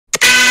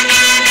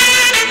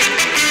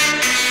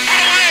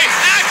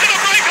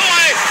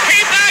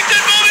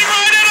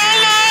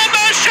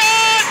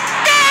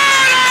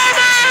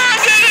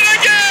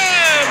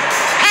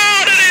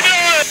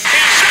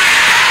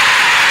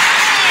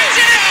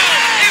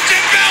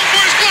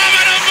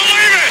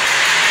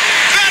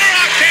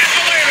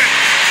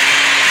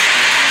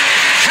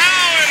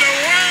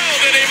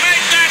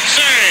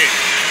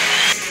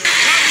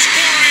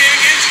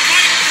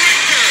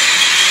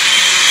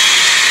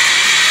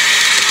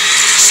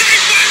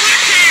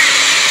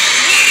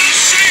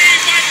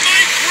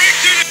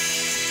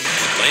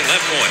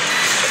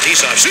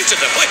Faceoff, shoots it,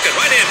 deflected,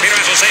 right in. Peter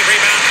Angelo, safe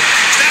rebound.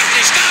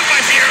 Stastny stopped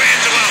by Peter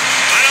Angelo.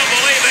 I don't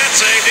believe that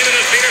save, neither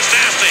does Peter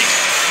Stastny.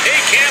 He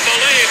can't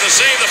believe the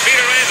save that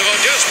Peter Angelo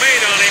just made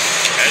on him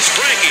as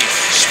Frankie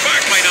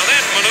Sparkly. Now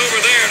that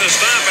maneuver there to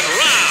stop and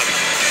rob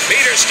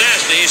Peter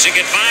Stastny. He should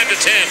get 5 to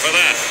 10 for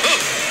that.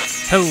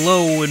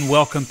 Hello and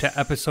welcome to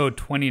episode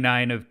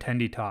 29 of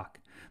Tendy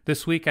Talk.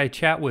 This week I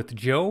chat with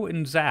Joe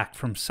and Zach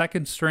from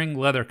Second String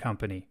Leather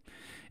Company.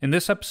 In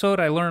this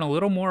episode I learn a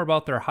little more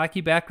about their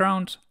hockey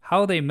backgrounds,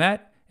 how they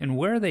met, and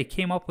where they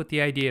came up with the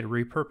idea to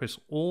repurpose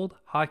old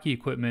hockey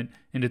equipment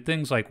into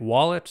things like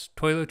wallets,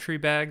 toiletry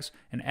bags,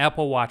 and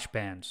Apple Watch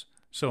bands.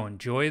 So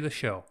enjoy the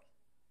show.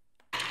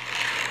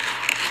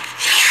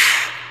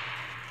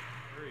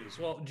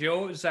 Well,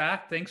 Joe,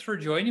 Zach, thanks for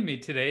joining me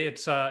today.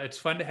 It's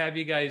fun to have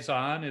you guys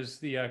on as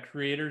the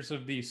creators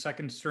of the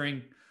Second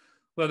String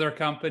Leather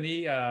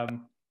Company.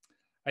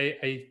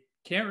 I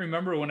can't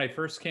remember when I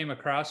first came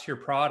across your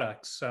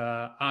products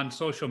on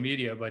social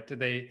media, but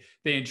they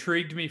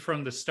intrigued me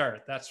from the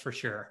start. That's for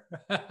sure.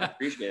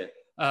 Appreciate it.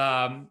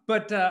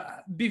 But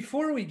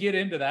before we get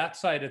into that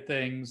side of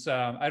things,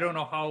 I don't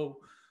know how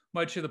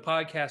much of the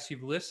podcast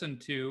you've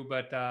listened to,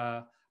 but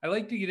I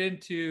like to get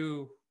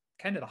into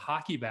kind of the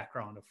hockey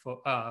background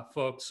of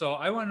folks. So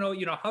I want to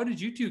know, how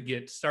did you two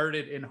get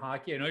started in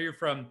hockey? I know you're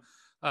from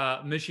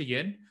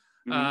Michigan,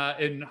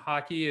 and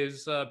hockey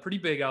is pretty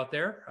big out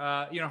there.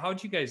 How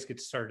did you guys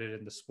get started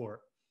in the sport?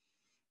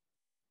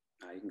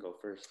 You can go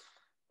first.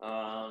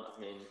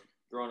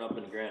 Growing up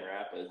in Grand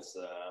Rapids,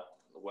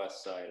 the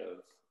west side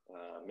of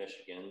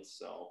Michigan,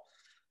 so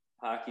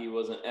hockey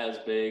wasn't as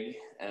big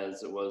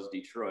as it was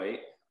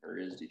Detroit, or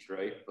is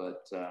Detroit,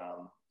 but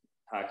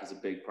hockey's a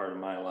big part of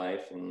my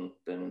life and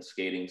been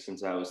skating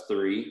since I was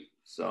 3.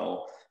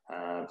 So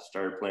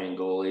started playing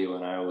goalie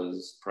when I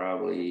was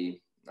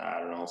probably,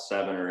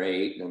 7 or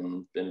 8,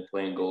 and been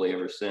playing goalie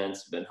ever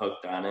since, been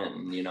hooked on it.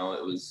 And,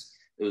 it was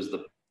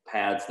the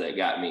pads that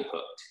got me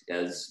hooked,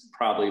 as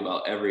probably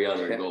about every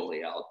other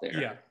goalie out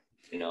there. Yeah.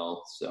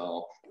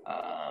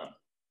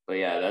 But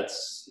yeah,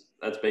 that's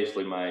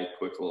basically my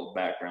quick little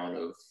background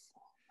of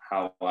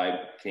how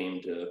I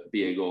came to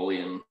be a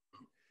goalie and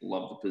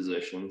love the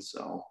position.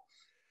 So.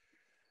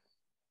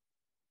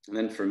 And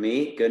then for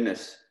me,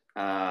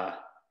 I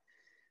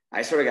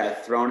sort of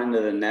got thrown into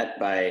the net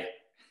by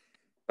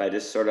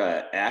just sort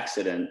of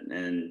accident,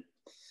 and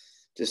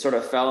just sort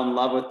of fell in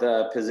love with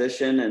the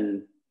position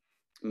and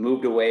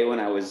moved away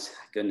when I was,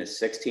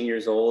 16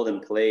 years old,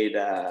 and played,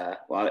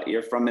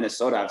 you're from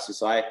Minnesota, obviously.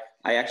 So I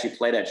actually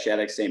played at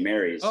Shattuck St.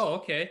 Mary's. Oh,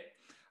 okay.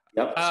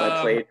 Yep. So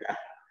I played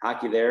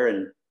hockey there.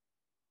 And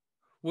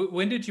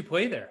when did you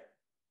play there?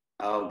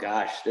 Oh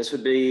gosh, this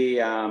would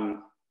be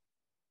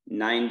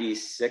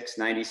 96,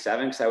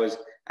 97, because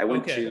I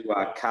went to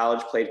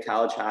college, played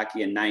college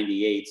hockey in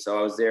 98. So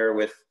I was there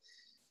with,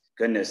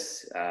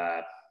 the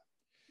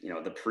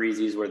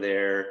Parizis were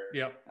there.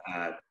 Yep.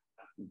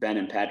 Ben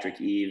and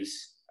Patrick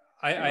Eves.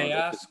 I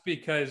ask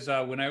because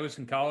when I was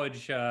in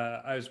college,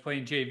 I was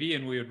playing JV,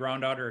 and we would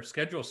round out our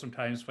schedule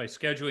sometimes by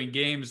scheduling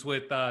games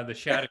with the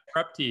Shattuck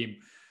prep team.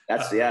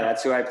 That's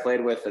who I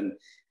played with. And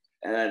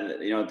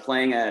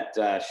playing at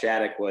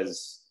Shattuck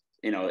was,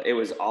 it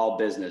was all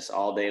business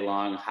all day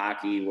long.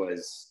 Hockey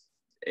was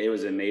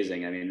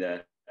amazing. I mean,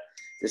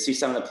 to see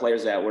some of the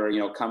players that were,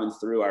 coming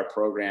through our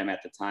program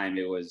at the time,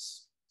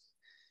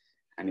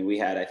 we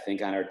had, I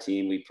think on our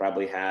team, we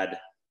probably had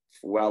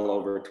well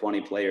over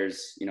 20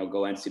 players,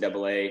 go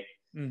NCAA.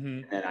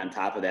 Mm-hmm. And on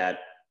top of that,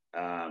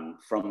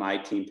 from my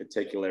team in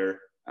particular,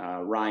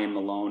 Ryan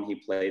Malone, he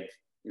played,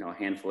 a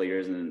handful of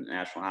years in the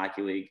National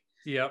Hockey League.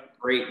 Yep.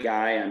 Great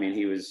guy.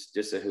 He was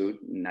just a hoot.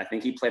 And I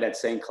think he played at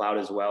St. Cloud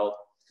as well.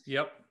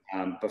 Yep.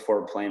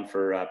 Before playing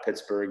for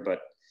Pittsburgh.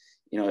 But,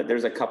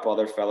 there's a couple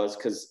other fellas,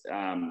 because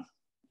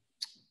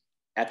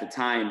at the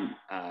time,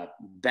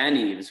 Ben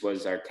Eves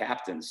was our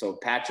captain. So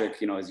Patrick,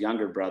 his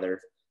younger brother,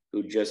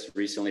 who just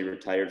recently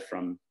retired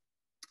from,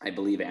 I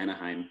believe,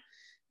 Anaheim.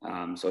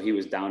 So he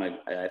was down,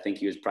 I think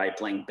he was probably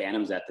playing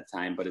Bantams at the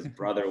time, but his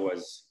brother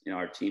was,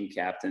 our team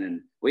captain.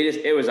 And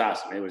it was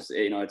awesome. It was,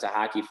 it's a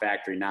hockey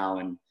factory now.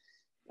 And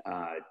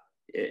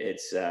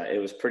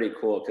it was pretty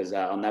cool, because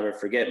I'll never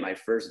forget my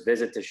first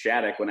visit to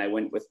Shattuck when I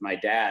went with my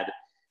dad.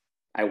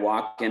 I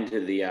walked into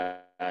the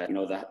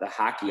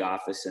hockey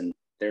office, and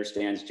there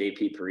stands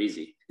JP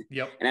Parisi.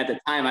 Yep. And at the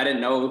time I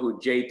didn't know who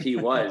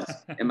JP was.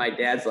 And my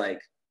dad's like,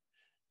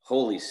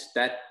 holy,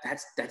 that's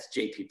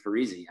JP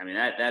Parisi.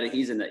 That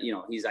he's in the,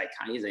 he's an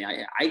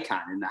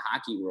icon in the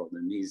hockey world,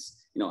 and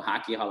he's,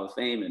 Hockey Hall of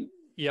Fame. And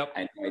yep. I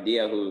had no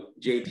idea who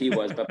JP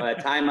was, but by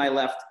the time I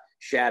left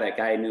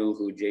Shattuck, I knew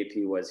who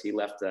JP was. He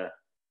left a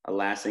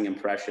lasting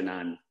impression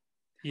on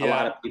a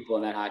lot of people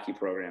in that hockey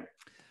program.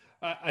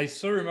 I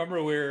still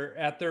remember we were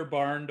at their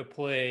barn to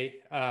play,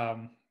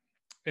 and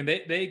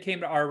they came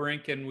to our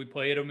rink, and we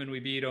played them and we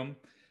beat them.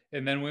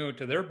 And then we went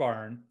to their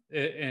barn,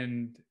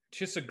 and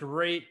just a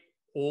great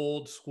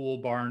old school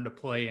barn to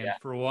play in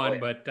for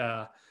one, but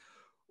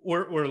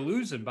we're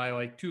losing by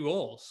like 2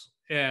 goals.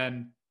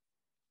 And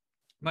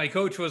my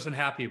coach wasn't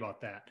happy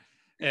about that.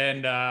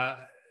 And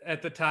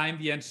at the time,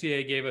 the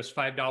NCAA gave us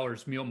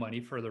 $5 meal money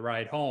for the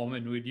ride home,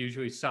 and we'd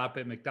usually stop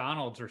at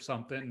McDonald's or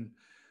something. And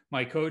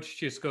my coach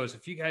just goes,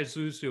 if you guys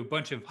lose to a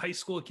bunch of high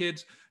school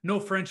kids, no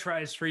French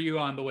fries for you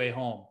on the way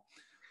home.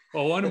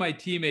 Well, one of my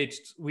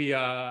teammates, we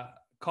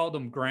called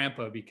him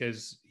Grandpa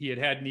because he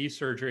had knee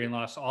surgery and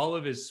lost all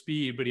of his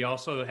speed, but he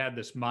also had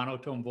this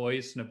monotone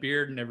voice and a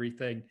beard and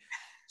everything.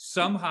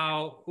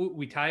 Somehow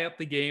we tie up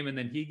the game, and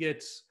then he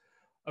gets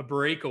a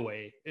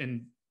breakaway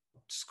and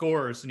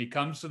scores, and he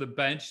comes to the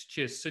bench,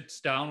 just sits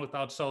down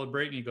without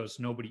celebrating. He goes,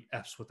 nobody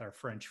F's with our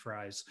French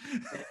fries.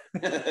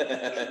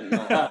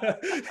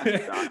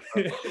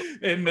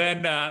 And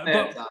then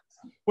but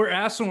we're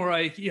asking, we're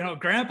like,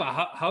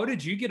 Grandpa, how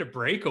did you get a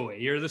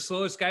breakaway? You're the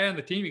slowest guy on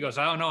the team. He goes,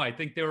 I don't know. I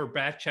think they were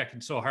back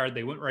checking so hard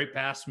they went right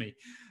past me.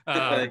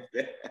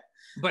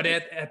 But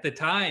at the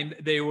time,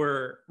 they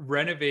were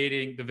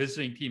renovating the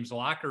visiting team's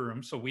locker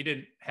room, so we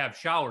didn't have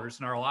showers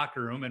in our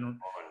locker room, and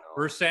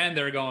we're standing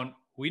there going,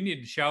 we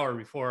need to shower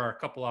before our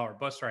couple-hour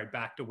bus ride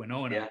back to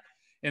Winona. Yeah.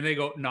 And they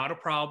go, not a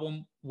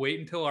problem. Wait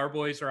until our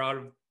boys are out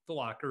of the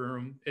locker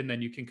room, and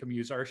then you can come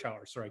use our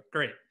shower. So like,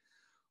 great.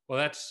 Well,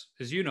 that's,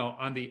 as you know,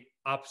 on the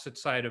opposite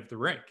side of the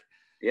rink.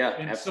 Yeah,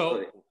 and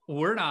absolutely. So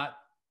we're not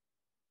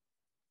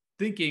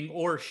thinking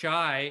or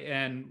shy,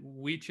 and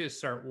we just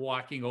start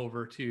walking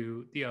over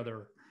to the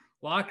other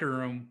locker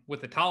room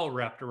with a towel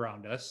wrapped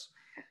around us,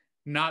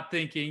 not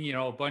thinking,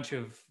 a bunch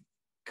of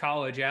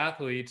college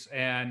athletes,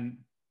 and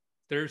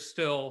there's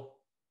still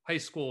high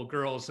school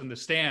girls in the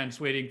stands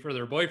waiting for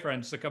their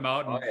boyfriends to come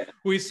out. And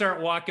we start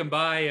walking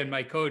by, and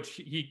my coach,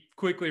 he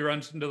quickly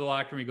runs into the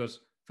locker room. He goes,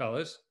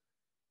 fellas,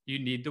 you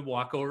need to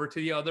walk over to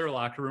the other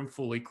locker room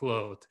fully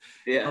clothed.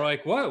 Yeah. We're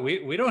like, what?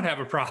 We don't have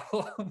a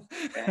problem.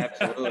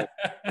 Absolutely.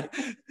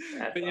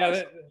 But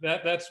yeah,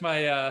 that's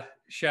my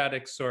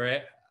Shattuck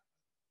story.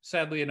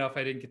 Sadly enough,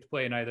 I didn't get to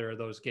play in either of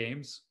those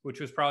games,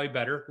 which was probably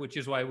better, which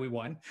is why we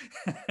won.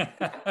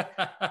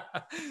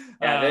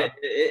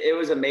 It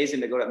was amazing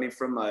to go to. I mean,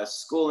 from a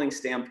schooling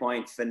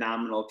standpoint,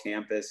 phenomenal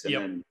campus. And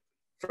then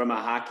from a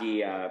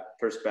hockey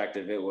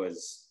perspective, it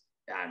was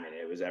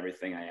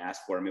everything I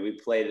asked for. I mean, we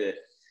played it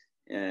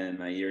in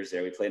my years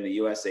there. We played in the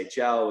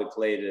USHL. We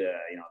played, the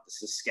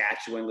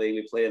Saskatchewan League.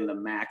 We played in the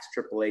Max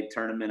AAA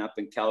tournament up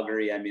in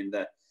Calgary. I mean,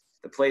 the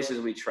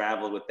places we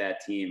traveled with that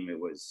team, it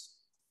was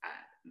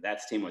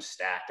that team was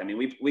stacked. I mean,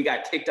 we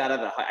got kicked out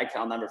of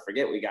I'll never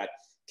forget, we got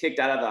kicked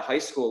out of the high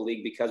school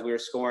league because we were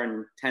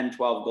scoring 10,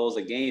 12 goals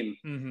a game.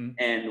 Mm-hmm.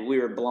 And we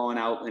were blowing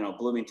out,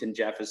 Bloomington,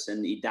 Jefferson,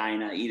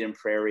 Edina, Eden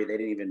Prairie. They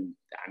didn't even,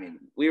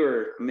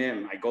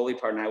 my goalie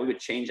partner and I, we would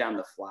change on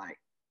the fly.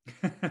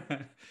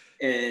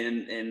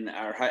 and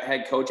our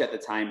head coach at the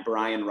time,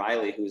 Brian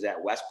Riley, who's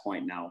at West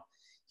Point now,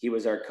 he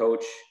was our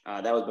coach.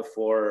 That was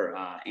before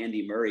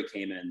Andy Murray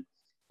came in.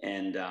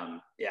 And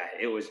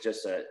it was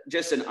to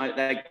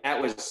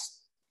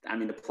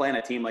play on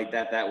a team like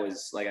that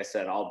was, like I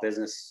said, all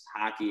business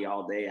hockey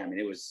all day. I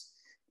mean,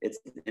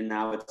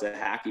 now it's a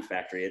hockey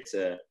factory. It's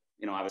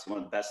obviously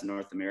one of the best in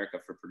North America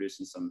for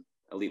producing some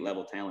elite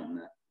level talent in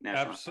the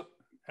national.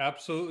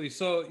 Absolutely.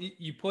 So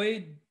you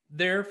played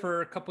there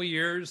for a couple of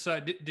years.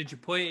 Did you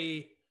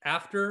play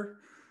after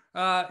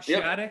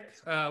Shattuck?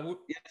 So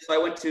I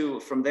went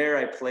from there,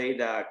 I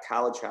played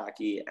college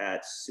hockey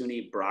at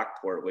SUNY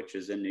Brockport, which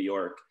is in New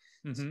York.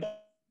 Mm-hmm.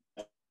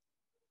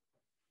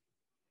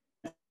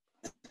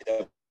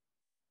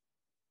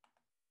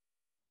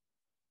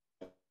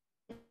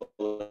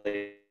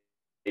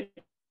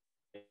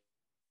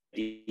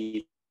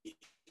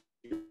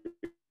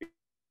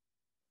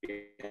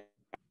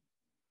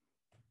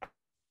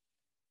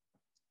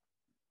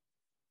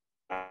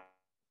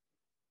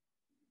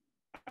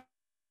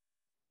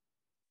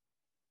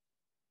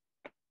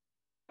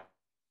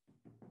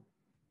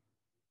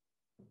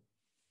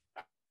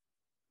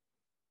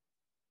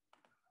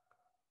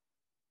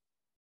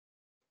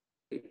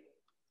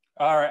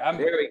 All right, I'm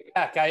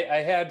back.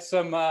 I had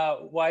some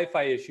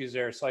Wi-Fi issues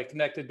there, so I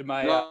connected to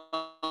my. No,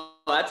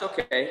 that's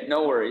okay.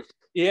 No worries.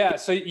 Yeah,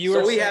 so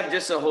we have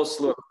just a whole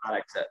slew of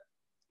products.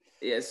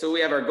 So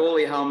we have our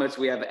goalie helmets.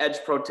 We have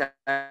Edge Protect,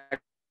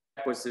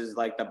 which is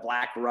like the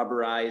black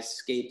rubberized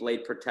skate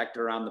blade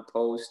protector on the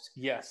post.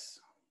 Yes.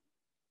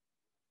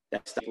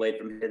 That's the blade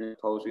from hitting the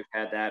post. We've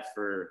had that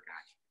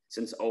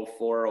since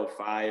 04,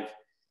 05.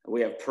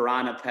 We have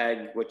Piranha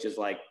Peg, which is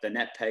like the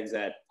net pegs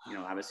that,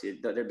 obviously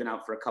they've been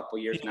out for a couple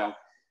of years now.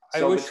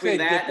 So between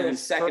that and the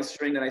second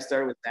string that I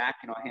started with back,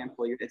 a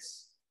handful of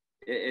years,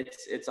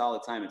 it's all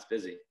the time. It's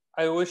busy.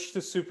 I wish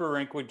the Super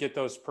Rink would get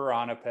those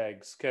Piranha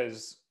Pegs,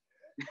 because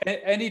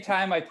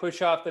anytime I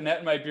push off the net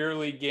in my beer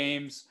league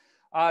games,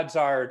 odds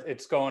are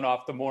it's going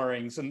off the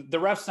moorings, and the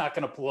ref's not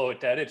going to blow it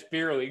dead. It's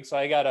beer league, so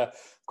I got to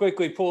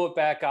quickly pull it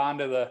back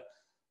onto the.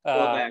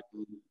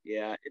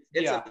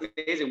 It's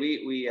amazing.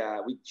 We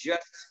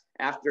just,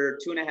 after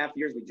 2.5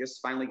 years, we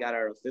just finally got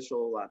our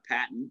official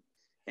patent,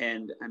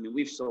 and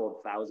we've sold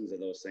thousands of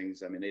those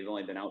things. They've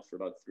only been out for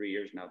about 3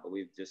 years now, but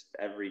we've just,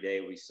 every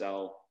day we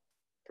sell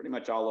pretty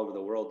much all over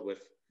the world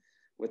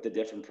with the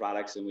different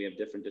products, and we have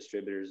different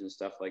distributors and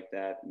stuff like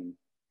that. And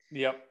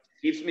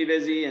keeps me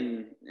busy.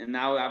 And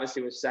now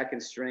obviously with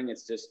second string,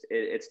 it's just,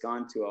 it's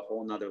gone to a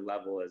whole nother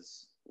level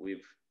as we're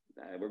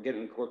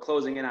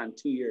closing in on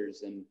 2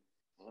 years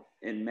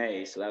in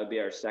May. So that would be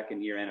our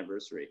 2nd year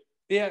anniversary.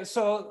 Yeah.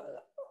 So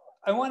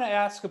I want to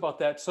ask about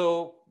that.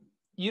 So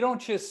you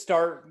don't just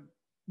start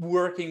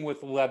working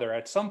with leather.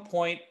 At some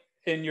point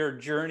in your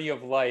journey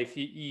of life,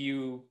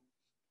 you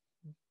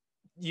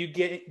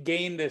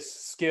gain this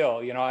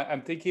skill. You know,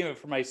 I'm thinking of it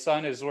for my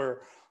son as we're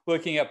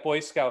looking at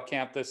Boy Scout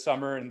camp this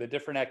summer and the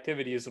different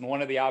activities. And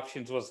one of the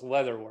options was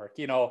leather work.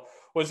 You know,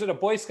 was it a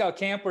Boy Scout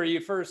camp where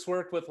you first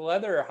worked with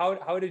leather, or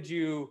how did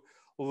you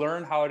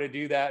learn how to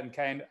do that and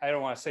kind of, I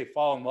don't want to say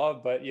fall in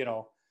love, but, you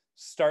know,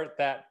 start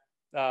that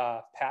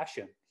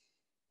passion?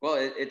 Well,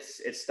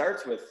 it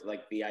starts with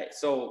like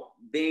so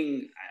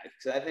being,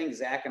 cause I think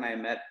Zach and I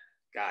met,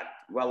 God,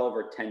 well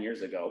over 10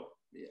 years ago.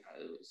 Yeah,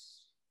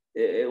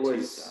 it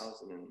was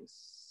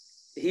 2006.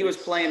 He was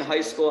playing high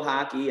school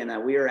hockey,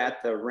 and we were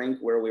at the rink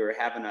where we were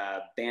having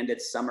a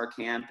Bandits summer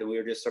camp, and we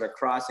were just sort of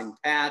crossing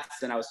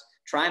paths, and I was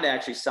trying to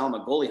actually sell him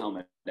a goalie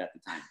helmet at the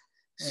time.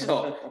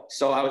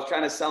 So I was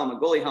trying to sell him a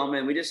goalie helmet,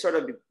 and we just sort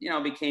of, you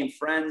know, became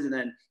friends. And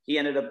then he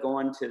ended up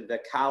going to the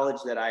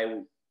college that I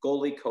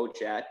goalie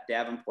coach at,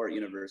 Davenport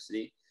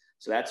University.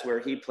 So that's where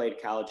he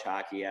played college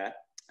hockey at.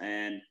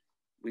 And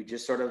we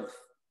just sort of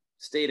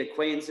stayed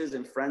acquaintances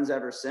and friends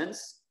ever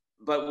since.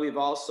 But we've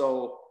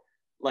also,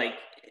 like,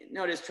 you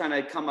know, just trying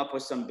to come up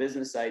with some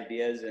business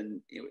ideas.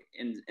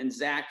 And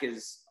Zach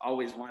has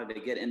always wanted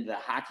to get into the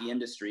hockey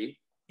industry.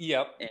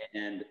 Yep.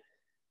 And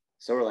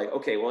so we're like,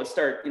 okay, well, let's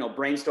start, you know,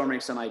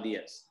 brainstorming some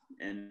ideas.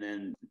 And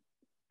then,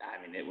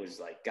 I mean, it was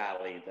like,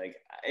 golly, like,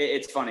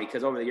 it's funny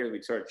because over the years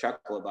we sort of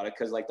chuckle about it,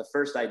 because like the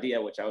first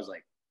idea, which I was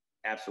like,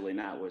 absolutely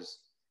not, was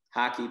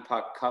hockey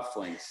puck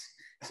cufflinks.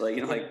 So, like,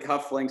 you know, like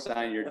cufflinks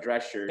on your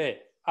dress shirt. Hey,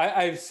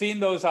 I've seen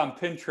those on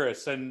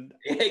Pinterest, and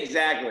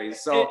exactly.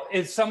 So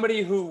it's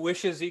somebody who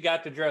wishes he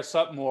got to dress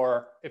up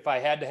more. If I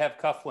had to have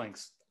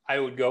cufflinks, I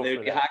would go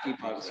for that. Hockey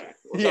pucks.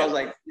 So I was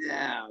like,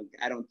 yeah,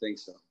 I don't think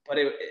so. But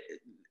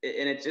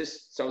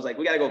so I was like,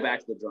 we got to go back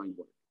to the drawing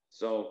board.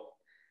 So,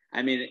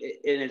 I mean,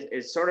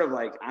 it's sort of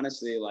like,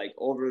 honestly, like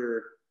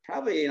over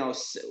probably, you know,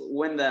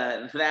 when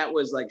that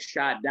was like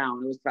shot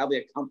down, it was probably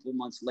a couple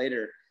months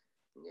later.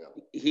 Yeah.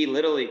 He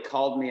literally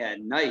called me at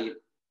night.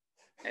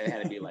 It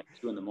had to be like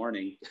 2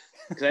 a.m.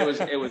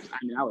 because I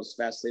mean, I was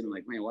fast sleeping.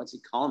 Like, man, what's he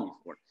calling me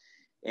for?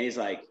 And he's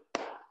like,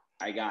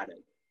 I got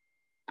it.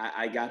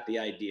 I got the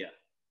idea.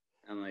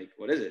 I'm like,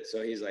 what is it?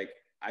 So he's like,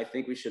 I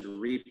think we should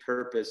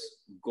repurpose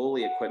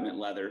goalie equipment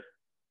leather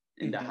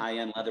into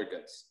high-end leather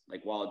goods,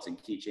 like wallets and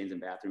keychains and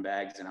bathroom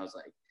bags. And I was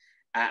like,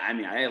 I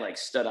mean, I like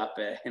stood up,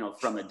 you know,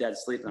 from a dead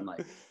sleep, and I'm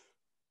like,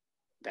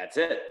 that's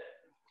it.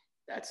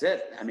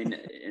 I mean,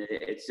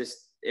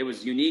 it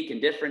was unique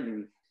and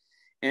different.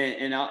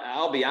 And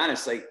I'll be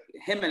honest, like,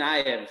 him and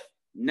I have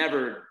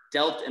never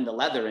dealt in the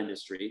leather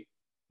industry.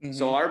 Mm-hmm.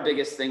 So our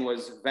biggest thing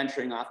was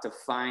venturing off to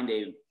find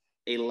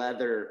a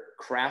leather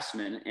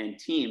craftsman and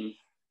team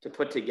to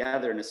put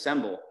together and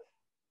assemble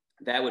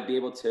that would be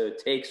able to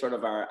take sort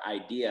of our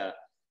idea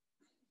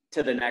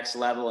to the next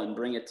level and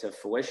bring it to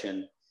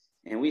fruition.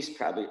 And we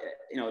probably,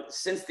 you know,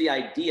 since the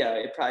idea,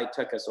 it probably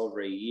took us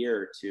over a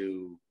year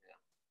to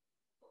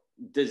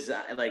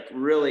design, like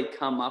really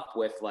come up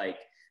with like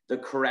the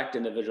correct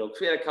individual.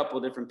 We had a couple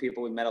of different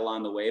people we met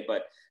along the way,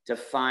 but to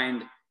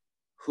find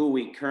who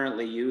we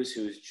currently use,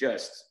 who's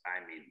just,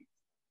 I mean,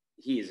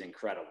 he is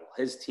incredible.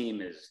 His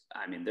team is,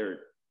 I mean, they're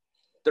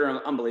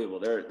unbelievable.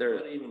 They're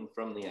but even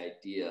from the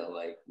idea,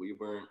 like we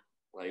weren't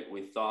like,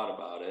 we thought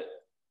about it,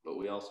 but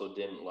we also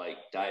didn't like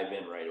dive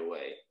in right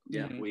away.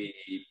 Yeah. We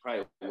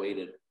probably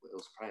waited, it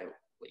was probably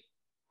like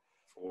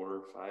 4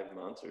 or 5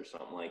 months or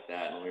something like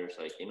that. And we were just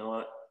like, you know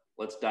what,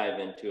 let's dive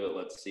into it.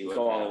 Let's see what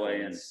Go happens. All the way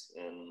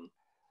in. And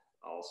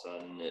all of a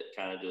sudden it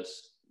kind of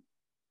just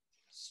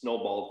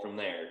snowballed from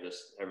there.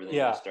 Just everything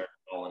just started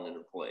falling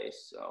into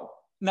place. So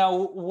now,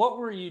 what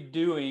were you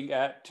doing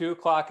at 2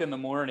 o'clock in the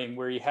morning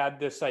where you had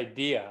this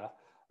idea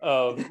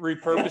of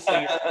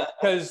repurposing?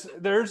 Because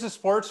there's a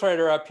sports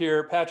writer up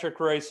here, Patrick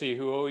Royce,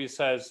 who always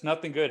says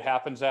nothing good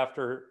happens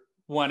after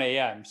 1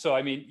 a.m. So,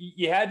 I mean,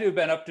 you had to have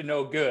been up to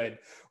no good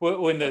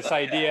when this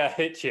idea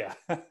hit you.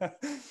 I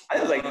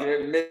was like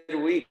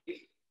midweek.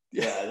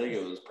 Yeah, I think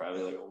it was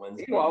probably like a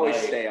Wednesday. You always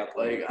stay up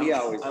late.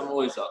 Like, I'm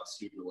always up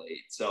super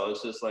late. So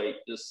it's just like,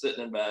 just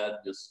sitting in bed,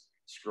 just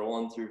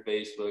scrolling through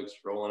Facebook,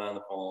 scrolling on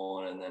the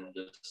phone, and then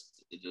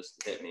it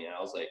just hit me.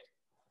 I was like,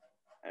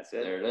 that's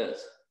it. There it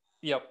is.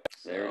 Yep.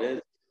 There it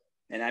is.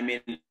 And I mean,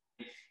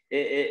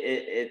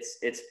 it's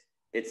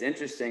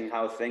interesting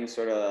how things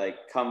sort of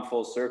like come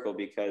full circle,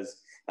 because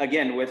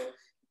again, with,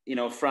 you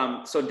know,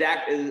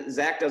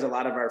 Zach does a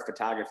lot of our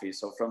photography.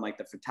 So from like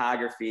the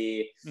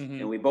photography,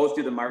 and we both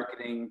do the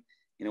marketing,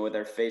 you know, with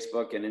our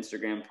Facebook and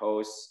Instagram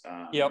posts.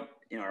 Yep.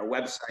 You know, our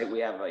website, we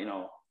have, you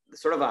know,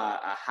 sort of a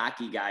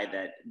hockey guy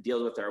that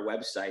deals with our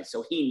website.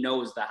 So he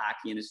knows the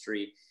hockey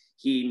industry.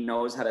 He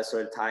knows how to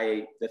sort of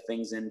tie the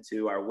things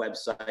into our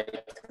website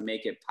to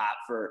make it pop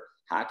for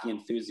hockey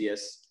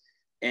enthusiasts.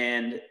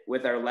 And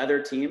with our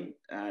leather team,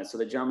 so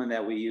the gentleman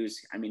that we use,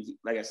 I mean,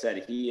 like I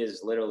said,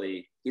 he's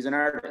an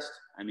artist.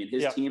 I mean,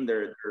 his team,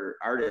 they're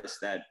artists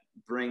that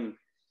bring,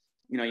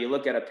 you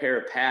look at a pair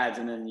of pads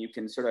and then you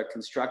can sort of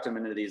construct them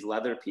into these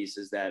leather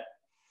pieces that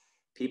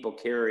people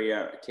carry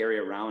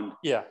around.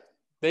 Yeah.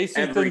 They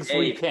see things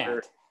we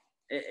can't.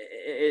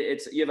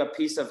 You have a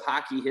piece of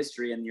hockey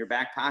history in your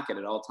back pocket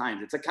at all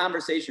times. It's a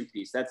conversation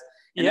piece. That's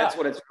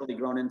what it's really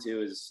grown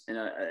into.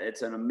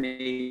 It's an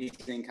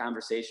amazing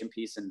conversation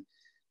piece, and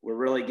we're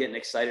really getting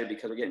excited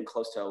because we're getting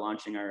close to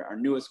launching our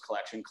newest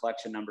collection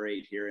number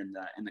 8 here in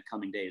the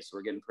coming days. So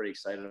we're getting pretty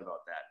excited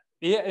about that.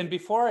 Yeah, and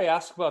before I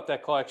ask about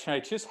that collection, I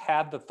just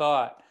had the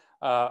thought.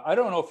 I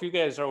don't know if you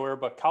guys are aware,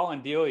 but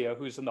Colin Delia,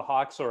 who's in the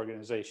Hawks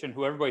organization,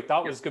 who everybody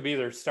thought was going to be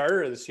their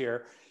starter this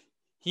year,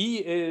 he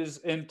is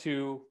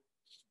into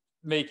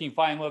making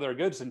fine leather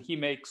goods, and he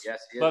makes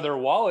leather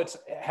wallets.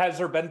 Has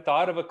there been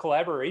thought of a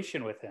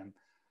collaboration with him?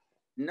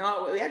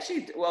 No,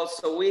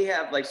 so we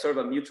have like sort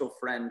of a mutual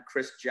friend,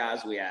 Chris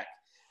Joswiak,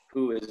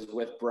 who is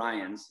with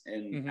Brian's,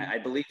 and I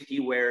believe he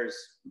wears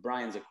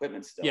Brian's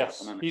equipment still.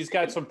 Yes, he's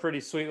got some pretty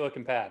sweet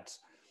looking pads.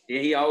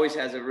 Yeah, he always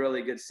has a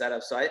really good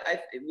setup. So I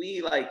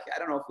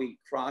don't know if we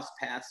crossed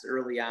paths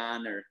early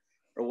on or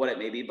what it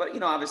may be,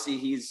 but obviously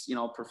he's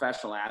a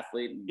professional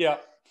athlete. And,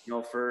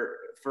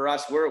 for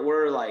us,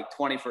 we're like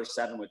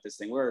 24/7 with this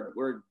thing.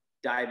 We're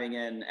diving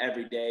in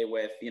every day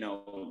with,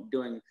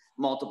 doing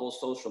multiple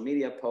social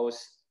media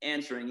posts,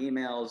 answering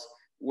emails,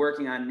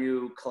 working on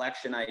new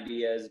collection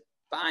ideas,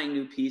 buying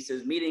new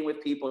pieces, meeting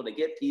with people to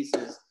get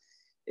pieces.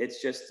 It's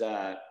just,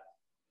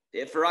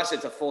 for us,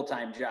 it's a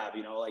full-time job,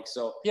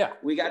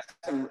 we got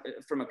some,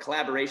 from a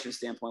collaboration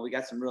standpoint, we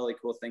got some really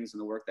cool things in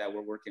the work that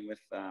we're working with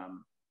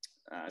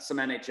some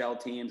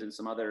NHL teams and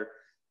some other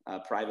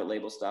private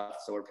label stuff.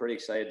 So we're pretty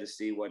excited to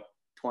see what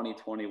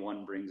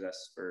 2021 brings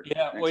us for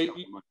next couple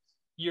months.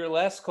 Your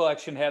last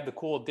collection had the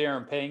cool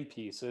Darren Pang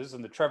pieces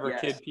and the Trevor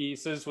Kidd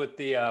pieces with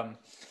the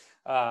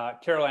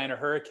Carolina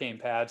Hurricane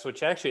pads,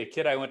 which actually a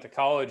kid I went to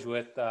college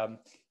with,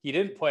 he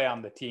didn't play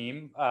on the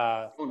team.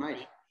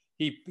 Nice.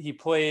 He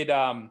played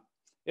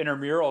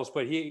intramurals,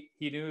 but he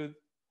knew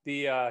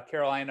the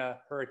Carolina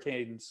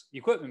Hurricanes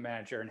equipment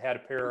manager and had a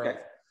pair of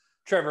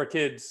Trevor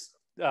Kidd's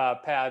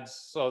pads.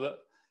 So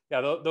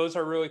those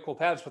are really cool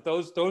pads, but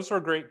those are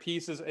great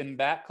pieces in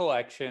that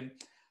collection.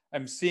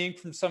 I'm seeing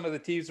from some of the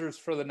teasers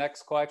for the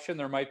next collection,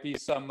 there might be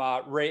some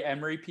Ray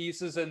Emery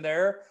pieces in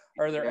there.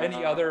 Are there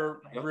any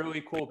other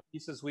really cool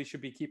pieces we should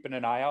be keeping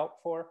an eye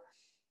out for?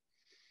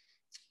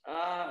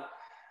 I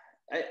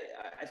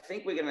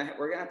think we're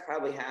gonna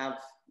probably have.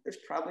 There's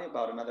probably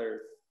about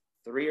another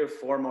 3 or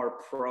 4 more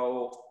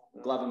pro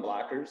glove and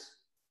blockers,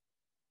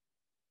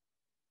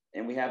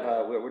 and we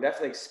have we're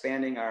definitely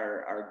expanding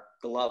our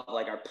glove,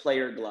 like our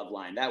player glove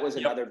line. That was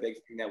another big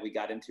thing that we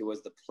got into,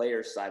 was the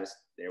player side.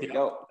 There we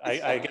go.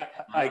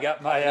 I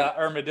got my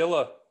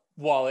armadillo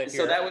wallet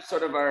here. So that was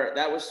sort of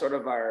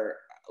our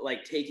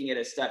like taking it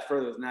a step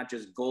further with not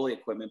just goalie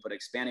equipment, but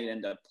expanding it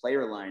into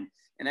player line.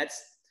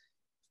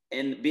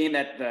 And being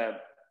that the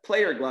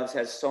player gloves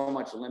has so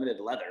much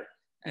limited leather,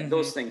 and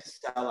those things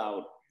sell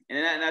out.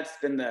 And that's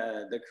been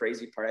the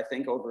crazy part. I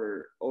think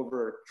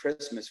over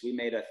Christmas, we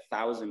made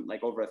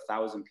over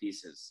 1,000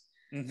 pieces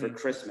for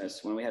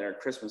Christmas when we had our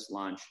Christmas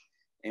launch.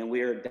 And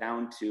we're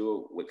down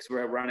to, because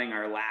we're running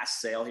our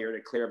last sale here to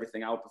clear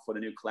everything out before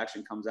the new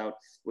collection comes out.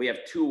 We have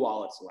 2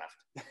 wallets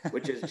left,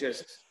 which is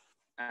just,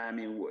 I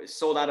mean,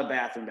 sold out of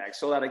bathroom bags,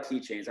 sold out of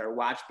keychains. Our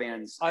watch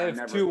bands. I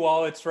have 2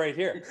 wallets right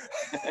here.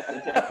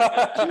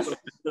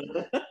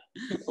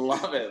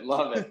 Love it.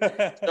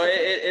 So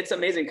it's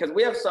amazing, because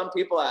we have some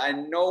people, I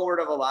no word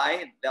of a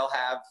lie, they'll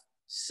have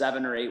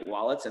 7 or 8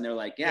 wallets, and they're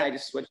like, I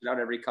just switch it out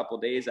every couple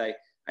of days. I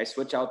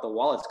switch out the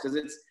wallets because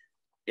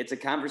it's a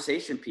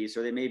conversation piece,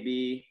 or they may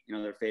be,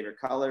 their favorite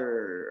color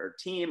or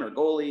team or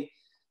goalie.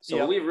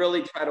 So we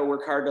really try to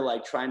work hard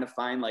to trying to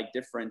find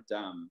different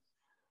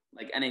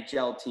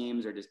NHL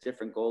teams or just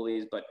different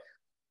goalies. But,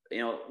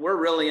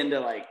 we're really into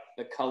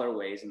the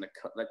colorways and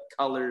the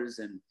colors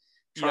and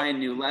trying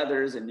new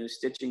leathers and new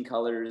stitching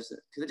colors,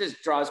 because it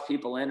just draws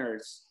people in. Or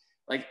it's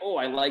like, oh,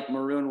 I like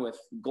maroon with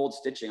gold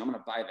stitching, I'm going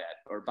to buy that,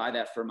 or buy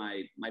that for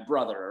my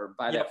brother, or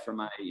buy that for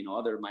my,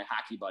 my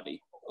hockey buddy.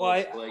 Well,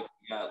 it's like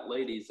you got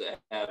ladies that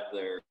have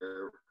their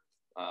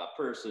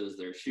purses,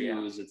 their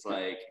shoes. It's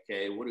like,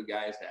 okay, what do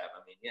guys have?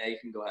 I mean, you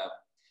can go have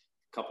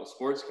a couple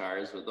sports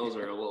cars, but those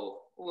are a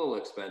little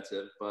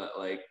expensive. But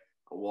like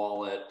a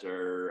wallet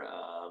or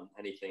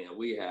anything that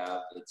we have,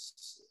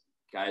 it's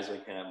guys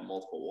that can have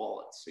multiple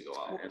wallets to go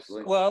out.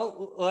 Absolutely.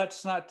 Well,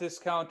 let's not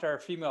discount our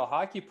female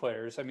hockey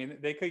players. I mean,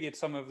 they could get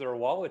some of their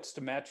wallets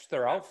to match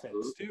their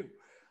outfits too.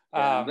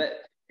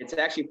 But it's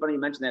actually funny you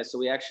mentioned that. So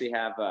we actually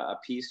have a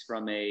piece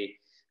from a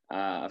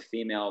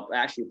female,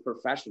 actually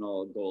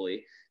professional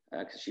goalie,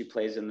 because she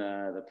plays in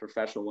the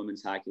professional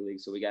women's hockey league.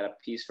 So we got a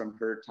piece from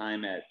her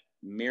time at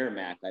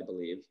Merrimack, I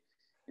believe.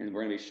 And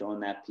we're going to be showing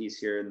that piece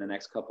here in the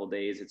next couple of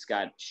days. It's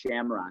got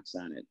shamrocks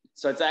on it.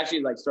 So it's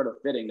actually sort of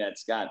fitting that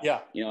it's got,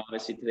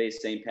 obviously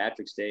today's St.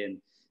 Patrick's Day. And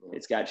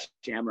It's got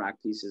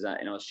Shamrock pieces,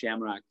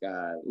 Shamrock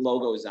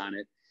logos on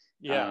it.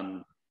 Yeah.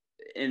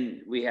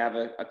 And we have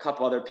a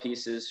couple other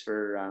pieces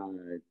for,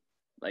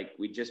 like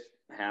we just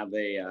have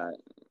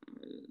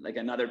like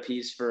another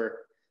piece for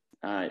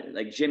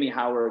like Jimmy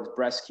Howard's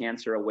breast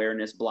cancer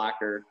awareness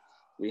blocker.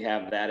 We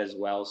have that as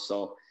well.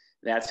 So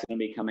that's going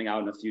to be coming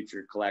out in a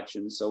future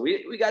collection. So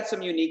we got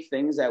some unique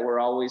things that we're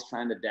always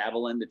trying to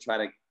dabble in to try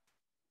to,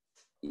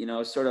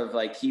 sort of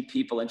like keep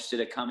people interested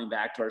in coming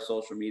back to our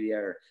social media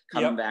or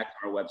coming back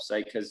to our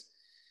website. Cause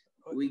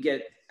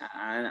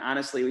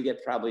honestly, we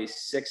get probably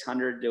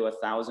 600 to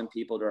 1,000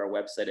 people to our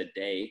website a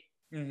day.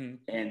 Mm-hmm.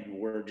 And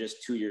we're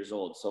just 2 years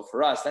old. So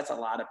for us, that's a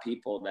lot of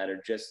people that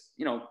are just,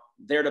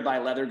 there to buy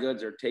leather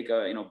goods or take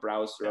a,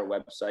 browse through our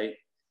website.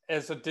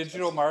 As a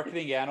digital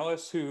marketing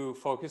analyst who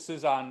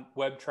focuses on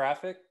web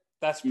traffic,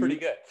 that's pretty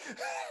good.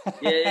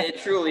 Yeah, it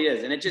truly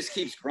is. And it just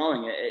keeps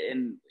growing.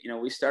 And,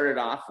 we started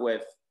off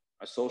with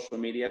a social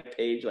media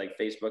page like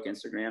Facebook,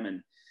 Instagram,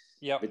 and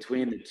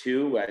between the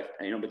two,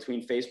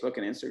 between Facebook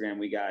and Instagram,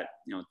 we got,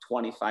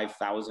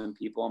 25,000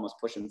 people, almost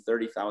pushing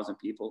 30,000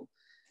 people.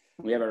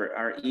 We have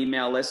our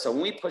email list. So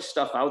when we push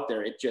stuff out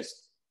there,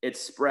 it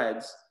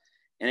spreads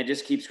and it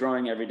just keeps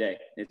growing every day.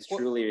 It's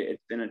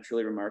been a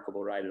truly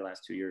remarkable ride the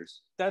last 2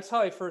 years. That's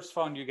how I first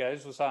found you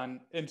guys, was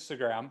on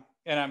Instagram.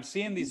 And I'm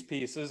seeing these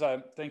pieces.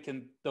 I'm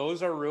thinking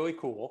those are really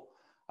cool.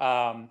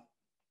 And,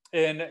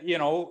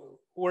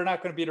 we're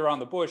not going to beat around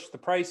the bush. The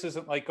price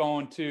isn't like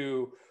going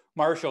to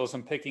Marshall's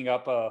and picking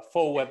up a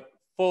full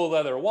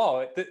leather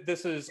wallet.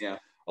 This is a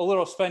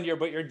little spendier,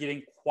 but you're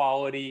getting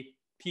quality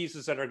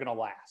pieces that are going to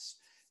last.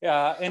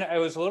 And I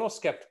was a little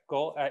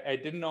skeptical. I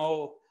didn't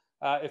know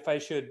if I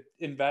should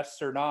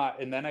invest or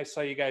not. And then I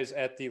saw you guys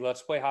at the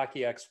Let's Play Hockey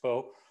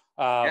Expo.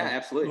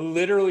 Absolutely.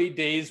 Literally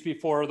days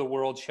before the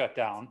world shut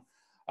down.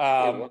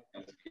 There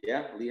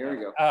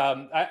you go.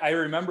 I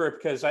remember it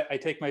because I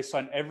take my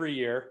son every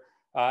year.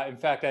 In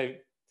fact,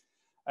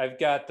 I've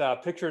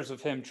got pictures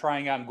of him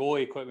trying on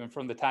goalie equipment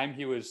from the time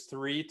he was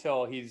 3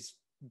 till he's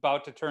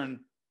about to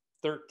turn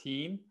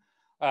 13.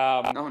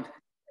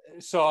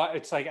 So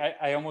it's like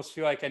I almost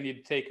feel like I need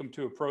to take him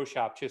to a pro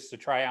shop just to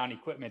try on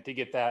equipment to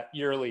get that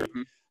yearly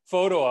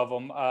photo of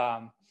him.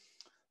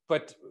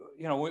 But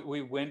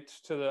we went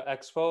to the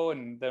expo,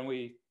 and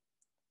then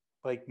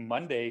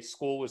Monday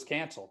school was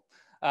canceled.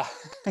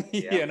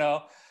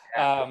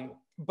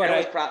 But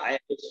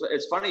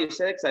it's funny you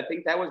said it, because I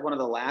think that was one of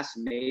the last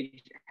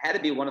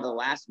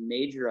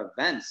major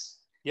events.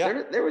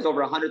 Yeah, there was over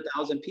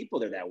 100,000 people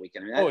there that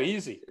weekend.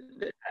 Easy.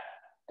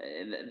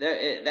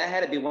 That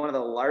had to be one of the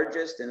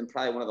largest and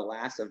probably one of the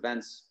last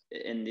events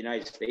in the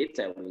United States,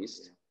 at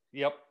least.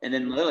 Yep. And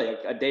then literally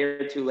a day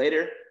or two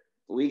later,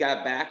 we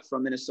got back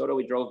from Minnesota.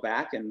 We drove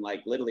back, and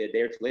literally a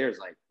day or two later, it's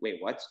like,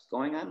 wait, what's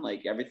going on?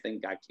 Everything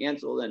got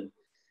canceled, and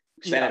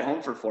sat at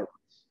home for 4 months.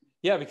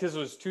 Yeah, because it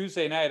was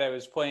Tuesday night. I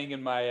was playing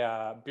in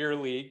my beer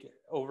league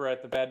over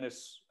at the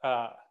Badness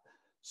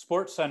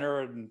Sports Center,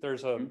 and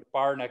there's a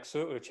bar next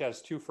to it which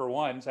has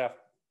 2-for-1s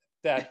after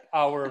that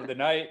hour of the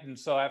night. And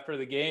so after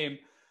the game,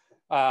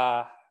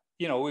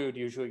 we would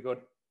usually go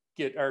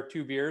get our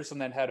 2 beers and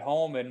then head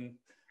home. And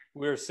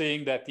we were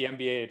seeing that the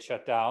NBA had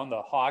shut down.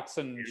 The Hawks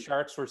and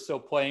Sharks were still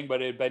playing,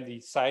 but it had been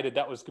decided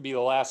that was going to be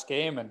the last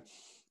game. And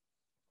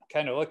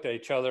kind of looked at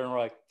each other and we're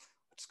like,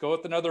 let's go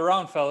with another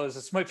round, fellas.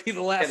 This might be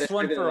the last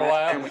one for a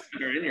while.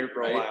 We're in here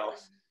for a while.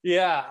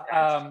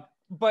 Yeah.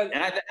 But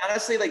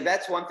honestly,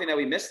 that's one thing that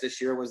we missed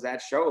this year was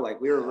that show.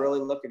 We were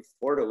really looking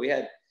forward to it.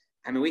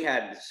 We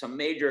had some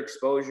major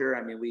exposure.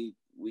 We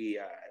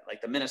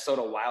the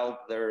Minnesota Wild,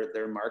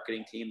 their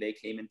marketing team, they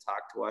came and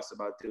talked to us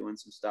about doing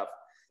some stuff.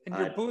 And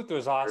your booth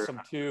was awesome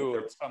too.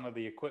 With some of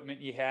the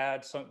equipment you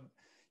had.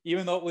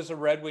 Even though it was a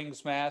Red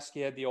Wings mask,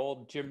 you had the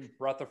old Jim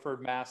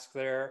Rutherford mask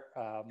there.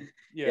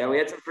 We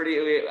had some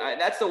pretty.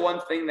 That's the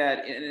one thing that,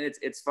 and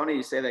it's funny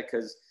you say that,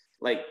 because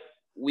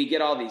we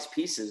get all these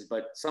pieces,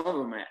 but some of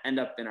them end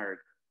up in our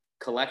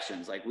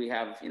collections. We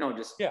have,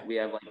 we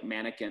have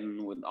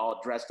mannequin with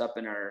all dressed up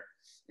in our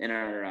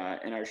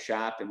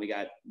shop, and we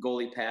got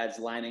goalie pads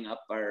lining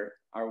up our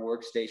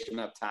workstation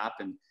up top,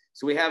 and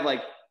so we have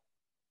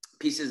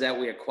pieces that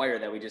we acquire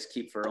that we just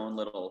keep for our own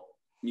little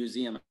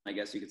museum, I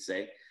guess you could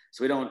say.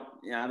 So we don't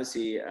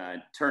obviously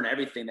turn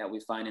everything that we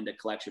find into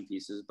collection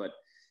pieces, but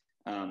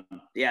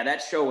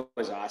that show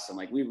was awesome.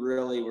 We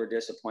really were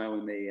disappointed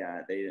when they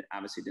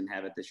obviously didn't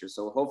have it this year.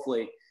 So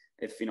hopefully,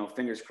 if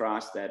fingers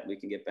crossed, that we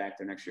can get back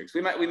there next year.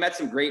 Because we met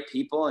some great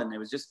people, and it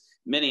was just,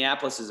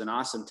 Minneapolis is an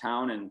awesome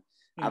town, and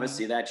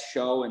obviously that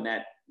show and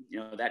that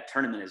that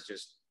tournament is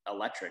just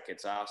electric.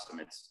 It's awesome.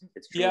 It's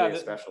truly a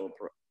special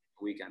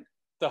weekend.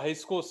 The high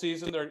school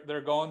season, they're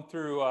going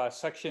through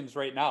sections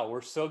right now. We're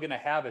still going to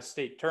have a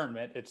state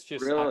tournament. It's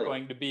just not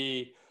going to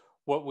be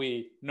what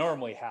we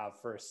normally have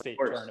for a state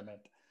tournament.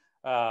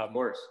 Of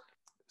course.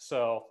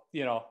 So,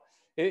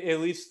 at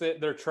least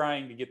they're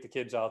trying to get the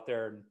kids out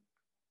there and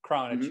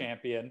crown a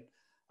champion.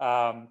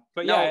 But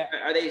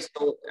is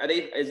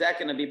that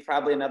going to be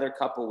probably another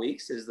couple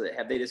weeks?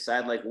 Have they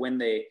decided when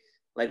they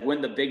like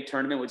when the big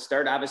tournament would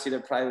start? Obviously there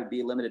probably would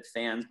be limited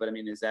fans, but I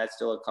mean, is that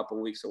still a couple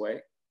of weeks away?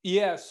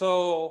 Yeah,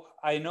 so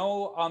I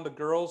know on the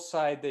girls'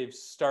 side they've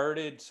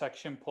started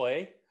section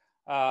play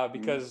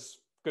because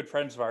good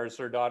friends of ours,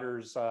 their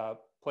daughters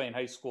playing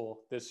high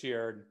school this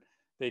year, and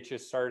they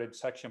just started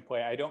section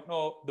play. I don't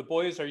know. The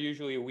boys are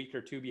usually a week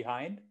or two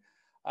behind.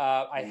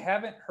 I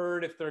haven't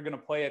heard if they're going to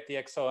play at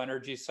the XL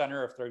Energy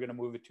Center, if they're going to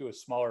move it to a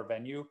smaller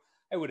venue.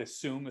 I would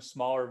assume a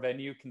smaller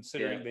venue,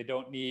 considering they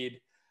don't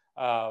need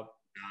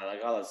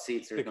like all the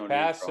seats, there's the no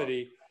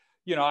capacity.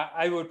 You know,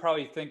 I would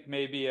probably think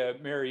maybe a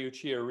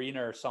Mariucci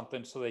Arena or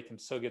something, so they can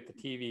still get the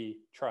TV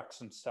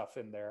trucks and stuff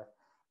in there.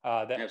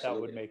 That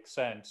would make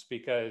sense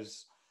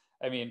because,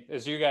 I mean,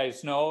 as you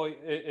guys know,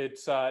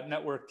 it's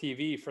network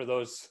TV for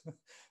those.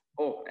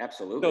 Oh,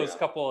 absolutely. Those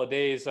couple of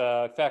days.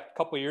 In fact, a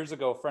couple of years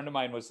ago, a friend of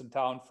mine was in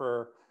town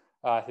for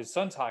his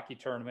son's hockey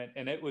tournament,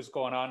 and it was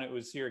going on. It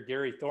was here.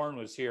 Gary Thorne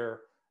was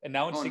here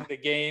announcing the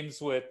games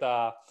with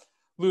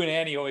Lou and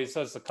Annie. Always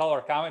does the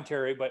color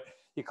commentary, but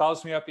he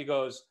calls me up. He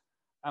goes,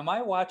 "Am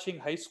I watching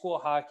high school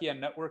hockey on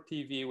network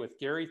TV with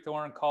Gary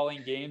Thorne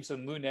calling games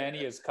and Lou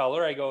Nanny as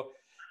color?" I go,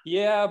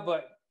 "Yeah,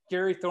 but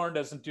Gary Thorne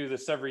doesn't do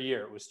this every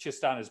year. It was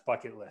just on his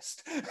bucket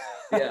list."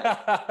 Yeah,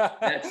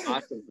 that's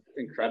awesome. That's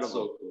incredible. That's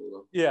so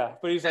cool. Yeah,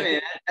 but he's like, I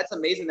mean, that's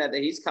amazing that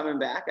he's coming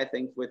back. I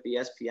think with the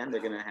ESPN,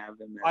 they're going to have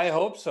him. I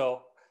hope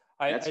so.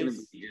 That's going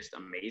to be just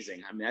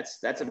amazing. I mean,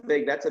 that's a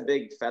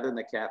big feather in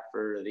the cap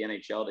for the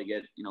NHL to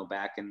get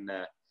back in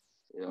the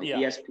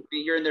ESPN.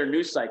 You're in their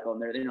news cycle,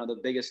 and they're the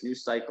biggest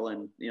news cycle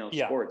in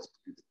sports.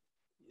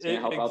 It's going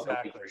to help out the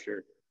league for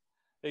sure.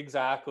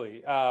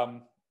 Exactly.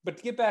 But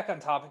to get back on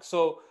topic,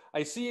 so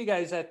I see you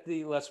guys at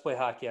the Let's Play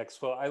Hockey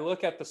Expo. I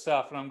look at the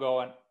stuff and I'm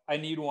going, I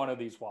need one of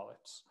these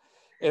wallets.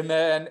 And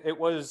then it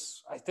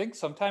was, I think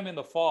sometime in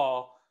the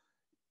fall,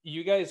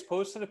 you guys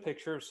posted a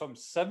picture of some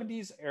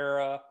 70s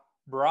era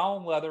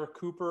brown leather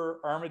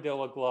Cooper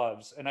armadillo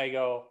gloves. And I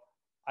go,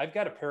 I've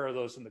got a pair of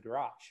those in the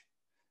garage.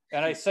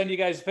 And I send you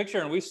guys a picture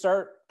and we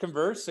start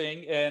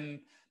conversing. And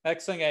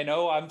next thing I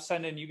know, I'm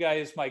sending you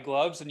guys my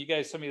gloves and you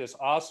guys send me this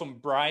awesome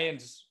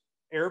Brian's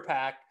Air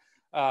Pack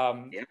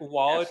wallet.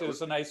 Absolutely. It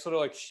was a nice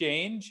little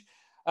exchange.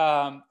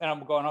 And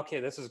I'm going,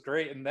 okay, this is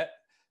great. And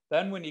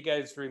then when you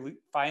guys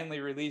finally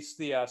released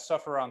the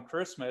stuff around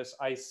Christmas,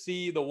 I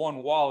see the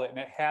one wallet and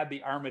it had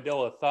the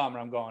armadillo thumb.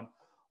 And I'm going,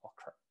 oh,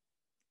 crap.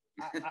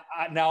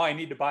 Now I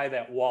need to buy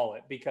that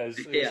wallet because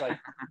it was like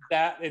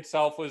that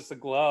itself was the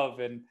glove.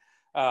 And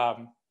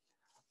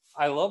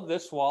I love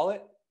this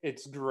wallet.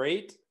 It's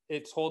great.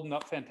 It's holding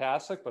up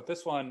fantastic. But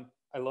this one,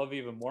 I love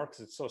even more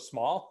because it's so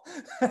small.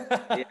 And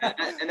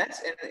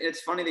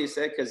it's funny that you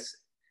said because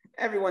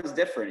everyone's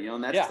different,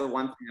 and that's the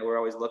one thing that we're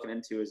always looking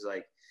into is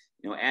like,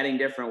 adding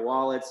different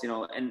wallets,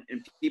 and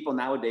people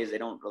nowadays, they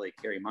don't really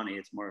carry money.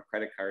 It's more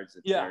credit cards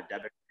or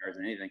debit cards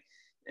than anything.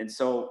 And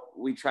so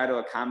we try to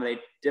accommodate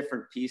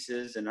different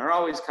pieces and are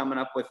always coming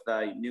up with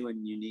new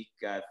and unique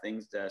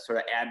things to sort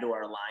of add to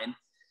our line.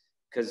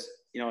 Because,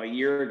 a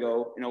year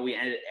ago,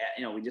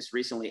 we just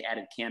recently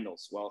added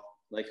candles. Well,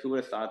 like who would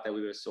have thought that we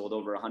would have sold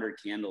over 100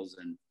 candles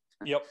in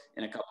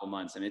a couple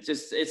months? And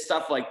it's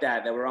stuff like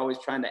that we're always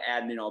trying to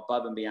add,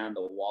 above and beyond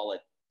the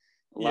wallet,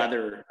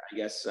 leather, I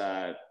guess,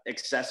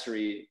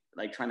 accessory,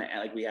 like trying to add,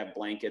 like we have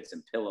blankets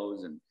and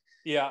pillows and.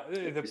 Yeah.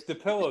 The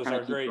pillows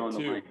are great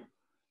too.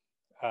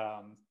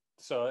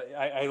 So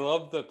I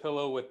love the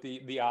pillow with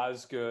the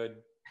Osgood,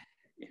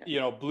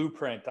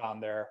 blueprint on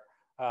there.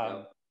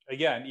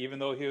 Again, even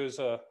though he was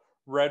a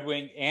Red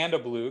Wing and a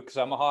Blue, because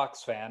I'm a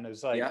Hawks fan,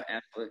 is like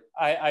absolutely.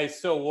 I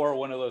still wore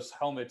one of those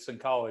helmets in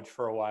college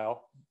for a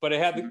while, but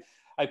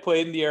I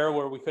played in the era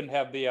where we couldn't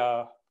have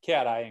the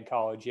cat eye in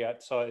college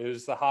yet, so it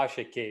was the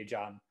Hasek cage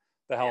on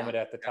the helmet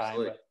at the time.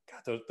 Absolutely.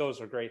 But God,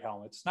 those are great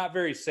helmets. Not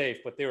very safe,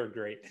 but they were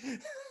great.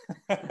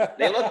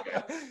 They look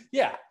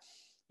good.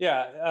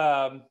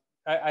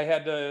 I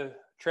had to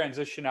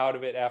transition out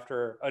of it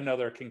after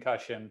another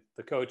concussion.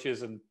 The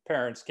coaches and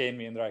parents came to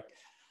me and they're like,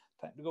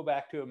 time to go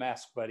back to a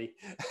mask, buddy.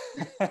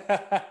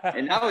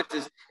 And now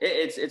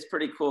it's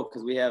pretty cool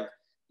because we have,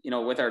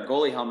 with our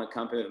goalie helmet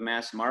company with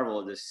Mass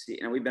Marvel,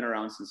 we've been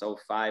around since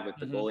 2005 with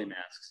the goalie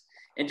masks,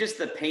 and just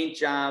the paint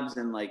jobs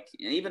and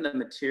even the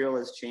material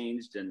has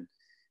changed and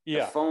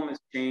the foam has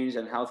changed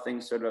and how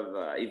things sort of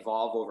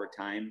evolve over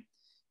time.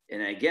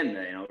 And again,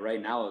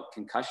 right now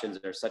concussions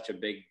are such a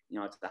big,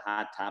 it's the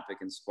hot topic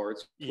in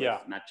sports.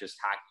 Not just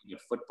hockey,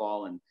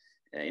 football, and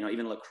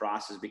even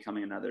lacrosse is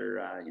becoming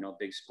another,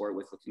 big sport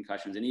with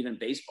concussions, and even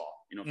baseball,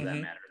 for that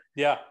matter.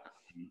 Yeah.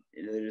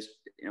 They're just,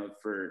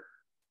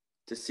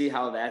 to see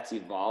how that's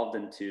evolved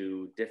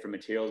into different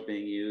materials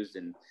being used.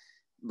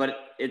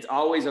 But it's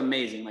always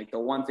amazing. Like the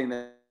one thing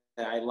that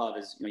I love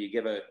is, you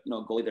give a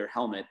goalie their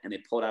helmet and they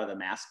pull it out of the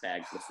mask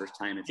bag for the first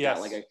time. It's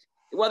got like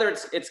whether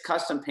it's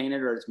custom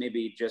painted or it's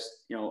maybe just,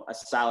 a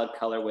solid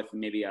color with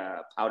maybe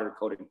a powder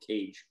coated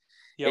cage.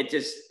 Yep.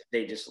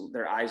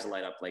 Their eyes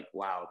light up like,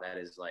 wow, that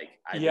is like,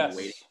 I've been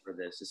waiting for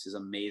this. This is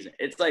amazing.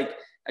 It's like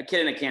a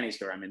kid in a candy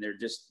store. I mean, they're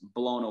just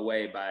blown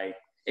away by,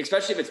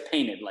 especially if it's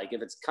painted. Like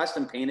if it's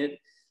custom painted,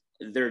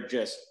 they're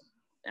just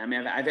I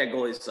mean, I've had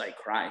goalies like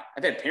cry.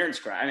 I've had parents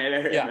cry. I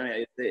mean,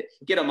 Yeah. they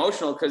get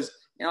emotional because,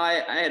 you know,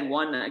 I had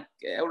one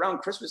around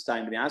Christmas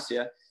time, to be honest with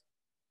you.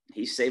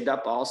 He saved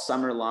up all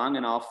summer long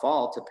and all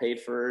fall to pay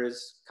for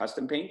his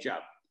custom paint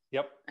job.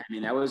 Yep. I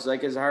mean, that was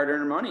like his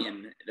hard-earned money.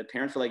 And the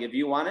parents were like, if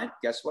you want it,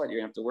 guess what? You're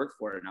going to have to work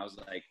for it. And I was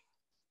like,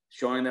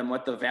 showing them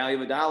what the value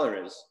of a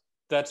dollar is.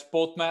 That's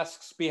both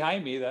masks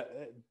behind me.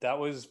 That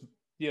was,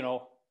 you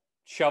know,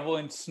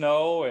 shoveling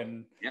snow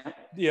and,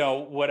 you know,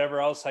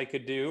 whatever else I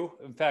could do.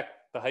 In fact,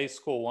 the high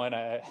school one,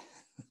 I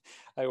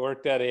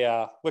worked at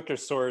a liquor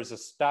store as a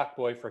stock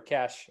boy for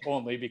cash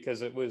only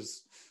because it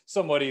was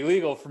somewhat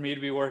illegal for me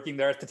to be working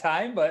there at the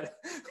time. But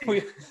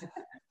we,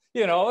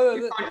 you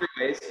know,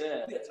 that's all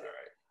right.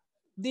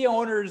 The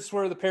owners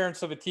were the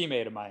parents of a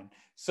teammate of mine,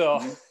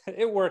 so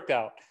it worked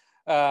out.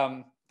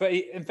 But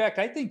in fact,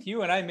 I think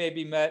you and I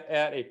maybe met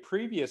at a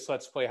previous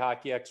Let's Play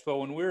Hockey Expo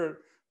when we were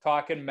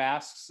talking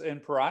masks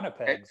and piranha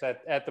pegs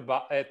at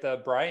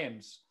the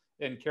Bryans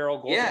in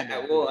Carroll.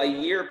 Yeah, well, a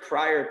year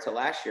prior to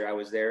last year, I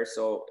was there.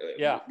 So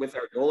with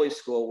our goalie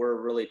school,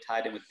 we're really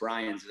tied in with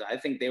Bryans. I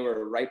think they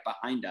were right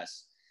behind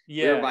us.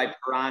 Yeah. We were by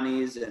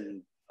Piranhas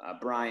and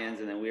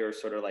Bryans, and then we were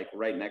sort of like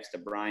right next to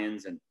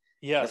Bryans. And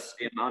yes,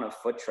 the amount of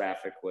foot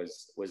traffic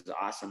was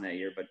awesome that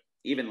year. But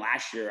even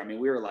last year, I mean,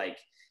 we were like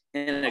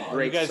in a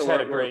great. You guys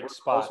had a great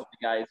spot. With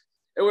the guys.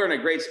 We're in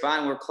a great spot,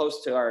 and we're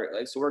close to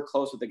we're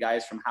close with the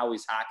guys from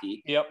Howie's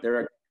Hockey. Yep, they're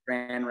a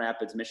Grand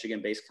Rapids,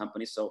 Michigan-based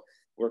company, so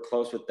we're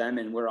close with them,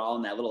 and we're all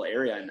in that little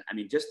area. And I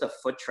mean, just the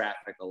foot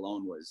traffic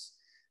alone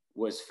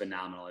was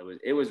phenomenal.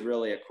 It was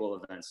really a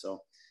cool event.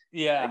 So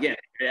yeah, again,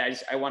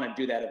 I want to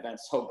do that event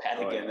so bad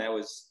again. Yeah.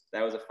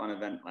 That was a fun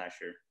event last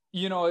year.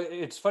 You know,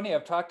 it's funny.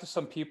 I've talked to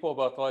some people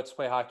about the Let's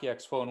Play Hockey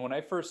Expo, and when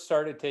I first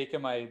started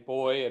taking my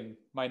boy and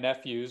my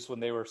nephews when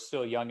they were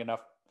still young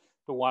enough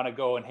to want to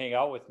go and hang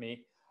out with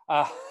me,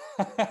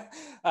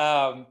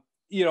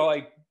 you know,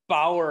 like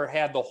Bauer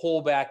had the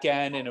whole back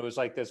end, and it was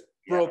like this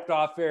roped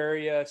off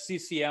area.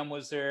 CCM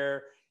was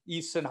there.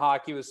 Easton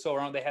Hockey was still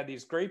around. They had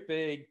these great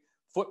big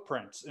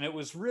footprints, and it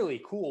was really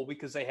cool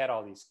because they had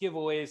all these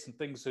giveaways and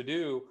things to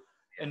do.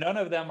 And none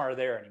of them are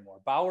there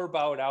anymore. Bauer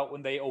bowed out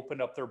when they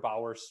opened up their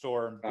Bauer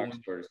store. And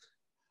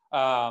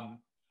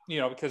you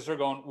know, because they're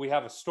going, we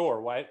have a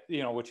store, why,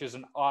 you know, which is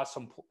an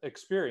awesome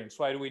experience.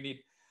 Why do we need,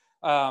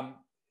 and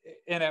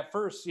at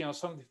first, you know,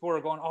 some people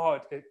are going, oh,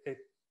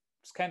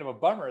 it's kind of a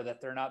bummer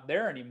that they're not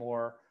there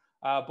anymore.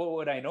 But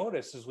what I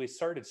noticed is we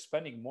started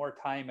spending more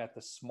time at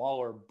the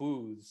smaller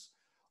booths,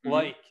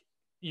 like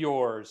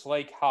yours,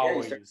 like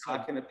Howie's. Yeah, you start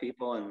talking to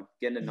people and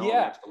getting to know them.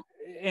 Yeah.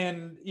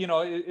 And, you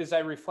know, as I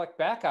reflect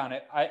back on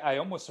it, I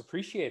almost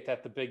appreciate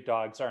that the big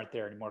dogs aren't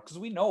there anymore because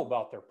we know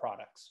about their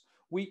products.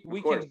 We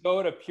can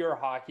go to Pure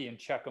Hockey and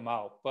check them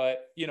out.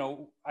 But, you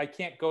know, I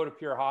can't go to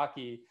Pure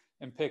Hockey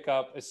and pick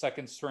up a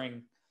second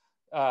string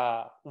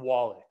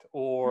wallet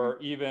or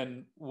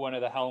even one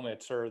of the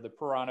helmets or the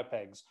piranha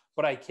pegs.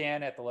 But I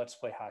can at the Let's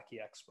Play Hockey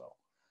Expo.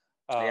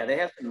 Yeah, they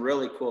have some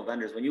really cool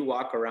vendors. When you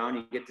walk around,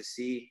 you get to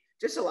see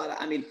just a lot of,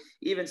 I mean,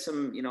 even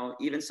some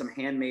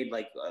handmade,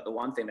 like the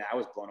one thing that I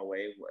was blown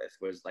away with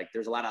was like,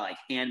 there's a lot of like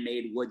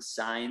handmade wood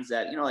signs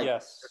that, you know,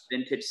 like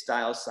vintage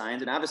style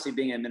signs. And obviously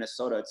being in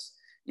Minnesota, it's,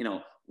 you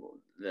know,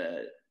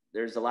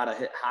 there's a lot of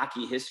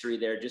hockey history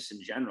there just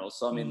in general.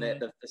 So, I mean,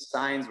 the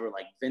signs were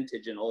like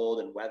vintage and old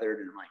and weathered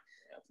and like,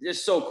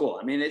 just so cool.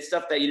 I mean, it's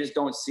stuff that you just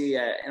don't see,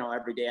 you know,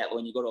 every day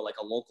when you go to like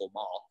a local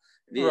mall.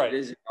 It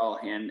is all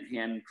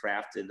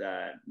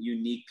handcrafted,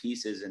 unique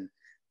pieces. And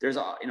there's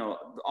all, you know,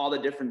 all the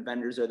different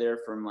vendors are there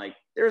from like,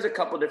 there's a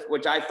couple different,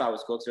 which I thought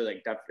was cool. So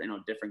like, you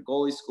know, different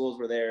goalie schools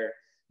were there.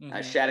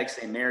 Shattuck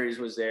St. Mary's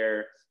was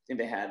there. I think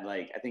they had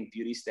like, I think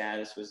Beauty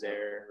Status was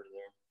there.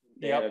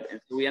 And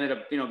so we ended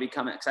up, you know,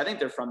 becoming, cause I think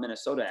they're from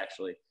Minnesota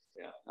actually.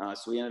 Yeah.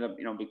 So we ended up,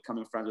 you know,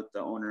 becoming friends with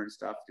the owner and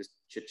stuff, just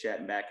chit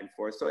chatting back and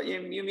forth. So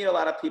you meet a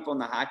lot of people in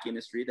the hockey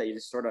industry that you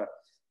just sort of,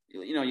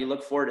 you know, you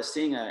look forward to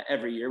seeing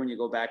every year when you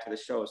go back to the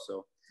show.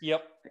 So, you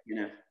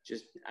know,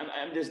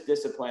 I'm just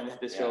disappointed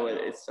that the show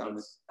it's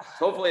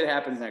hopefully it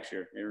happens next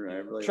year.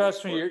 Really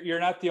trust me, you're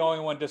not the only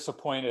one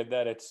disappointed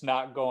that it's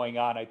not going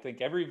on. I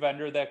think every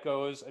vendor that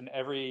goes and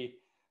every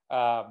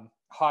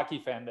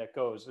hockey fan that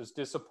goes is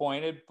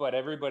disappointed, but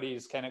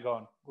everybody's kind of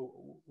going,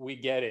 we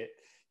get it.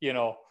 You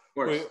know,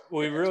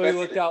 we really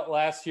looked out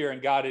last year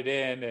and got it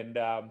in,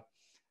 and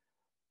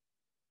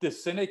the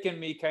cynic in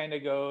me kind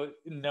of go,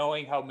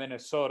 knowing how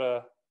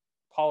Minnesota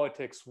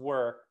politics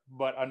work,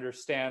 but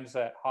understands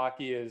that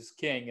hockey is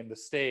king in the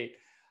state.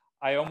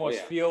 I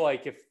almost feel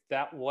like if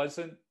that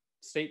wasn't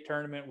state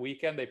tournament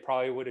weekend, they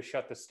probably would have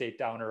shut the state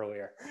down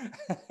earlier.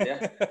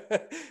 Yeah,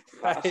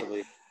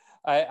 possibly.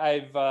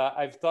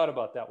 I've thought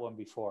about that one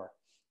before.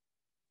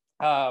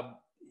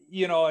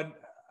 You know,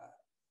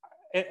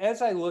 and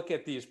as I look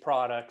at these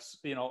products,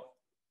 you know,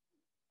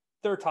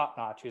 they're top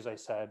notch, as I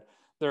said.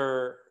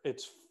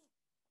 It's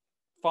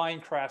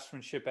fine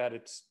craftsmanship at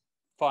its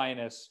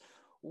finest.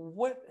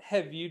 What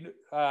have you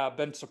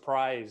been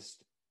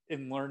surprised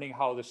in learning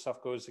how this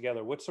stuff goes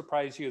together? What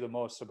surprised you the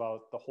most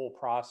about the whole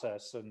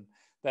process, and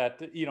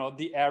that, you know,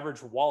 the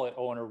average wallet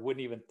owner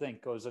wouldn't even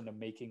think goes into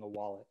making a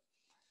wallet?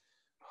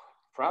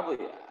 Probably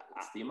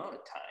it's the amount of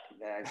time.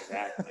 Yeah,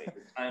 exactly.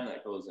 The time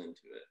that goes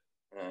into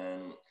it.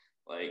 And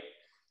like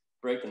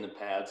breaking the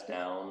pads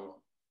down,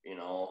 you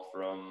know,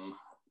 from,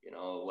 you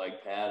know, leg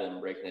pad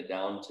and breaking it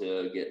down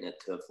to getting it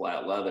to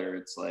flat leather.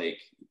 It's like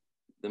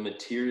the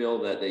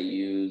material that they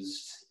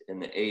used in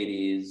the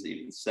 80s,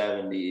 even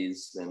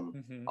 70s,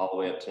 and all the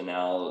way up to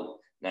now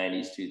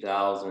 90s,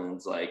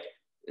 2000s, like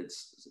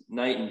it's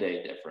night and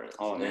day difference.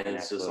 Oh, man, and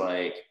it's absolutely. just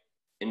like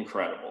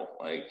incredible.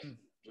 Like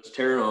just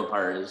tearing them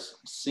apart is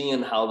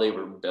seeing how they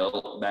were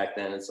built back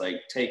then. It's like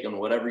taking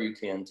whatever you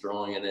can,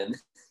 throwing it in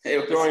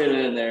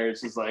there.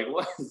 It's just like,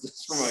 what is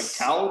this from a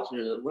couch,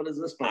 or what is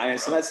this from?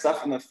 Some of that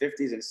stuff from the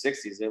 50s and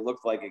 60s, it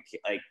looked like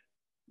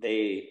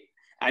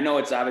I know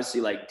it's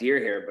obviously like deer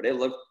hair, but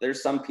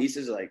there's some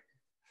pieces like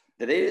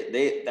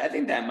I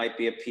think that might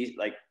be a piece,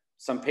 like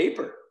some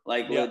paper,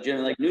 like legit,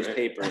 like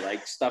newspaper,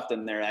 like stuffed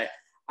in there.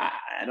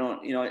 I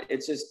don't, you know,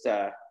 it's just,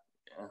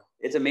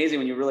 it's amazing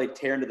when you really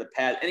tear into the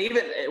pad. And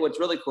even what's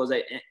really cool is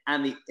that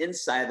on the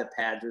inside of the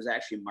pads, there's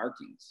actually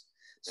markings.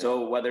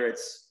 So whether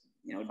it's,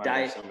 you know,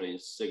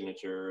 somebody's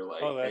signature,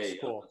 like, that's hey,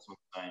 cool. this one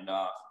signed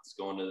off, it's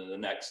going to the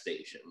next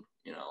station,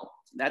 you know.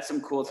 That's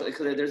some cool stuff,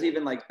 because there's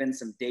even like been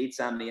some dates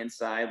on the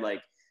inside.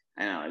 Like,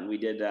 I don't know,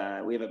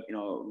 we have a, you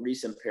know,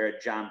 recent pair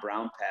of John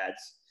Brown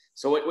pads.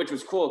 So which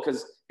was cool,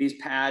 because these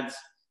pads,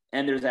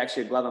 and there's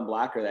actually a glove and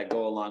blocker that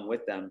go along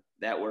with them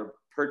that were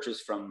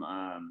purchased from,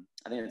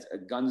 I think it's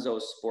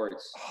Gunzo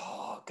Sports.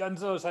 Oh,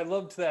 Gunzo's. I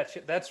loved that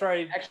shit. That's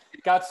right. Actually,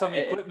 got some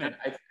equipment.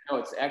 No,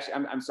 it's actually,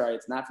 I'm sorry.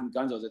 It's not from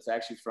Gunzo's. It's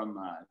actually from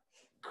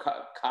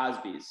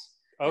Cosby's.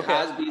 Okay.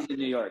 Cosby's in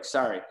New York.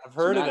 Sorry. I've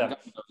heard of them.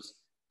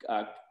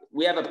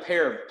 We have a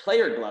pair of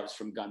player gloves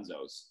from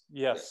Gunzo's.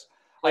 Yes.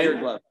 Player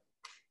gloves.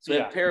 So we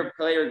have a pair of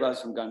player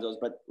gloves from Gunzo's,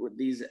 but with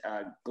these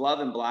glove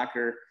and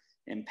blocker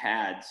and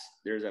pads,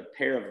 there's a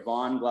pair of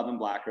Vaughn glove and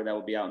blocker that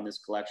will be out in this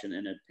collection,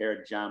 and a pair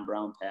of John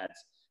Brown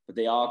pads. But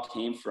they all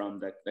came from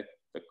the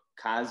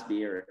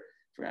Cosby, or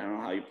I don't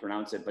know how you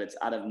pronounce it, but it's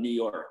out of New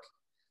York.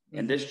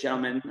 And this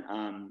gentleman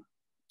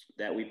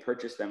that we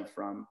purchased them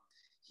from,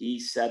 he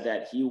said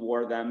that he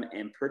wore them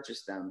and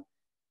purchased them,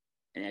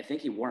 and I think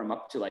he wore them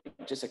up to like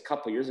just a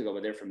couple years ago,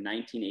 but they're from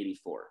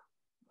 1984.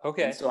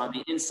 Okay. And so on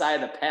the inside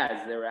of the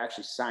pads, they were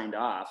actually signed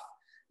off.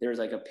 There was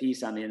like a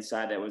piece on the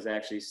inside that was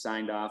actually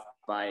signed off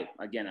by,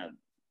 again,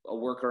 a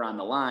worker on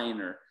the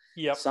line, or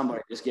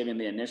somebody just giving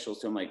the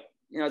initials to him. Like,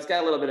 you know, it's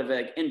got a little bit of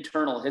like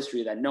internal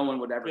history that no one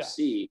would ever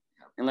see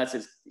unless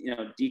it's, you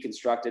know,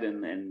 deconstructed,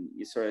 and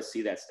you sort of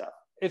see that stuff.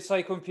 It's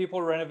like when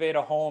people renovate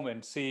a home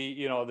and see,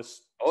 you know, the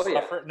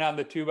stuff written on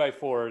the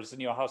 2x4s,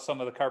 and, you know, how some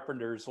of the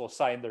carpenters will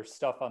sign their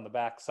stuff on the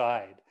back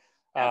side.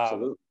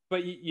 Absolutely.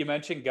 But you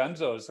mentioned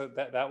Gunzo's.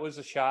 That was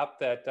a shop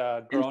that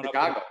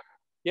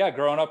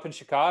growing up in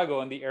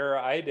Chicago in the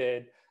era I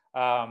did,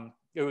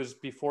 it was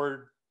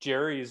before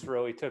Jerry's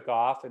really took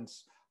off, and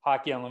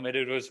Hockey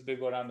Unlimited was a big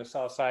one on the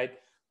south side.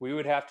 We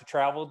would have to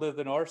travel to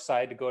the north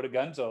side to go to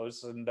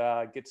Gunzo's and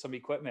get some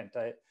equipment.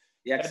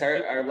 Because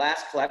our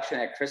last collection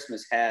at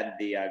Christmas had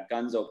the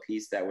Gunzo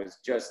piece that was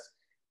just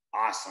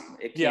awesome.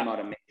 It came out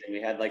amazing.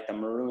 We had like the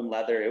maroon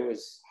leather. It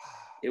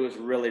was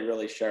really,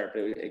 really sharp.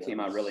 It came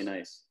out really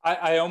nice.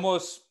 I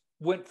almost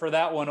went for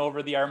that one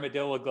over the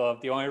armadillo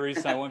glove. The only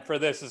reason I went for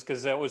this is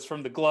because that was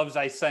from the gloves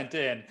I sent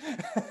in.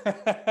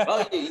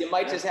 Well, you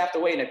might just have to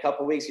wait in a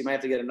couple of weeks. You might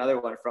have to get another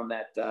one from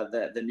that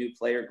the new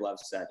player glove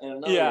set.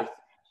 And another thing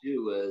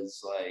too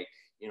is, like,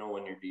 you know,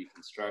 when you're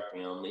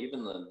deconstructing them,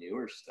 even the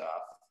newer stuff,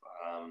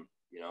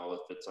 you know, if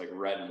it's like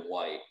red and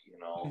white, you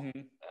know,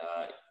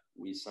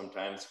 we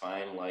sometimes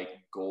find like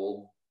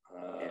gold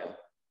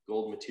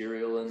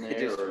material in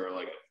there, or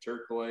like a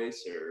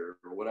turquoise or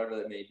whatever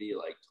that may be,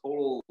 like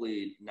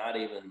totally not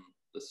even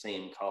the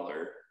same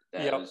color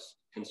that was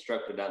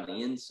constructed on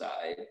the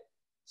inside.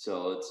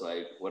 So it's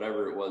like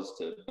whatever it was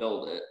to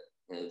build it,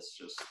 it's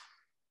just,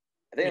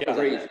 I think it was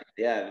crazy.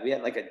 We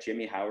had like a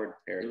Jimmy Howard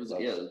pair. It was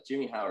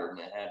Jimmy Howard, and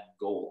it had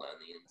gold on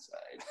the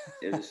inside.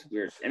 It was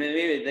weird. I mean,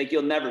 maybe like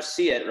you'll never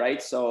see it,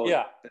 right? So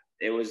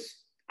it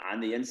was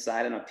on the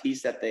inside on a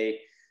piece that they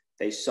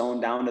sewn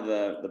down to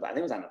the I think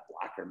it was on the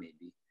blocker,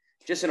 maybe.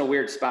 Just in a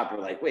weird spot. We're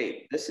like,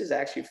 wait, this is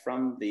actually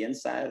from the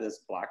inside of this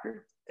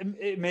blocker?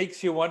 It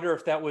makes you wonder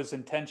if that was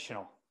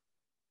intentional.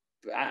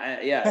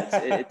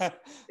 It's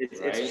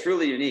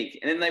truly unique.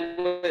 And then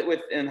like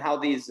with how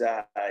these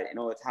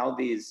with how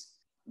these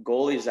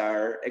goalies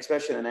are,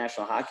 especially in the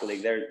National Hockey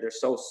League, they're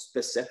so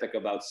specific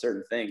about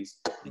certain things.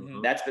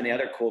 That's been the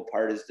other cool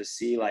part, is to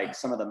see like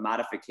some of the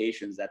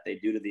modifications that they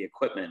do to the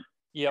equipment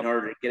in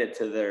order to get it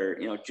to their,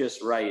 you know,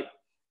 just right.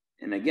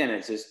 And again,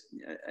 it's just,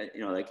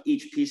 you know, like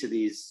each piece of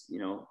these, you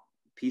know,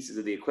 pieces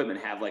of the equipment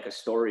have like a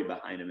story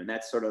behind them. And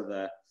that's sort of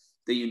the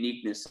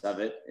uniqueness of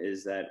it,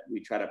 is that we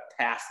try to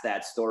pass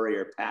that story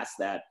or pass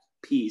that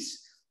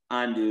piece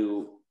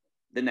onto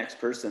the next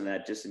person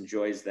that just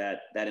enjoys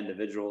that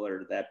individual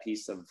or that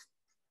piece of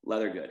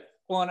leather good.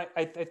 Well, and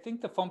I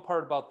think the fun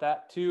part about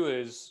that too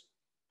is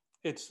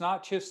it's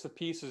not just the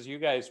pieces you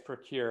guys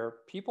procure.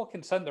 People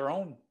can send their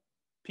own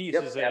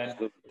pieces in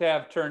absolutely. to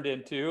have turned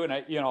into. And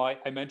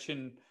I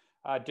mentioned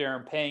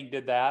Darren Pang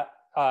did that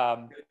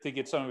to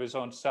get some of his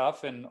own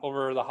stuff. And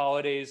over the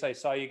holidays, I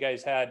saw you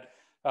guys had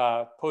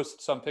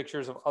posted some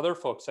pictures of other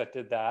folks that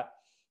did that.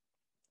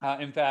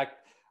 In fact,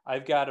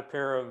 I've got a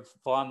pair of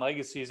Vaughn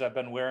Legacies I've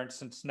been wearing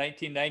since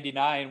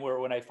 1999, where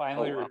when I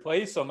finally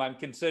replace them, I'm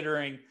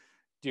considering,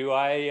 do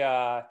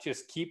I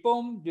just keep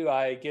them? Do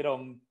I get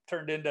them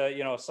turned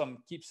into, some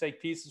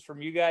keepsake pieces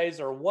from you guys,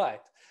 or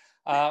what?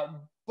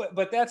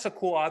 But that's a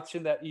cool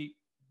option that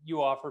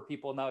you offer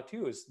people now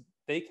too, is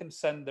they can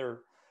send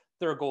their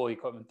goalie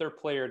equipment, their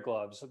player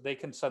gloves. They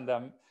can send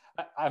them.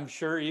 I'm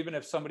sure even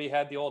if somebody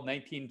had the old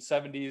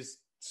 1970s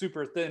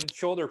super thin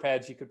shoulder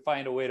pads, you could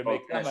find a way to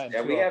make them.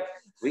 Yeah,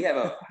 we have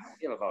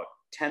about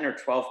 10 or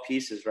 12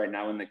 pieces right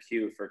now in the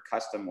queue for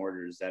custom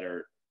orders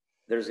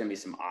there's going to be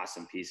some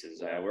awesome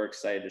pieces. We're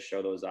excited to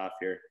show those off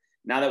here.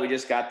 Now that we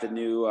just got the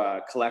new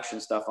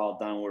collection stuff all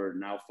done, we're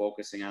now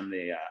focusing on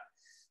the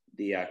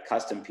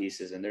custom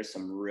pieces, and there's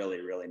some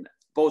really, really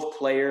both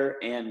player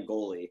and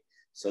goalie.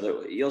 So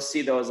that you'll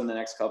see those in the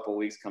next couple of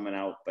weeks coming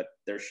out, but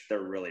they're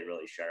really,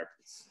 really sharp.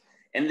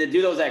 And to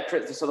do those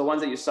so the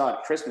ones that you saw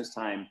at Christmas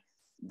time,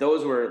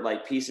 those were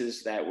like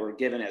pieces that were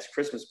given as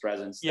Christmas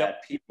presents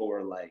that people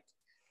were like,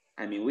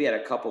 I mean, we had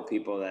a couple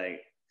people that,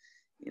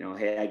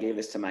 hey, I gave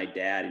this to my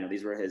dad.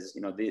 These were his,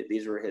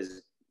 these were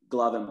his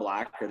glove and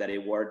blocker that he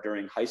wore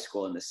during high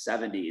school in the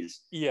 70s.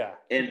 Yeah.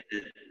 And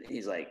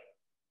he's like,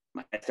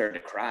 I started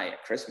to cry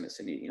at Christmas,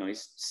 and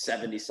he's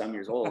 70 some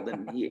years old,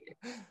 and he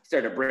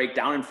started to break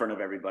down in front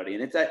of everybody.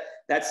 And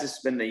that's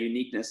just been the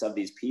uniqueness of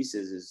these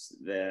pieces, is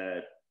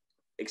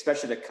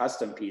especially the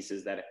custom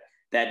pieces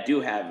that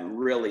do have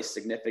really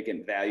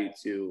significant value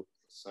to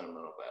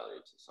sentimental value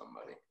to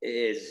somebody.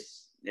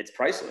 It's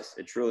priceless.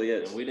 It truly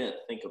is. And we didn't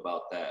think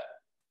about that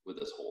with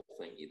this whole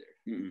thing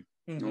either.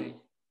 Mm-hmm.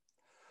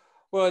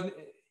 Well,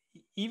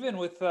 even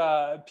with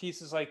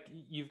pieces like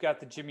you've got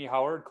the Jimmy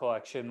Howard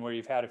collection, where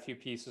you've had a few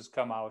pieces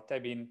come out. I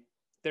mean,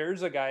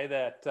 there's a guy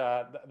that's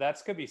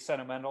going to be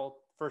sentimental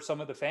for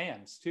some of the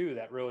fans too,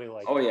 that really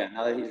like. Oh yeah,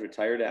 now that he's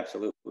retired,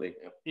 absolutely.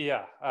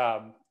 Yeah.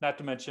 Not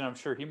to mention, I'm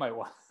sure he might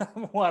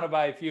want to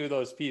buy a few of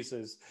those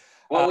pieces.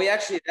 Well,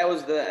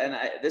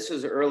 this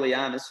was early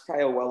on. This is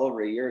probably well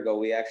over a year ago.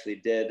 We actually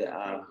did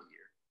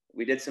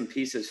some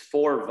pieces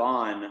for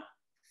Vaughn,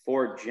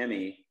 for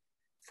Jimmy,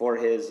 for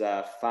his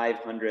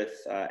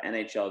 500th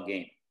NHL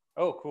game.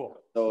 Oh, cool.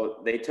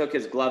 So they took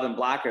his glove and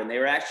blocker, and they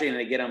were actually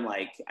going to get him,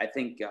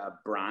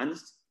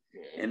 bronzed,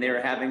 and they were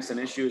having some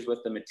issues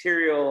with the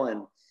material.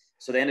 And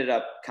so they ended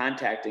up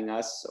contacting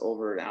us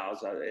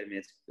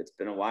it's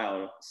been a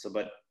while.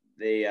 But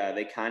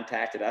they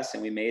contacted us,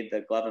 and we made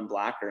the glove and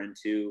blocker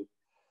into,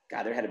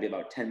 there had to be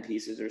about 10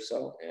 pieces or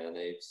so. And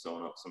they've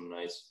sewn up some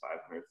nice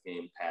 500th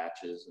game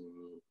patches, and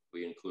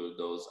we included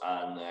those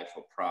on the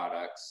actual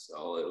products.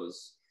 So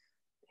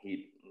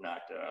he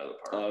knocked it out of the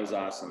park. Oh, it was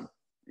awesome.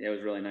 Yeah, it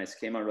was really nice. It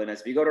came out really nice.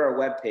 If you go to our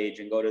webpage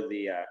and go to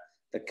the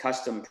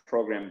custom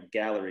program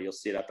gallery, you'll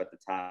see it up at the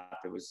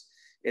top.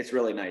 It's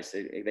really nice.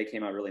 They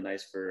came out really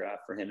nice for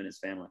him and his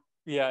family.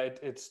 Yeah,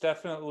 it's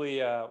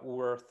definitely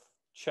worth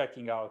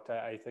checking out.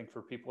 I think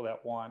for people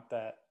that want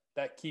that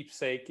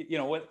keepsake,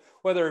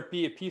 whether it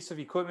be a piece of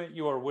equipment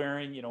you are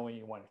wearing, when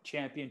you won a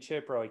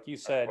championship, or like you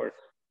said,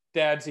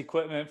 dad's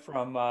equipment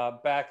from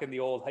back in the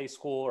old high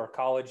school or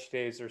college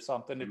days or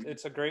something. Mm-hmm.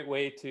 It's a great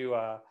way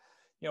to,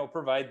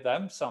 provide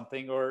them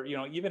something, or,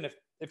 even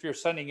if you're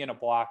sending in a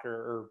blocker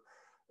or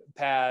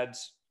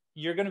pads,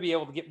 you're going to be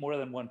able to get more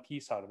than one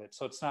piece out of it.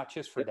 So it's not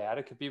just for dad.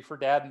 It could be for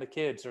dad and the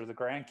kids or the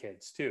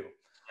grandkids too.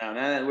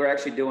 And we're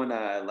actually doing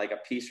a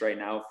piece right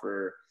now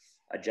for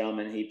a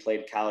gentleman. He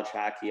played college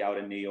hockey out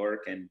in New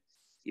York, and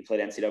he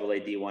played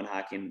NCAA D1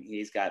 hockey, and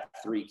he's got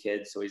 3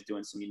 kids. So he's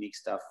doing some unique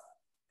stuff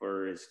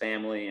for his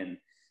family, and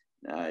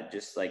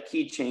just like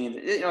keychains.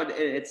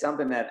 It's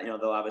something that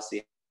they'll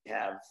obviously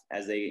have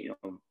as they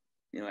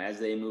as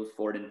they move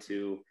forward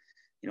into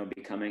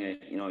becoming a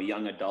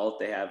young adult.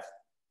 They have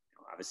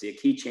obviously a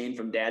keychain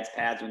from dad's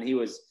pads when he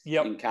was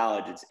in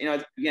college. It's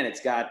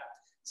it's got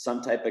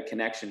some type of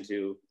connection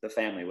to the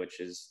family, which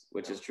is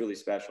truly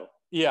special.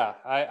 Yeah,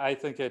 I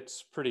think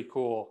it's pretty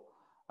cool.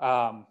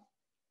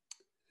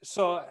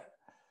 So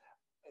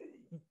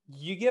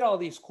you get all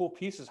these cool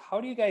pieces.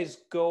 How do you guys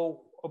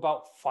go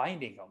about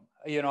finding them?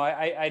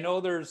 I know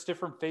there's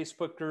different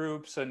Facebook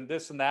groups and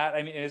this and that.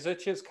 I mean, is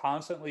it just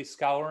constantly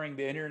scouring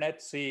the internet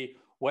to see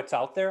what's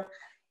out there?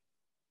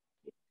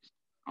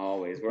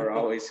 We're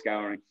always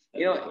scouring.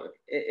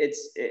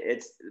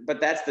 But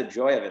that's the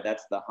joy of it.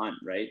 That's the hunt,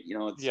 right?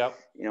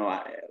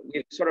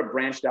 We've sort of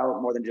branched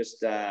out more than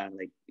just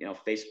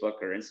Facebook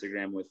or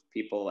Instagram, with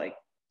people like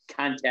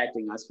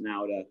contacting us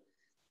now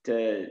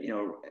to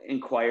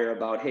inquire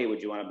about, hey,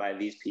 would you want to buy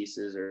these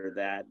pieces or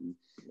that? And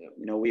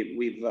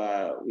we've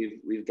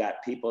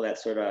got people that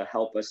sort of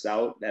help us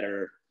out that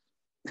are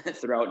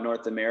throughout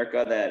North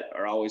America that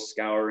are always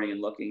scouring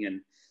and looking,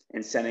 and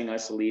and sending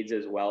us leads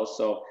as well.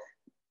 So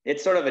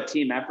it's sort of a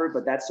team effort,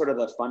 but that's sort of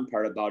the fun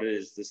part about it,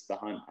 is just the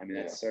hunt. I mean,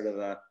 that's sort of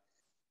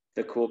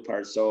the cool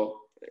part. So,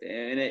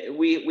 and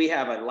we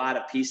have a lot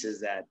of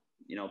pieces that,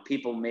 you know,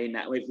 people may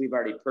not, if we've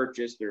already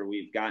purchased or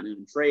we've gotten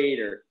in trade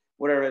or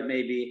whatever it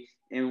may be.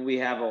 And we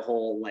have a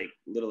whole, like,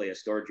 literally a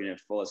storage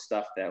unit full of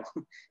stuff that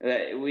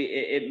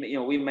you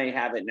know, we may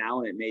have it now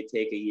and it may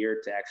take a year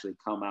to actually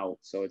come out.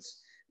 So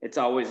it's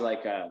always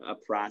like a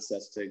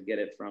process to get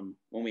it from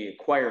when we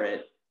acquire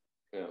it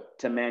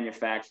to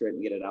manufacture it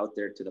and get it out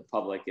there to the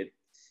public.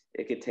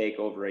 It could take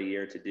over a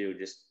year to do.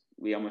 Just,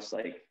 we almost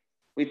like,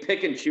 we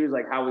pick and choose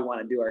like how we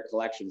want to do our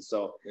collection.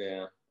 So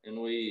yeah. And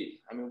we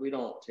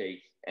don't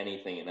take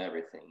anything and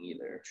everything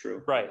either.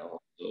 True. Right. You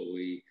know? So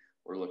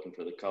we're looking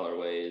for the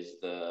colorways,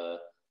 the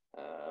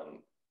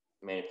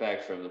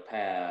manufacturer of the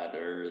pad,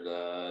 or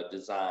the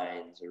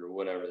designs, or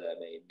whatever that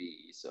may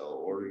be. So,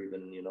 or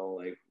even, you know,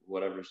 like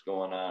whatever's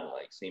going on,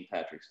 like St.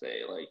 Patrick's Day,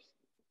 like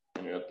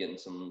ended up getting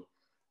some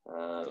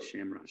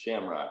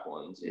shamrock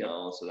ones, you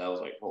know. So that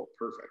was like, oh,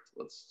 perfect.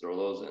 Let's throw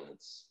those in.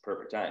 It's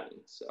perfect timing.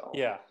 So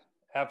Yeah,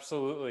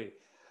 absolutely.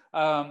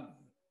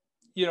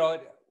 You know,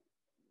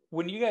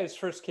 when you guys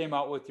first came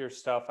out with your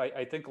stuff,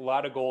 I think a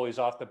lot of goalies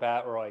off the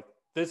bat were like,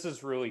 this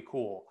is really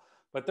cool.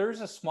 But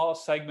there's a small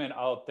segment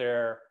out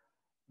there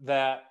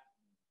that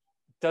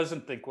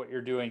doesn't think what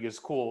you're doing is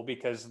cool,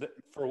 because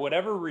for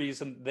whatever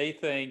reason, they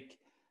think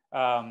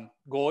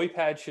goalie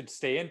pads should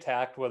stay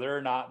intact, whether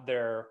or not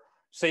they're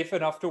safe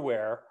enough to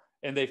wear.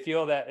 And they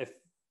feel that if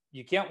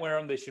you can't wear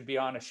them, they should be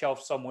on a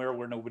shelf somewhere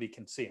where nobody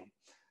can see them.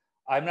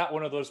 I'm not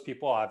one of those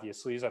people,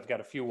 obviously, as I've got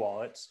a few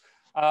wallets.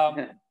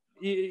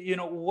 You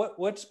know,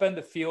 what's been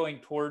the feeling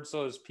towards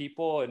those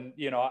people? And,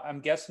 you know, I'm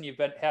guessing you've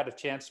had a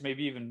chance to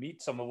maybe even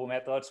meet some of them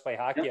at the Let's Play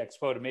Hockey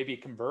Expo to maybe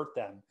convert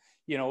them.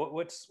 You know,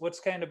 what's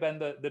kind of been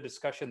the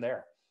discussion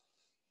there?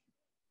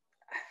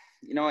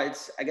 You know, I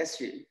guess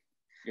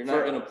you're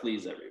not going to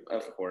please everybody.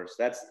 Of course.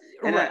 That's,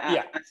 and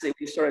right, honestly,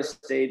 we sort of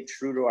stayed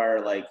true to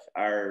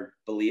our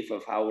belief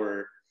of how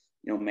we're,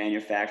 you know,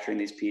 manufacturing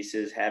these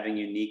pieces, having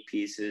unique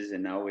pieces,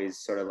 and always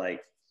sort of like,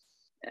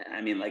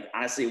 I mean, like,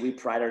 honestly, we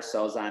pride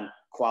ourselves on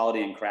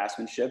quality and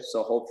craftsmanship.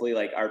 So hopefully,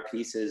 like, our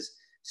pieces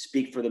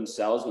speak for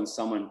themselves when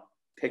someone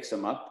picks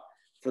them up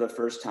for the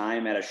first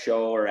time at a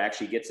show or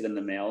actually gets it in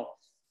the mail.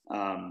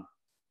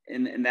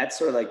 And that's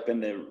sort of like been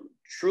the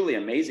truly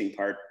amazing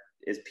part,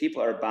 is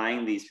people are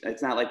buying these.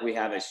 It's not like we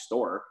have a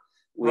store.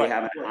 We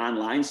have an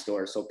online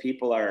store. So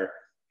people are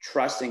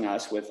trusting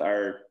us with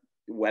our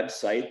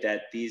website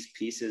that these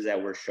pieces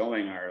that we're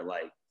showing are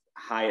like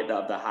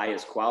the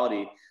highest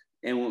quality.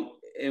 And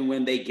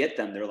when they get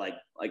them, they're like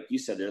you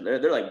said,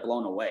 they're like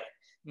blown away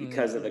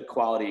because of the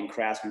quality and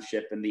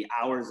craftsmanship and the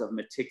hours of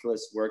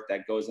meticulous work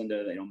that goes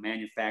into, you know,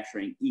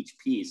 manufacturing each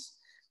piece.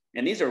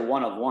 And these are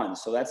one of one.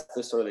 So that's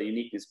the sort of the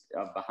uniqueness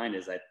behind it,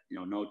 is that, you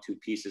know, no two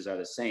pieces are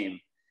the same.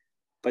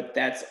 But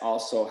that's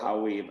also how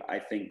we've, I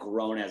think,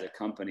 grown as a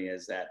company,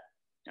 is that,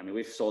 I mean,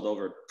 we've sold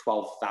over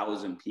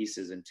 12,000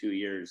 pieces in 2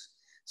 years.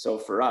 So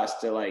for us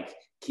to like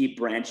keep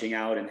branching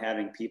out and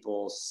having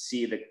people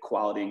see the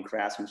quality and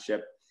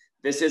craftsmanship,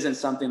 this isn't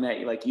something that,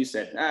 like you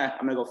said,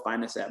 I'm going to go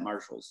find this at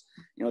Marshall's.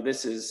 You know,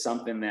 this is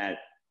something that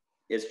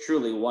is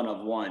truly one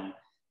of one,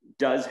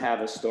 does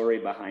have a story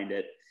behind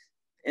it.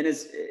 And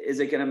is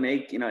it going to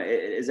make, you know,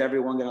 is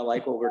everyone going to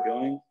like what we're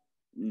doing?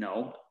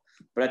 No.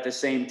 But at the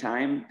same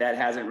time, that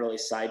hasn't really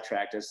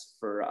sidetracked us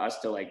for us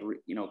to, like,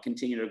 you know,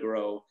 continue to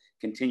grow,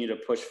 continue to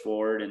push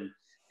forward,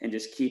 and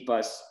just keep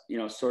us, you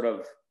know, sort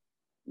of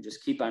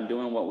just keep on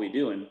doing what we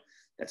do. And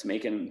that's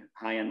making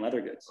high-end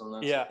leather goods. And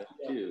that's the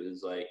thing too,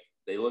 is like,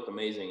 they look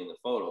amazing in the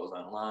photos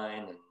online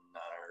and on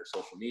our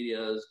social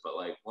medias, but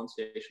like once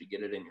you actually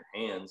get it in your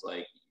hands,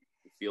 like,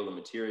 you feel the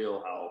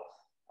material, how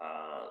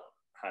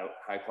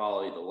high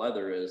quality the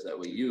leather is that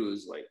we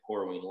use, like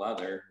Horween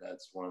leather.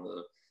 That's one of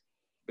the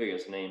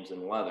biggest names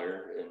in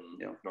leather in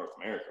North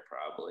America,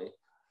 probably.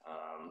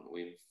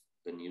 We've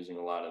been using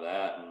a lot of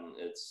that, and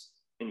it's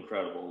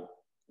incredible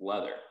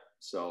leather.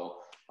 So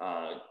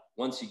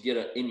once you get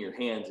it in your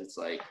hands, it's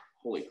like,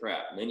 holy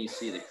crap. And then you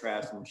see the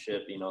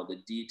craftsmanship, you know, the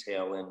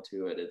detail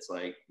into it. It's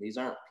like, these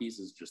aren't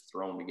pieces just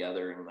thrown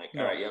together and like,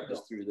 all right,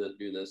 just do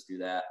this, do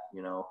that.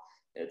 You know,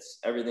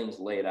 everything's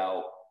laid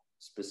out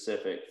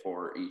specific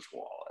for each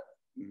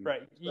wallet.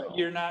 Right. So,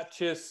 you're not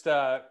just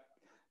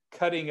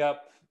cutting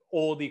up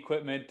old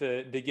equipment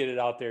to get it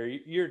out there.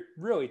 You're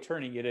really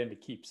turning it into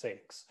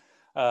keepsakes.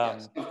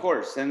 Yes, of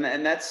course. And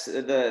that's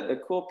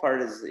the cool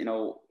part is, you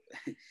know,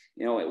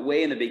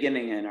 way in the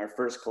beginning in our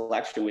first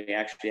collection, we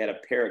actually had a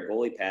pair of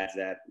goalie pads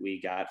that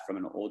we got from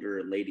an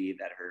older lady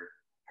that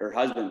her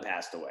husband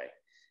passed away,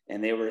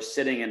 and they were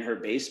sitting in her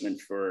basement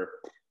for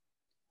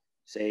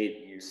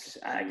say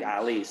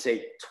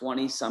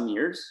 20 some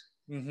years.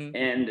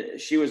 And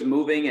she was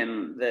moving,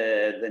 and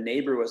the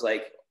neighbor was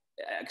like,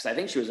 because I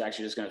think she was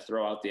actually just going to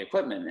throw out the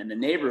equipment, and the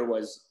neighbor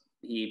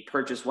he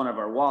purchased one of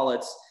our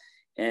wallets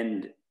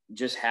and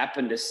just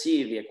happened to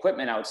see the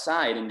equipment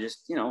outside, and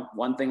just, you know,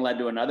 one thing led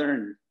to another.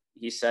 And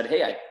he said,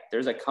 hey,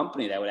 there's a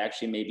company that would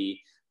actually maybe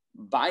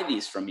buy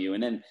these from you?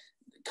 And then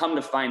come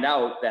to find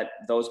out that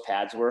those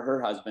pads were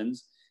her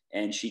husband's,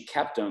 and she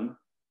kept them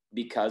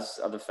because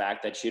of the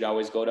fact that she'd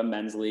always go to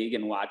men's league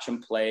and watch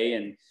him play.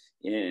 And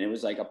it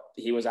was like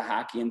he was a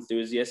hockey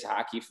enthusiast,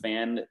 hockey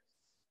fan.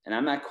 And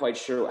I'm not quite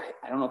sure.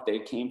 I don't know if they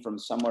came from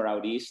somewhere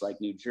out east,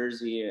 like New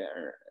Jersey,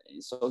 or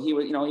so he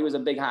was, he was a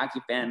big hockey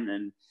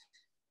fan.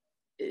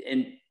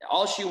 And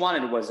all she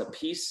wanted was a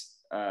piece.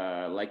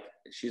 Like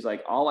she's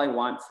like, all I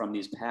want from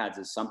these pads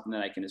is something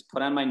that I can just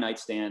put on my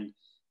nightstand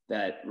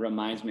that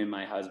reminds me of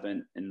my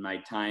husband and my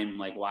time,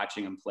 like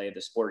watching him play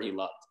the sport he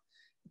loved.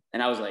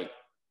 And I was like,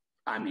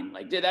 I mean,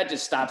 like, dude, that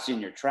just stops you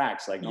in your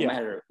tracks. Like, no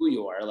matter who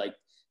you are, like,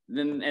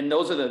 then, and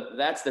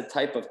that's the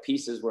type of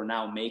pieces we're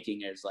now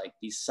making, is like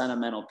these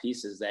sentimental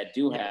pieces that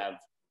do have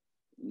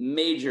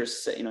major,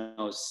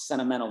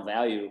 sentimental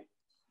value.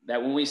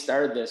 That when we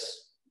started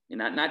this,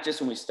 not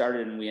just when we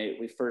started and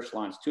we first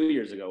launched 2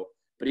 years ago,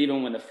 but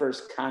even when the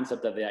first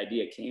concept of the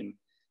idea came,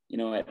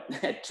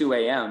 at 2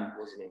 a.m.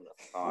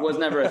 was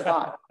never a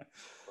thought.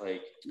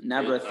 Like,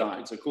 never a thought.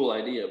 It's a cool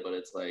idea, but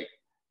it's like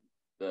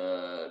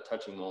the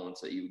touching moments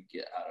that you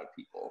get out of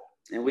people.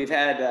 And we've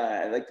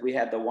had, we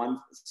had the one,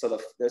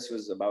 this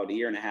was about a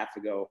year and a half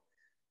ago,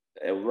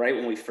 right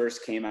when we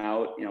first came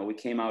out. We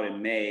came out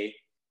in May,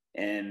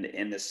 and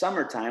in the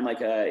summertime,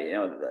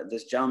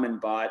 this gentleman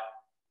bought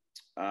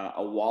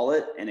a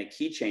wallet and a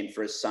keychain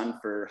for his son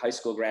for high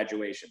school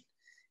graduation.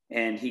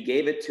 And he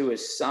gave it to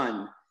his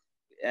son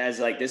as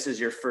like, this is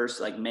your first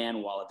like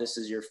man wallet. This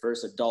is your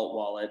first adult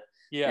wallet.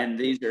 Yeah. And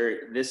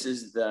this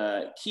is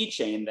the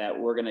keychain that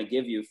we're going to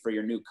give you for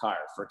your new car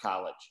for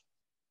college.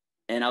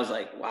 And I was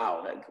like,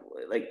 wow,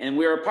 and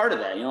we were a part of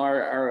that,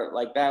 our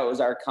that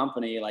was our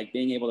company, like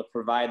being able to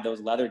provide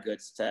those leather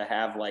goods to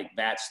have like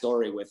that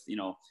story with,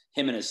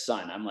 him and his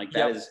son. I'm like,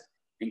 that is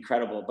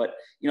incredible. But,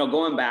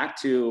 going back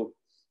to,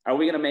 are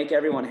we going to make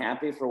everyone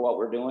happy for what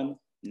we're doing?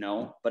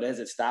 No. But has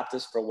it stopped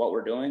us for what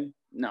we're doing?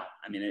 No.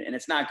 I mean, and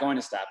it's not going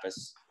to stop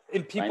us.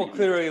 And people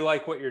clearly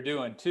like what you're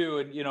doing too.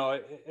 And,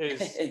 we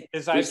say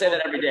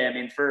that every day. I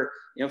mean, for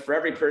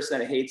every person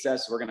that hates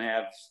us, we're going to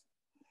have,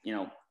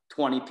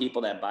 20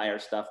 people that buy our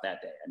stuff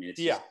that day. I mean, it's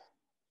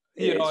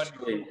it's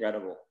really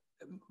incredible.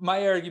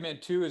 My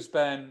argument too has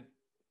been,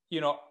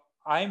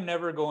 I'm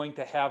never going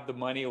to have the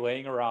money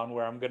laying around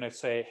where I'm going to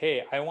say,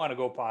 hey, I want to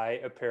go buy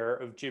a pair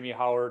of Jimmy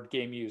Howard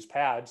game used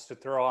pads to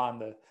throw on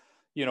the,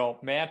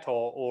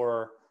 mantle,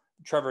 or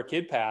Trevor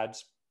Kidd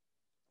pads.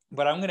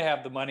 But I'm going to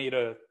have the money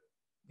to,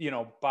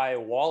 buy a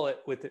wallet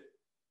with a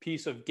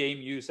piece of game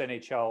used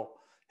NHL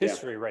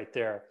history right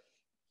there.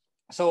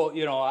 So,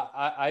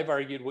 I've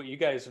argued what you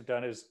guys have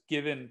done is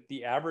given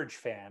the average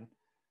fan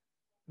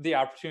the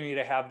opportunity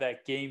to have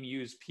that game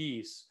used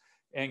piece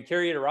and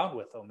carry it around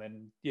with them.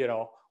 And,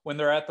 when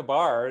they're at the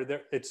bar,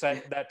 it's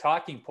that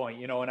talking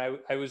point, and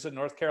I was in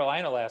North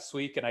Carolina last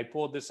week, and I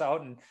pulled this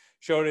out and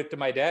showed it to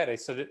my dad. I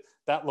said,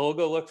 that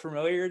logo looked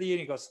familiar to you?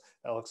 And he goes,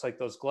 that looks like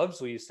those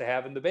gloves we used to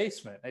have in the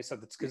basement. I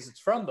said, that's because it's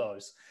from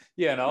those,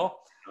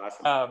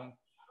 Awesome.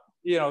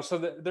 So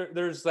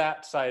there's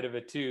that side of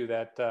it too,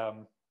 that,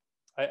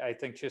 I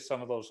think just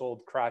some of those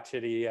old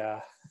crotchety,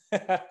 and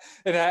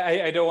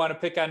I don't want to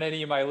pick on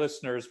any of my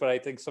listeners, but I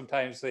think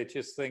sometimes they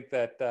just think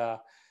that,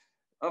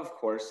 of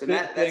course,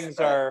 and things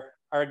are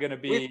going to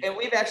be,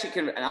 we've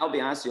actually and I'll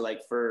be honest with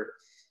you,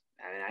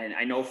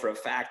 I know for a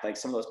fact, like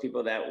some of those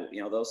people that,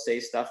 they'll say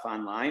stuff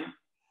online,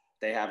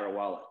 they have our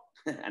wallet.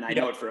 And I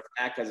know it for a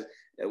fact because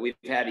we've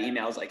had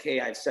emails like,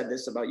 hey, I've said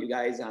this about you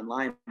guys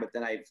online, but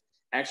then I've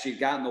actually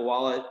gotten the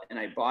wallet and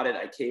I bought it.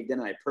 I caved in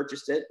and I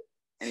purchased it.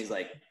 And he's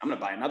like, I'm going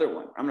to buy another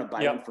one. I'm going to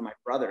buy one for my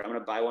brother. I'm going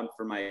to buy one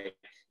for my,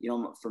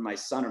 for my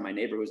son or my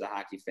neighbor who's a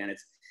hockey fan.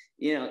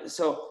 It's,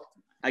 so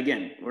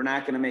again, we're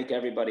not going to make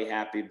everybody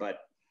happy, but,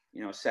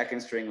 second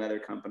string leather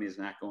company is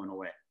not going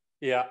away.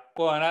 Yeah.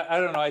 Well, and I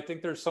don't know. I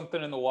think there's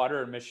something in the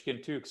water in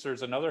Michigan too, because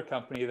there's another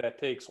company that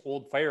takes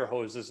old fire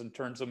hoses and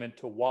turns them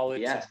into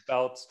wallets and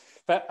belts.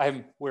 But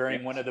I'm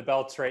wearing one of the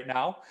belts right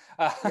now.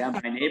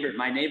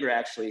 My neighbor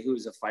actually,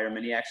 who's a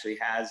fireman, he actually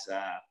has,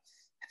 I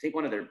think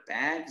one of their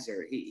bags,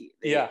 or they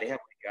have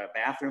like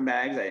bathroom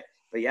bags.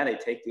 But they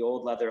take the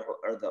old leather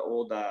or the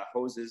old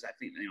hoses. I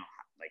think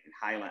like in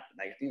Highland,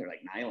 I think they're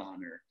like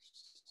nylon or.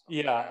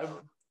 Yeah,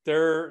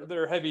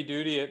 they're heavy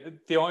duty.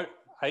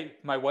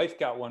 My wife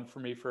got one for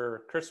me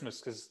for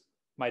Christmas because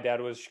my dad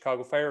was a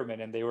Chicago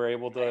fireman, and they were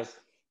able to.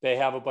 They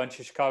have a bunch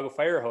of Chicago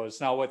fire hose.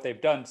 Now, what they've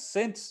done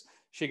since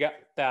she got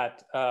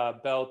that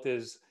belt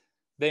is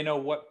they know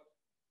what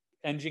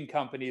engine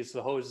companies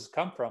the hoses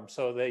come from.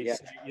 So they,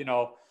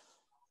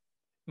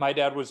 my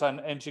dad was on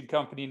Engine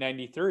Company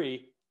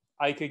 93.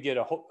 I could get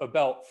a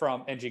belt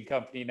from Engine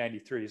Company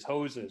 93's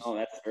hoses. Oh,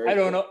 that's very I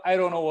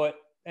don't know what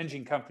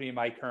engine company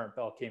my current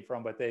belt came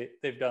from, but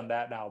they've done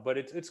that now. But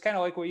it's kind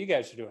of like what you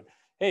guys are doing.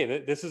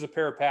 Hey, this is a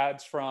pair of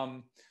pads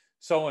from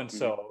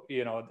so-and-so.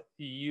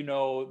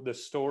 Mm-hmm. The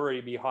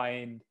story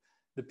behind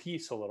the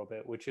piece a little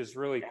bit, which is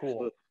really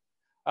cool.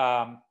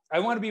 I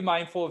want to be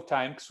mindful of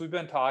time because we've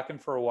been talking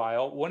for a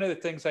while. One of the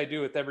things I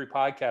do with every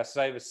podcast is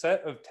I have a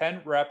set of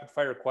 10 rapid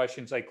fire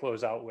questions I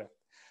close out with.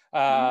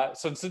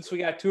 So since we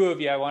got two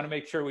of you, I want to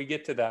make sure we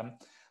get to them.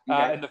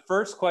 Okay. And the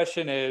first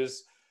question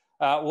is,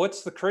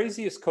 what's the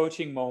craziest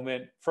coaching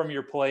moment from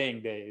your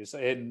playing days?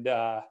 And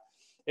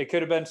it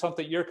could have been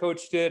something your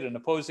coach did, an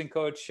opposing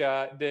coach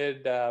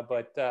did,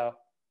 but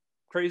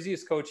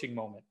craziest coaching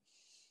moment.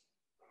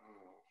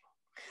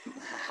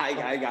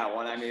 I got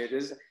one. I mean, it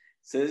is,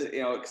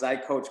 you know, because I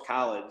coach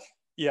college.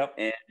 Yep.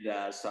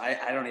 And so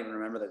I don't even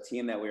remember the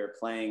team that we were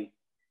playing,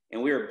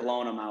 and we were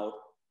blowing them out.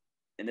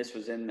 And this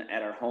was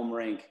at our home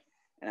rink.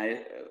 And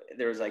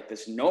there was like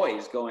this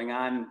noise going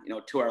on, you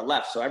know, to our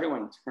left. So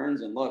everyone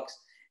turns and looks,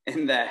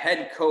 and the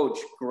head coach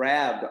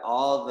grabbed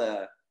all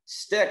the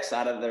sticks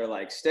out of their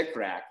like stick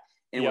rack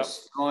and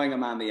was throwing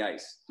them on the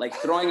ice, like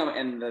throwing them.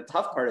 And the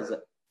tough part is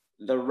that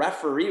the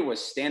referee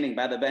was standing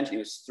by the bench. He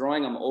was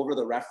throwing them over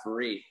the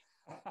referee,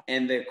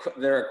 and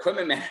their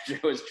equipment manager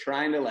was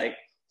trying to like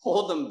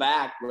hold them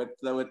back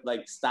with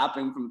like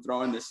stopping from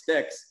throwing the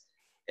sticks.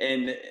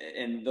 And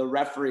the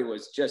referee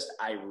was just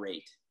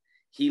irate.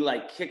 He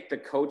like kicked the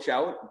coach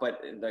out,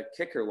 but the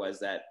kicker was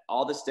that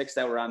all the sticks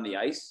that were on the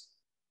ice,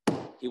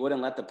 he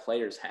wouldn't let the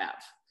players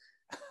have.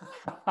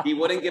 He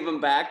wouldn't give them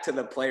back to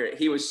the player.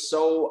 He was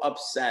so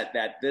upset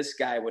that this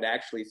guy would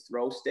actually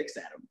throw sticks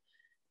at him.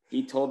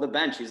 He told the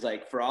bench, he's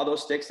like, for all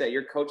those sticks that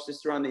your coach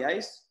just threw on the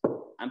ice,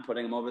 I'm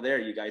putting them over there.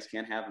 You guys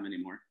can't have them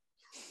anymore.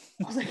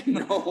 I was like,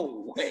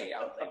 no way.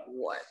 I was like,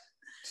 what?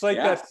 It's like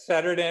that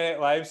Saturday Night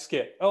Live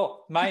skit.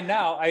 Oh, mine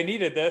now. I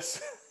needed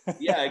this.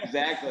 Yeah,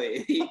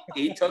 exactly.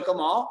 He took them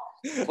all,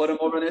 put them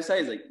over on his side.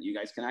 He's like, you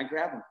guys cannot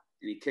grab them.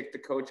 And he kicked the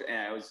coach.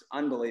 And it was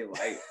unbelievable.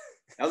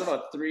 That was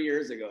about 3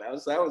 years ago. That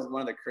was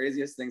one of the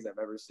craziest things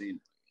I've ever seen.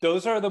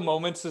 Those are the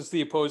moments as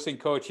the opposing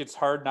coach. It's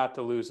hard not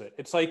to lose it.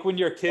 It's like when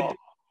your kid did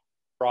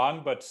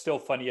wrong, but still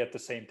funny at the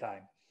same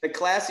time. The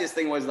classiest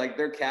thing was like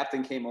their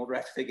captain came over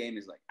after the game.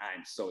 He's like,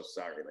 I'm so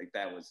sorry. Like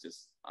that was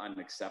just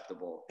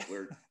unacceptable.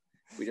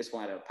 We just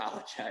want to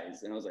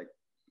apologize. And I was like,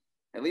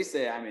 at least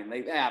they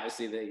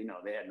obviously they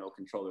had no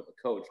control of the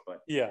coach,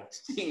 but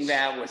seeing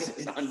that was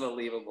just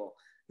unbelievable.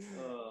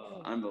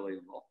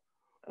 Unbelievable.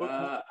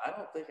 I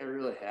don't think I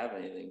really have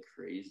anything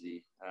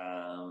crazy.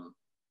 I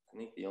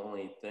think the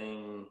only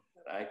thing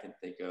that I can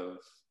think of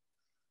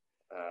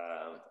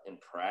in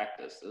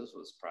practice, this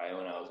was probably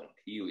when I was in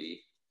Pee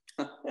Wee.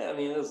 I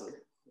mean,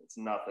 it's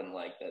nothing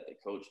like that the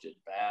coach did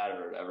bad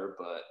or whatever,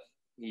 but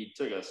he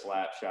took a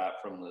slap shot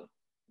from the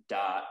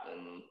dot,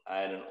 and I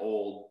had an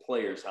old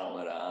player's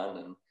helmet on,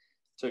 and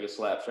took a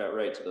slap shot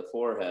right to the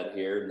forehead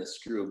here, and the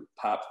screw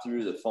popped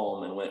through the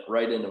foam and went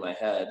right into my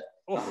head.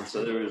 And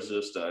so there was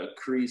just a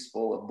crease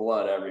full of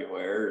blood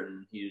everywhere,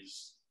 and he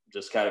was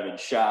just kind of in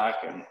shock,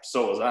 and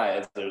so was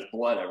I. There's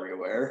blood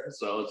everywhere.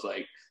 So it's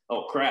like,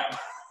 oh, crap.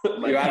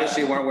 You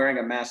obviously weren't wearing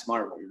a mask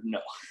smart.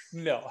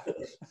 No.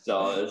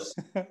 So it's,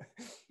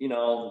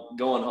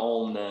 going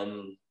home,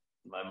 then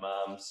my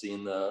mom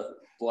seeing the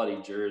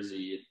bloody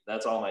jersey.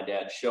 That's all my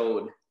dad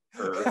showed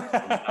her.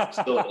 I'm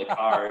still in the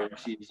car, and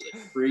she's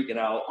like freaking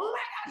out. Oh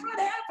my gosh, what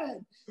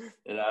happened?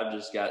 And I've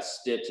just got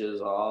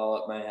stitches all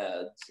up my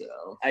head.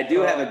 So I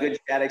do have a good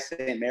Shattuck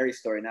St. Mary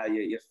story. Now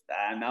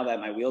now that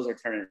my wheels are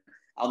turning,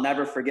 I'll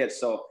never forget.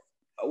 So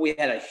we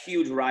had a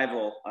huge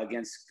rival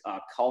against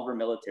Culver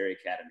Military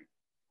Academy.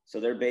 So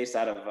they're based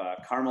out of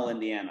Carmel,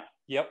 Indiana.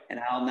 Yep. And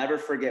I'll never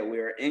forget, we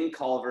were in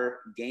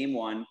Culver, game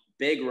one,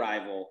 big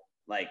rival,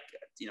 like,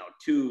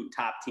 two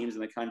top teams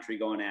in the country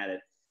going at it.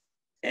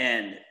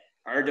 And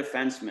our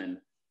defenseman,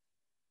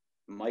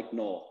 Mike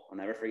Knoll, I'll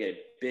never forget,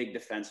 big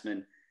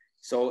defenseman.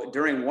 So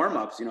during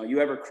warmups, you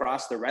ever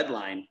cross the red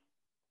line,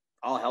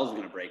 all hell's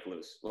going to break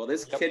loose. Well,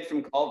 this kid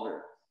from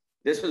Culver,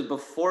 this was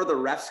before the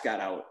refs got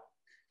out.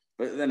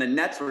 But then the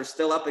nets were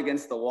still up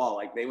against the wall.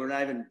 Like they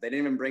didn't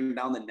even bring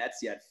down the nets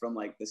yet from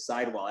like the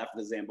sidewall after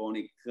the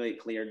Zamboni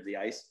cleared the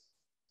ice.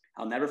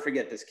 I'll never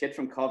forget, this kid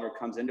from Culver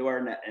comes into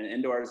our net and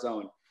into our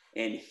zone,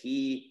 and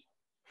he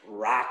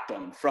rocked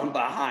him from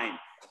behind,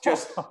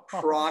 just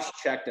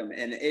cross-checked him.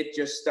 And it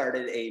just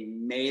started a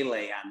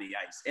melee on the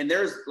ice. And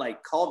there's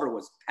like, Culver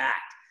was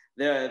packed.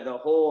 The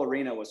whole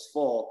arena was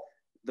full.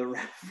 The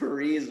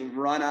referees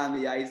run on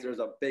the ice. There's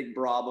a big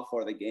brawl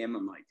before the game.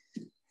 I'm like,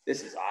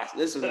 this is awesome.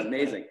 This was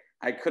amazing.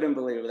 I couldn't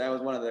believe it. That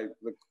was one of the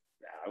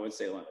I would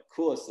say one of the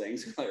coolest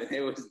things, but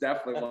it was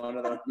definitely one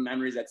of the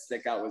memories that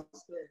stick out, was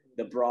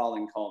the brawl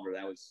in Culver.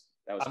 That was.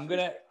 I'm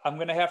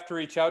gonna have to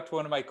reach out to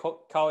one of my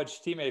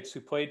college teammates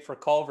who played for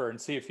Culver and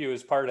see if he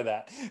was part of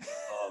that.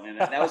 Oh man,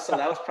 that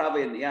was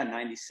probably in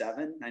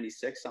 97,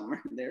 96,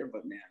 somewhere in there.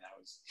 But man,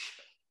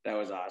 that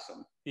was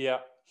awesome. Yeah.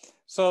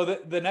 So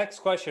the next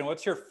question: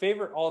 what's your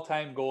favorite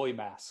all-time goalie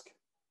mask?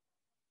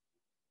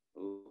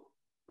 Ooh.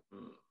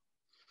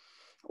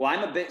 Well,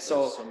 I'm a big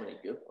so many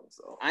good ones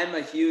though. I'm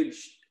a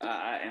huge.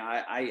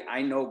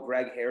 I know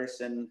Greg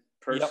Harrison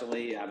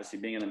personally, obviously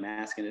being in the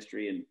mask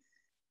industry, and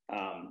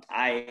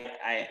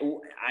I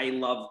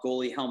love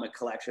goalie helmet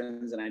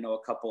collections, and I know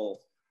a couple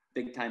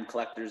big time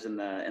collectors in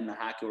the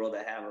hockey world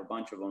that have a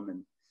bunch of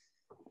them.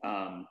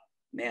 And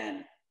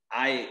man,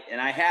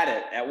 I had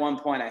it at one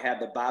point. I had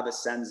the Bob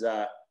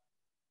Essenza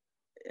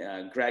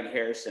Greg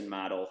Harrison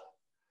model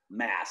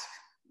mask,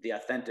 the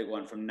authentic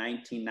one from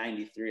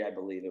 1993, I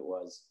believe it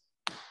was.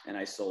 And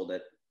I sold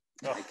it.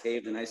 Oh. I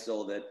caved and I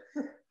sold it.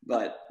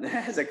 But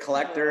as a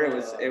collector,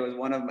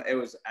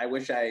 I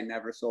wish I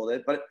never sold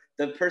it. But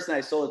the person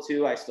I sold it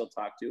to, I still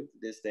talk to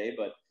this day.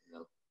 But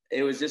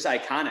it was just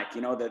iconic,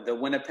 you know, the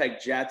Winnipeg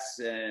Jets,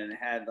 and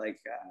had like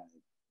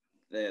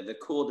the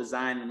cool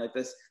design, and like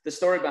this. The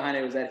story behind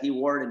it was that he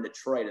wore it in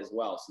Detroit as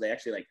well. So they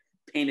actually like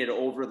painted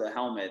over the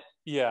helmet.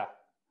 Yeah.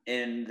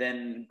 And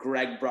then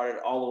Greg brought it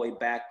all the way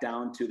back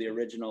down to the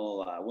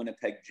original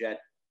Winnipeg Jet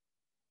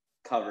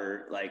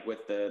cover, like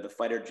with the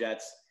fighter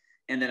jets.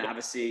 And then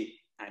obviously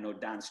I know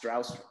Don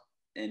Strauss,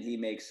 and he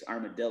makes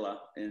Armadillo.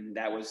 And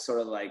that was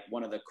sort of like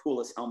one of the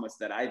coolest helmets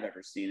that I've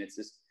ever seen. It's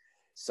just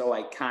so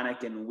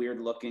iconic and weird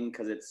looking,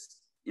 because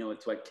it's, you know,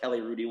 it's what Kelly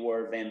Rudy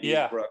wore, Van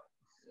Beesbrook.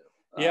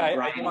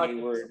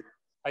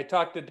 I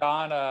talked to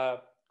Don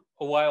a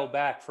while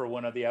back for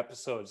one of the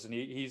episodes, and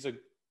he's a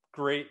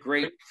great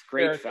fella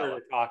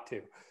to talk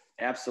to.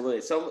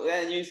 Absolutely. So,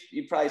 and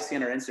you probably see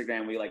on our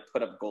Instagram, we like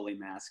put up goalie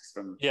masks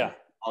from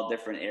all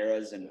different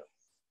eras and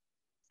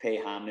pay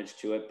homage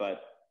to it.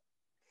 But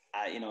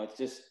you know, it's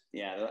just,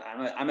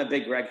 I'm a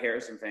big Greg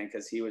Harrison fan,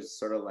 because he was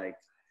sort of like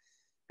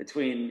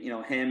between, you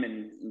know, him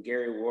and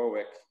Gary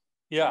Warwick,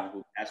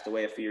 who passed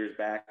away a few years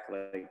back.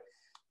 Like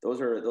those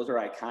are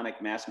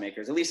iconic mask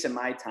makers, at least in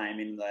my time,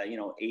 in the, you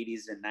know,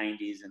 80s and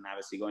 90s, and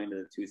obviously going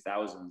to the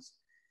 2000s.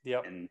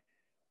 Yep. And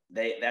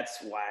that's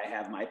why I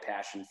have my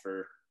passion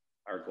for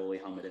our goalie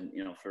helmet, and,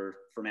 you know, for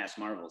mask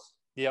marvels.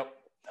 Yep.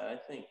 I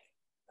think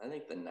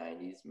the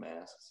 90s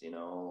masks, you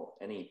know,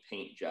 any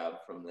paint job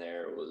from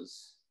there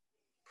was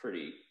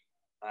pretty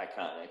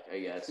iconic, I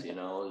guess, you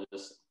know,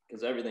 just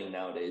because everything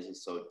nowadays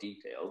is so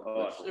detailed.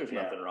 There's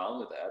nothing wrong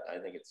with that. I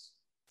think it's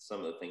some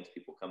of the things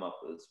people come up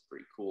with is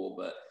pretty cool,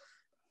 but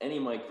any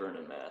Mike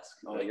Vernon mask,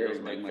 was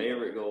my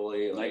favorite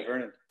goalie. Mike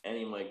Vernon.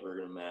 Any Mike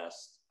Vernon mask,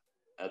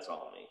 that's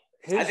all me.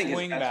 I think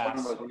his best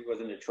one was when he was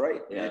in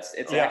Detroit. Yeah.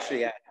 It's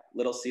actually at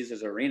Little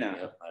Caesars Arena.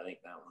 Yep, I think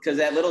that one. Because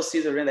at Little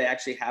Caesars Arena, they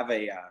actually have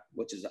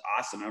which is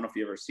awesome. I don't know if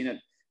you've ever seen it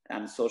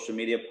on social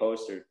media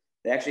posts, or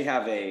they actually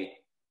have a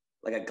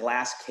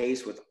glass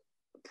case with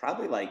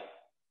probably like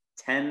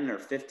 10 or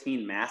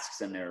 15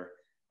 masks in there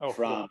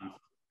from, cool.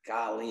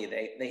 Golly,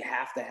 they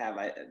have to have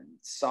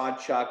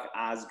Sawchuck,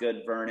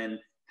 Osgood, Vernon,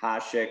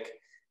 Hasek,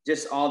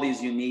 just all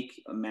these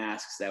unique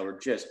masks that were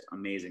just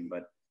amazing.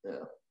 But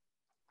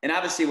and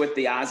obviously with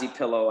the Ozzy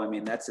pillow, I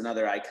mean, that's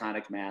another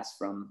iconic mask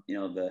from, you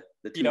know,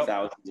 the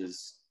 2000s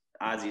is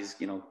Ozzy's,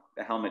 you know,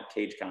 the helmet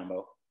cage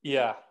combo.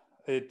 Yeah,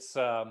 it's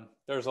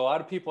there's a lot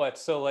of people that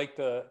still like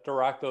to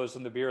rock those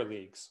in the beer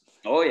leagues.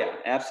 Oh yeah,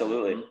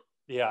 absolutely. Mm-hmm.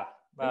 Yeah,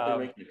 they're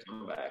making a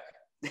comeback.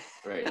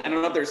 Right. I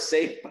don't know if they're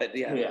safe, but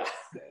yeah.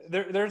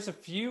 There's a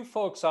few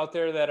folks out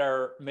there that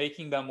are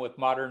making them with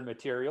modern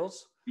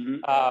materials.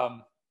 Mm-hmm.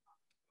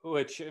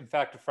 Which, in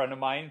fact, a friend of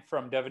mine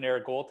from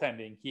Devonair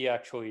Goaltending, he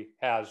actually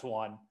has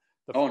one.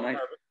 Nice.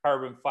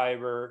 Carbon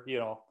fiber, you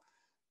know,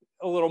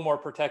 a little more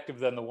protective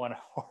than the one I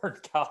wore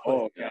in college.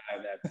 Oh, yeah.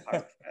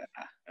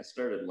 I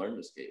started learning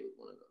to skate with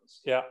one of those.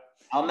 Yeah.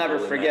 I'll never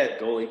forget.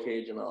 Goalie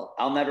cage and all.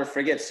 I'll never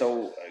forget.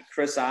 So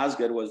Chris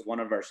Osgood was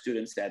one of our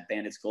students at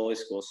Bandits Goalie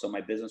School. So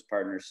my business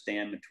partner,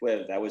 Stan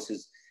Matwiv,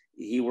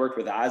 he worked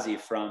with Ozzy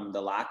from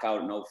the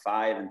lockout in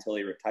 2005 until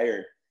he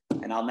retired.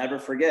 And I'll never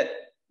forget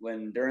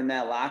when during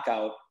that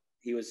lockout,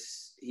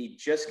 he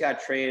just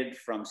got traded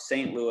from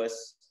St. Louis,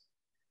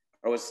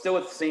 or was still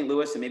with St.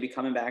 Louis and maybe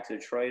coming back to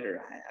Detroit,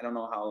 or I don't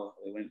know how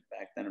it went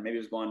back then, or maybe it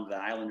was going to the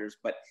Islanders,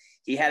 but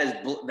he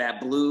had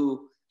that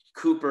blue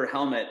Cooper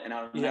helmet, and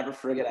I'll never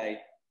forget, I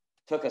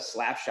took a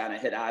slap shot and I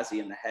hit Ozzy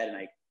in the head,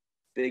 and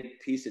big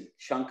piece of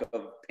chunk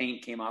of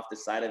paint came off the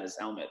side of his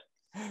helmet.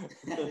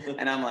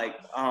 And I'm like,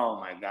 oh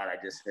my God, I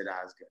just hit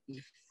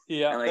Osgood.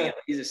 Yeah. And like,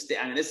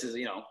 this is,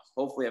 you know,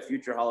 hopefully a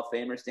future Hall of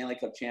Famer, Stanley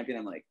Cup champion.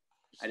 I'm like,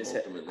 I just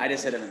hit him in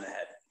the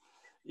head.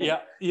 Yeah.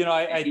 You know,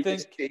 I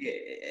think,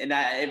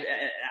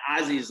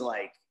 Ozzy's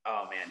like,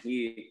 oh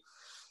man,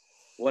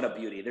 what a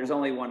beauty. There's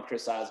only one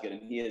Chris Osgood,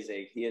 and he is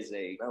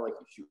a not like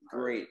you shoot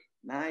great.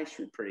 Nah, I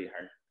shoot pretty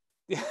hard.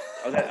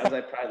 I was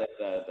at probably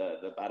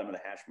the bottom of the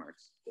hash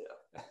marks.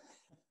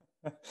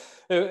 Yeah.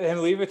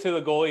 And leave it to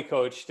the goalie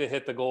coach to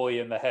hit the goalie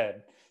in the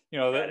head. You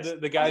know,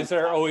 the guys that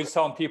are always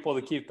telling people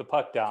to keep the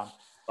puck down.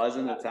 Buzz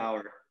in the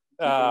tower.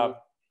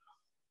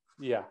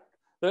 Yeah.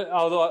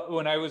 Although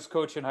when I was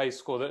coaching high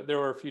school, there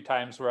were a few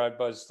times where I'd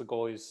buzz the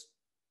goalie's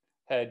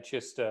head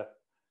just to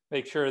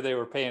make sure they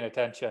were paying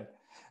attention.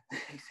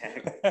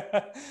 Exactly.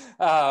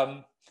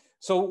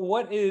 So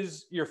what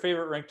is your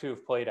favorite rink to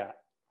have played at?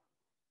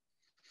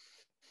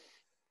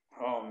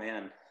 Oh,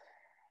 man.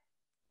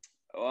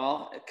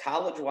 Well,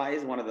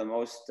 college-wise, one of the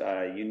most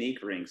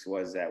unique rinks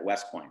was at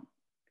West Point.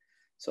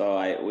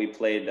 So we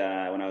played,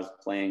 when I was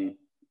playing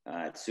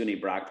at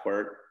SUNY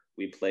Brockport,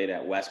 we played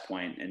at West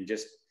Point, and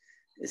just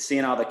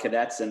seeing all the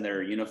cadets in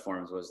their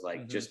uniforms was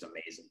like just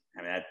amazing.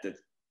 I mean,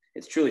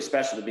 it's truly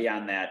special to be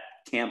on that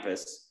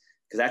campus,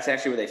 because that's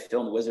actually where they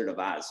filmed Wizard of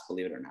Oz,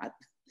 believe it or not.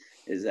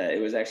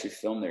 It was actually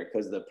filmed there,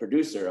 because the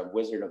producer of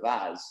Wizard of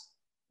Oz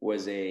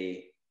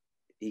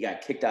he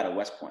got kicked out of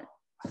West Point.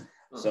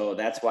 So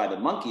that's why the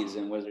monkeys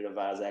in Wizard of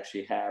Oz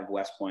actually have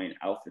West Point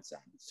outfits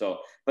on. So,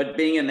 but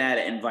being in that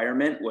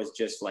environment was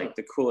just like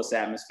the coolest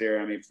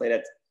atmosphere. I mean,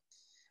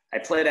 I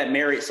played at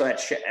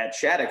at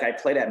Shattuck, I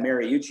played at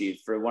Mariucci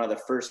for one of the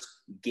first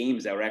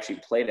games that were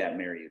actually played at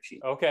Mariucci.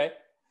 Okay.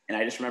 And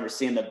I just remember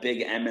seeing the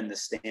big M in the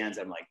stands.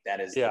 I'm like, that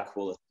is the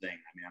coolest thing.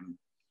 I mean,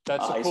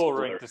 that's a cool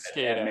rink to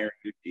skate at.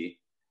 Mariucci.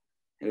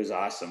 It was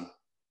awesome.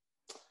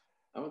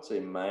 I would say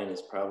mine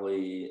is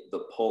probably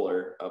the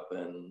Polar up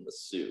in the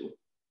Sioux.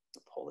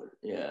 The Polar.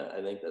 Yeah,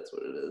 I think that's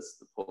what it is.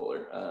 The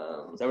Polar.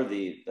 Is that where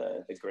the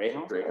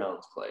Greyhounds?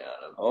 Greyhounds play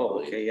on them.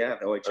 Oh, okay, yeah.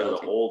 The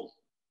old.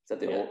 Is that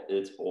the old?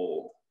 It's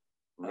old.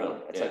 Really?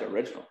 It's like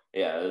original.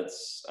 Yeah,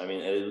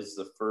 it was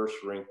the first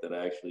rink that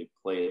I actually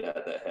played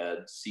at that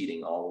had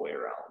seating all the way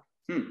around.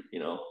 You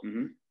know?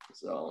 Mm-hmm.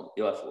 So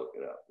you'll have to look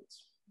it up.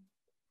 It's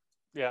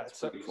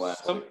pretty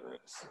classic.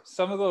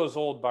 Some of those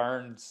old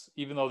barns,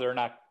 even though they're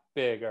not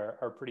big,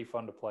 are pretty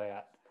fun to play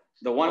at.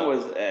 The one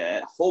was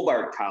at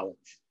Hobart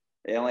College.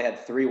 They only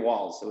had 3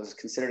 walls. It was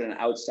considered an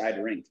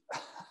outside rink.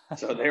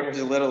 So there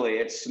was literally,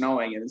 it's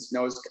snowing and the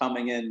snow's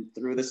coming in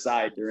through the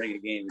side during a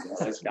game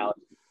against this college.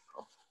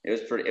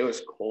 It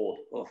was cold.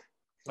 Oh.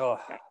 It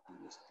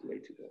was way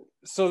too cold.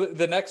 So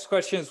the next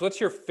question is, what's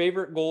your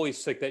favorite goalie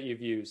stick that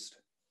you've used?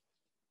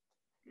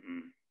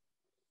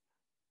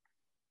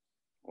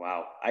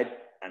 Wow. I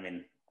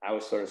mean, I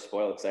was sort of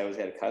spoiled because I always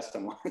had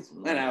custom ones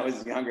when I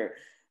was younger.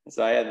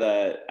 So I had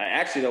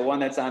actually the one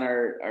that's on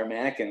our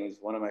mannequin was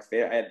one of my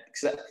favorite.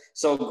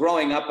 So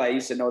growing up, I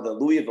used to know the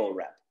Louisville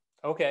rep.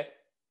 Okay.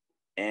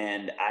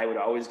 And I would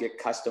always get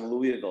custom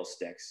Louisville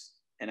sticks.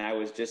 And I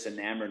was just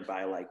enamored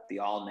by like the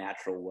all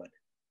natural wood,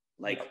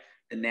 like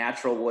the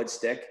natural wood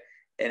stick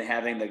and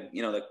having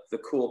the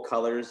cool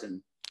colors.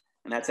 And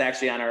that's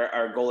actually on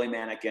our goalie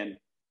mannequin.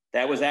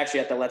 That was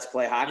actually at the Let's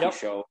Play Hockey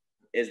show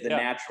is the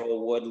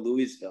natural wood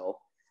Louisville.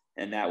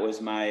 And that was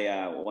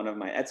one of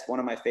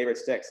my favorite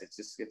sticks.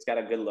 It's got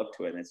a good look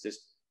to it. And it's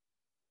just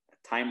a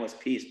timeless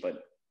piece,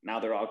 but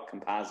now they're all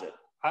composite.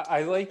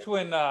 I liked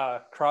when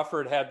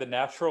Crawford had the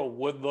natural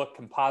wood look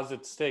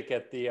composite stick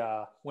at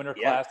the Winter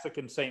Classic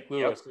in St.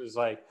 Louis. It was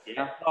like,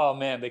 oh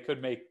man, they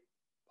could make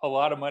a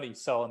lot of money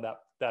selling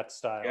that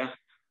style. Yeah,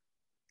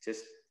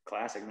 just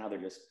classic. Now they're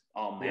just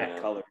all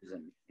matte colors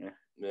and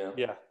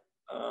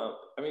I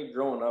mean,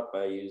 growing up,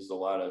 I used a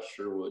lot of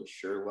Sherwood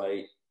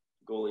Surelight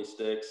goalie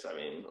sticks. I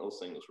mean, those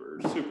things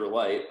were super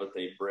light, but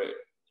they broke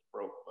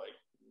like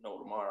no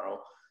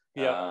tomorrow.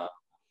 Yeah,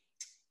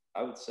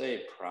 I would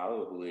say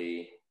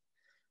probably.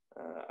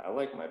 I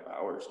like my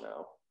Bowers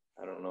now.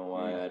 I don't know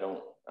why I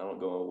don't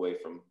go away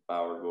from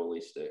Bauer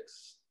goalie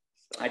sticks.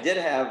 So. I did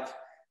have,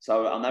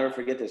 so I'll never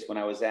forget this when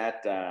I was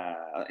at, I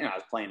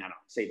was playing, I don't know,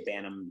 say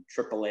Bantam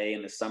AAA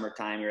in the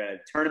summertime. We were at a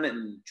tournament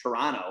in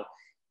Toronto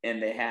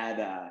and they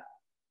had,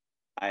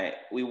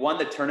 we won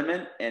the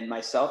tournament and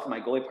myself and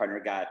my goalie partner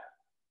got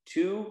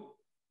 2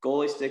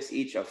 goalie sticks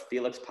each of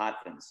Felix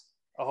Potvins.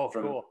 Oh,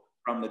 cool.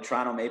 From the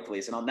Toronto Maple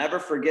Leafs. And I'll never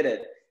forget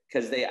it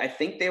because I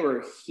think they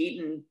were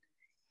Heaton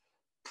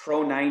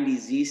Pro 90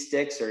 Z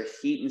sticks or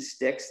Heaton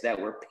sticks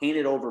that were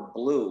painted over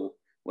blue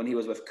when he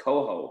was with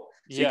Coho.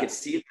 So you could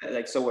see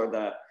like, so where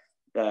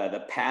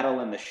the paddle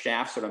and the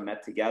shaft sort of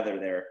met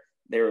together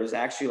there was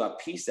actually a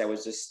piece that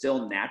was just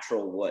still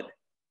natural wood.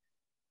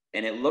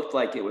 And it looked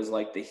like it was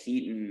like the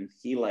Heaton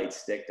Helite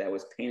stick that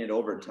was painted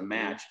over to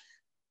match,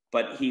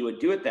 but he would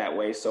do it that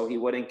way so he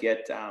wouldn't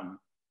get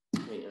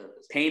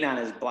paint on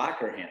his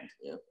blocker hand.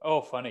 Yeah. Oh,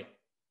 funny.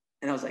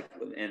 And I was like,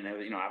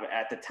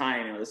 at the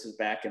time, this is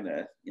back in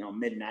the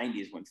mid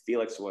 '90s when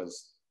Felix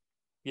was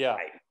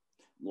legend.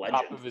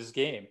 Top of his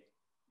game.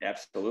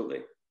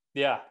 Absolutely.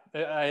 Yeah,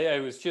 I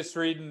was just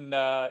reading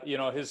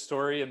his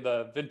story in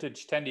the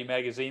Vintage Tendy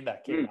magazine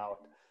that came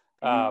out.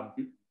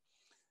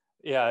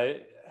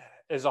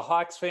 As a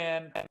Hawks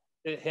fan,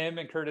 him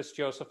and Curtis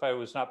Joseph, I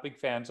was not big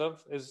fans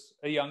of as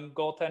a young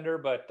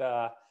goaltender, but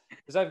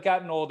as I've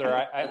gotten older,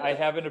 I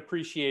have an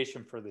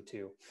appreciation for the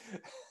two.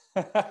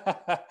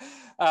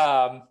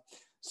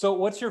 So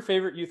what's your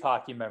favorite youth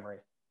hockey memory?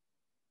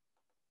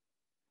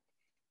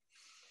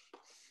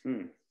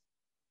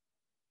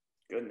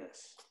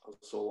 Goodness. That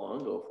was so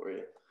long ago for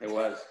you. It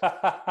was.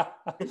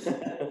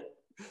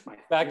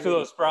 Back to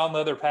those brown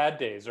leather pad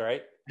days,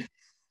 right?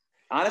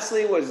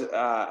 Honestly,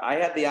 I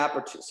had the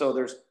opportunity. So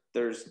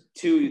there's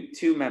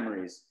two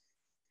memories,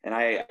 and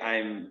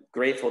I'm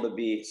grateful to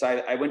be. So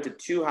I went to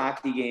 2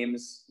 hockey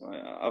games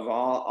of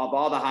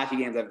all the hockey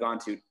games I've gone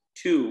to.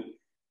 2,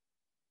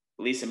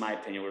 at least in my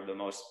opinion, were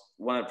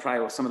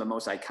probably some of the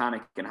most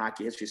iconic in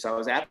hockey history. So I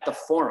was at the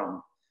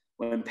Forum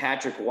when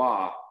Patrick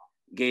Waugh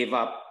gave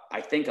up,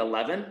 I think,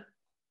 11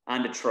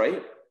 on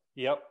Detroit.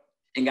 Yep.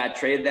 And got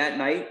traded that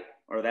night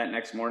or that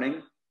next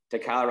morning to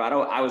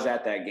Colorado. I was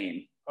at that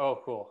game. Oh,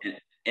 cool.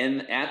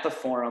 And at the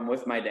Forum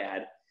with my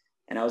dad.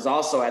 And I was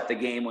also at the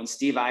game when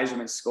Steve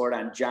Yzerman scored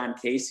on John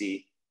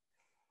Casey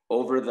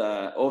over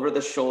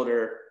the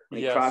shoulder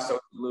when he crossed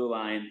over the blue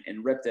line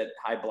and ripped it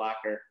high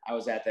blocker. I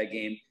was at that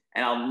game.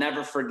 And I'll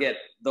never forget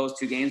those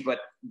 2 games. But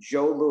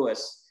Joe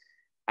Louis,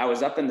 I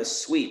was up in the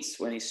suites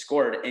when he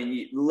scored,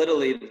 and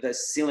literally the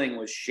ceiling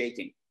was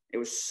shaking. It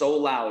was so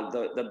loud.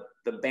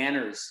 The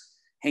banners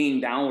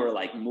hanging down were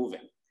like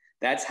moving.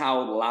 That's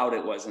how loud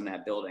it was in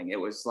that building. It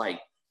was like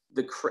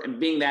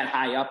being that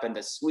high up in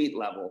the suite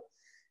level.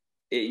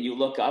 You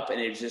look up and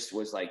it just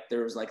was like,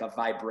 there was like a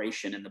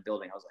vibration in the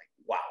building. I was like,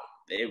 wow.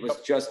 It was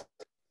just,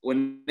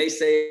 when they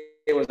say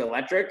it was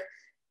electric,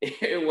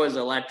 it was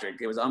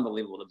electric. It was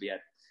unbelievable to be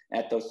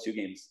at those 2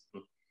 games.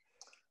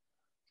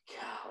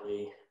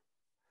 Golly.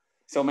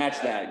 So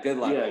match that. Good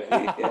luck. Yeah,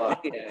 good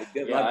luck.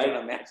 Good luck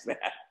trying to match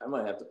that. I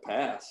might have to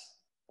pass.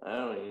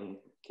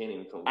 Can't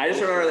even come. I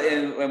just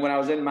remember when I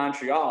was in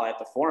Montreal at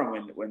the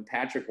Forum when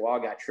Patrick Waugh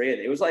got traded,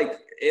 it was like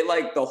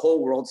the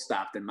whole world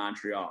stopped in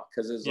Montreal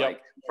because it was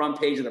like front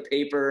page of the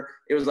paper.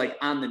 It was like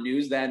on the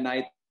news that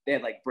night. They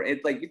had like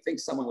you think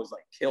someone was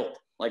like killed,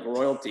 like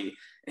royalty,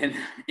 and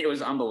it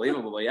was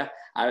unbelievable. Yeah,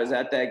 I was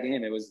at that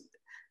game. It was,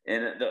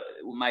 and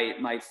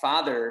my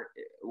father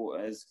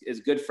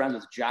is good friends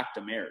with Jacques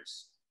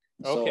Demers.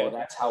 So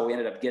that's how we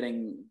ended up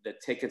getting the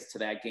tickets to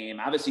that game.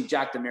 Obviously,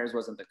 Jacques Demers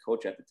wasn't the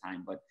coach at the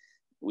time, but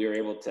we were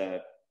able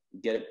to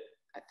get it.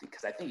 I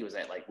think he was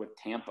at like with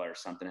Tampa or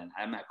something, and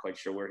I'm not quite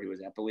sure where he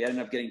was at. But we ended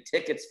up getting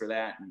tickets for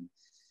that, and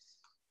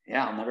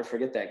yeah, I'll never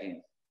forget that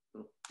game.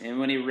 And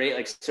when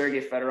he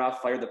Sergei Fedorov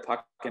fired the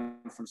puck in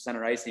from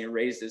center ice, and he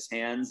raised his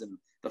hands, and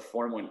the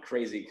Forum went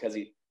crazy because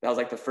that was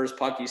like the first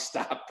puck he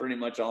stopped pretty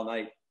much all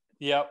night.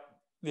 Yep.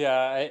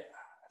 Yeah,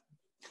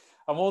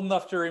 I'm old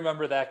enough to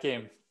remember that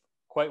game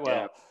quite well.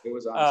 Yeah, it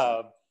was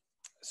awesome.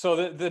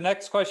 So the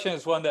next question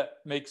is one that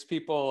makes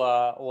people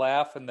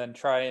laugh and then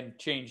try and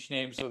change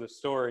names of the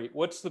story.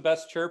 What's the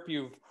best chirp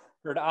you've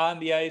heard on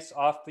the ice,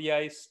 off the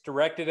ice,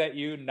 directed at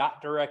you,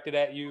 not directed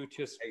at you,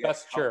 just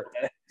best chirp?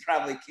 I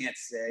probably can't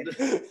say.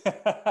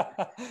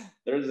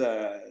 There's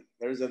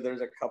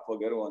a couple of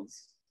good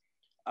ones.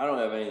 I don't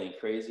have anything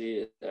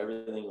crazy.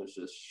 Everything was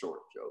just short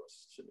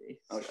jokes to me.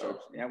 Short.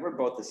 Yeah, we're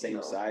both the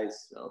same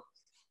size. So.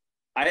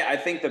 I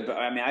think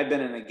I've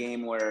been in a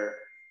game where,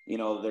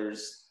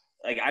 there's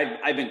like,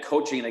 I've been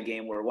coaching in a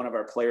game where one of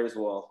our players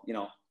will,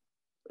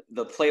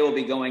 the play will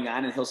be going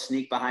on and he'll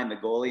sneak behind the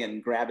goalie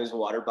and grab his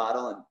water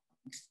bottle and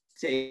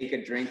take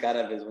a drink out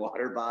of his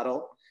water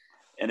bottle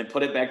and then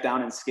put it back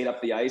down and skate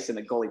up the ice. And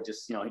the goalie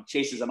just, he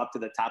chases him up to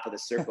the top of the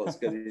circles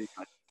because,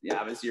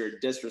 obviously you're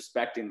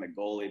disrespecting the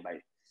goalie by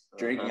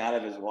drinking out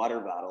of his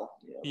water bottle.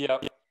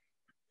 Yep.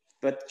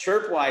 But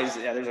chirp wise,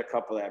 there's a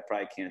couple that I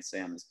probably can't say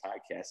on this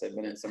podcast. I've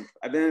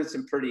been in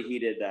some pretty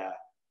heated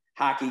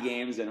hockey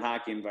games and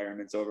hockey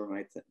environments over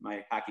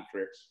my hockey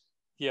career.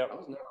 Yeah, I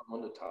was never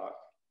one to talk.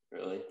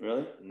 Really?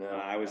 No,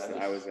 I was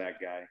that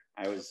guy.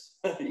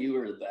 You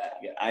were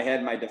that guy. I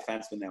had my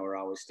defensemen that were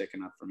always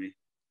sticking up for me.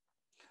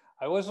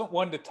 I wasn't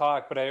one to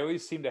talk, but I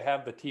always seemed to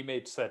have the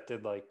teammates that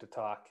did like to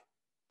talk.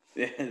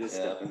 Just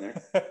step in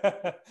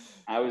there.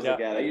 I was the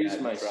guy that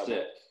used my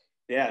stick.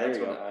 Yeah, there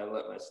you go. I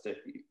let my stick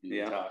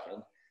be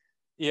talking.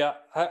 Yeah,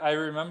 I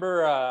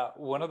remember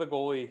one of the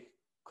goalie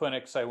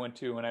clinics I went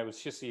to when I was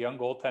just a young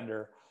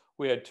goaltender.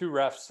 We had 2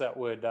 refs that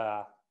would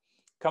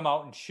come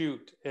out and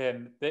shoot,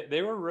 and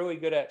they were really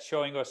good at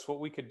showing us what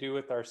we could do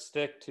with our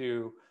stick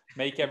to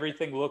make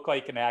everything look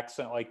like an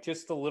accent, like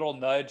just a little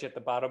nudge at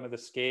the bottom of the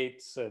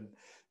skates and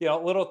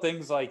little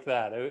things like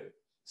that.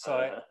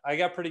 So I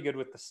got pretty good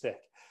with the stick.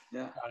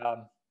 Yeah.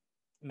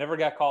 Never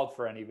got called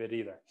for any of it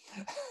either.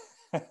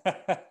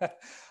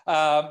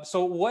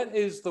 So what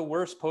is the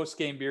worst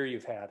post-game beer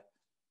you've had?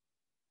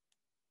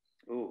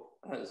 Ooh,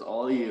 that is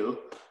all you.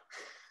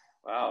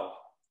 Wow.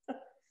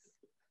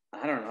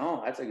 I don't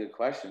know. That's a good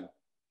question.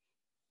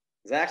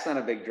 Zach's not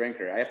a big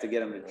drinker. I have to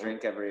get him to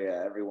drink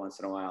every once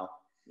in a while.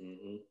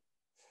 Mm-hmm.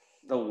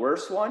 The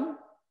worst one?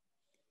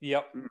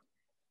 Yep.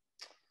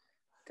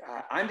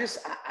 God,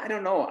 I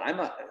don't know.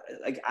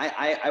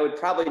 I would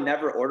probably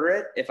never order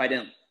it if I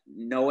didn't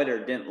know it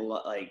or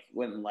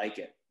wouldn't like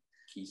it.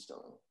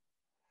 Keystone.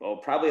 Well,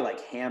 probably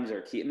like Hams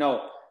or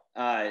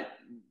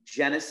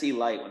Genesee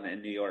Light when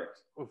in New York.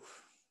 Oof.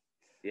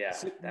 Yeah,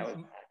 that was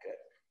not good.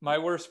 My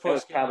worst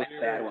post game probably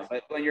a bad one.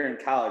 But when you're in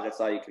college,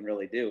 that's all you can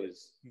really do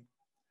is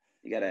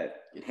you gotta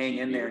hang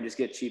in there and just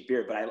get cheap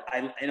beer. But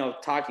I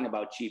talking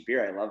about cheap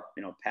beer, I love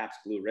Pabst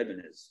Blue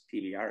Ribbon is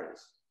PBR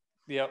is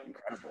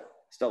incredible.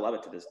 Still love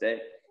it to this day.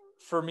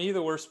 For me,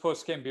 the worst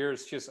post game beer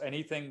is just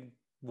anything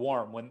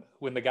warm.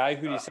 When the guy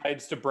who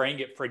decides to bring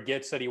it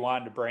forgets that he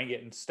wanted to bring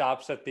it and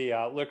stops at the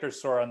liquor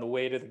store on the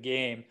way to the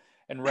game,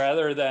 and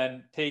rather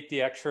than take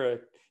the extra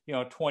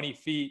 20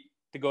 feet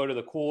to go to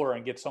the cooler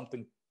and get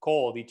something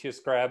cold, he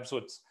just grabs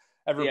what's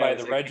ever by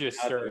the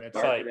register, and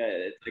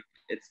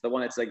it's the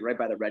one that's like right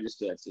by the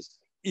register. That's just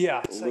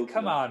it's like,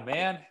 come on,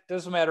 man, it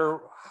doesn't matter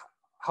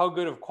how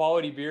good of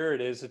quality beer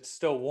it is, it's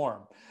still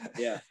warm.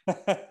 So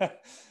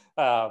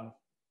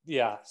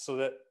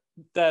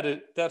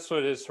that's what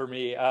it is for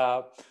me.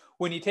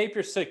 When you tape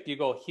your stick, do you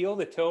go heel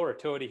to toe or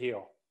toe to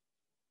heel?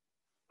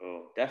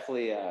 Oh,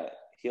 definitely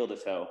heel to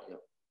toe. Yep.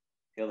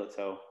 Heel to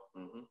toe.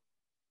 Mm-hmm.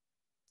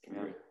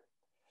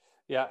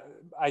 Yeah,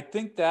 I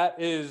think that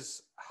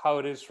is how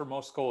it is for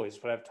most goalies,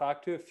 but I've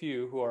talked to a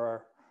few who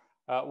are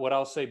what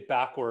I'll say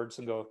backwards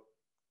and go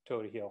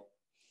toe to heel.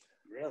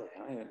 Really?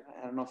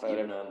 I don't know if I would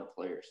Even ever. on the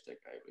player stick,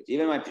 I would.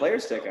 Even my player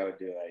stick, I would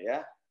do that.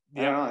 Yeah.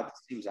 I don't know. It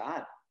seems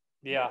odd.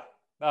 Yeah.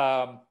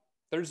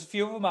 There's a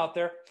few of them out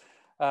there.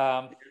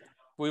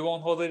 We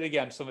won't hold it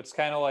against them. It's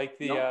kind of like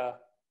the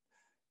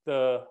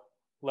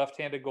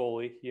left-handed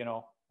goalie, you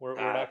know, we're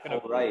not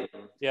going to, right.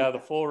 Yeah, the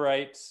full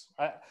rights.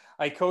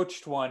 I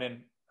coached one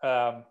and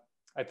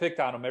I picked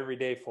on him every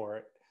day for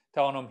it,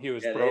 telling him he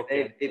was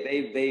broken.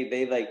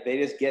 They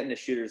just get in the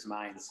shooter's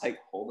mind. It's like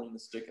holding the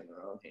stick in the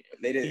wrong hand.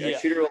 A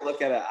shooter will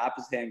look at an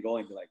opposite hand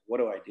goalie and be like, "What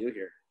do I do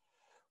here?"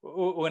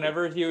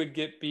 Whenever he would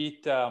get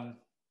beat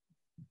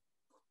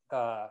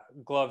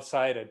glove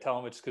side, I'd tell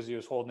him it's because he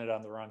was holding it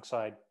on the wrong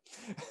side.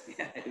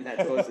 Yeah, and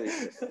that's supposed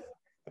to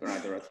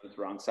the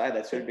wrong side.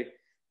 That should be.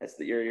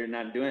 You're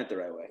not doing it the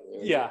right way.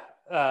 Yeah.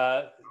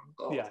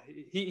 Yeah.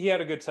 He had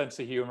a good sense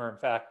of humor. In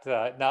fact,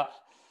 now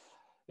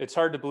it's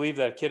hard to believe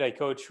that kid I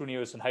coached when he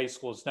was in high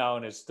school is now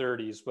in his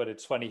 30s, but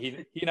it's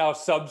funny. He now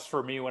subs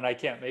for me when I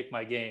can't make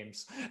my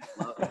games.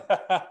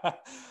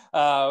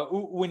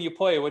 When you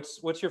play,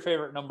 what's your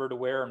favorite number to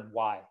wear and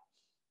why?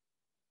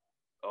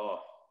 Oh,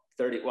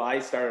 30. Well, I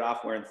started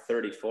off wearing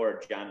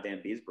 34, John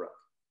Van Beesbrook,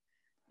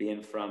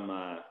 being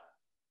from,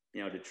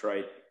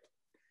 Detroit.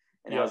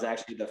 And that was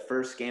actually the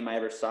first game I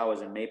ever saw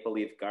was in Maple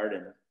Leaf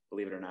Garden,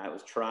 believe it or not. It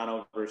was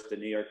Toronto versus the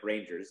New York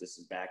Rangers. This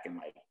is back in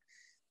like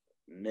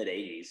mid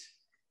 80s.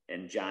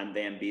 And John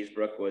Van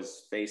Beesbrook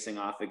was facing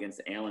off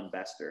against Alan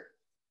Bester.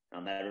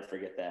 I'll never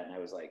forget that. And I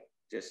was like,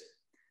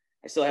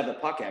 I still have the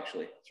puck,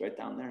 actually. It's right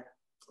down there.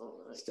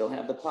 Oh, nice. Still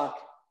have the puck.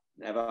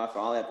 I've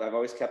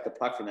always kept the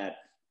puck from that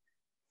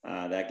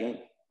game.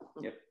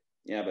 Yep.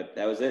 Yeah, but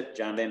that was it.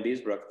 John Van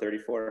Beesbrook,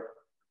 34.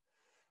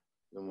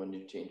 And when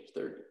did you change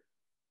 30?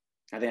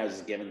 I think I was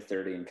just given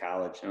 30 in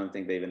college. I don't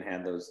think they even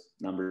had those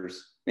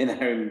numbers. I mean, I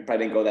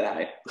probably didn't go that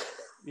high.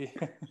 Yeah.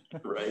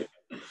 Right.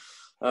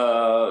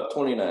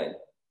 29.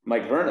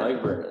 Mike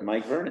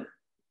Vernon.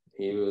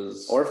 He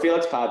was. Or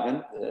Felix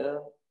Potvin. Yeah.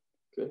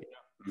 Good.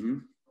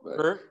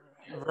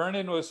 Mm-hmm.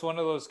 Vernon was one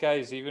of those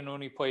guys, even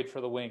when he played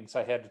for the Wings,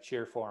 I had to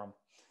cheer for him.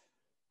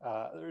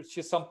 There's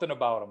just something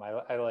about him.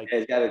 I like. Yeah,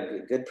 he's got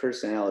a good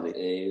personality.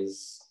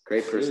 He's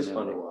great personality. He's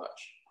fun to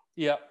watch.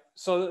 Yeah.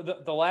 So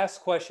the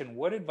last question,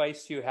 what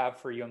advice do you have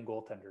for young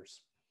goaltenders?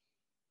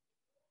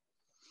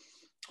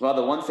 Well,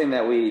 the one thing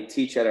that we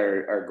teach at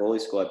our goalie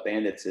school at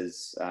Bandits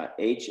is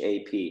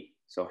HAP.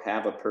 So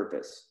have a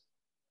purpose.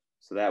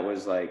 So that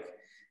was like,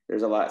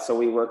 there's a lot. So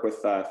we work with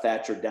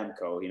Thatcher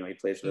Demko, he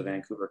plays for the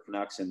Vancouver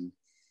Canucks. And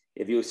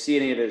if you see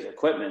any of his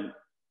equipment,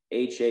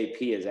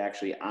 HAP is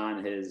actually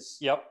on his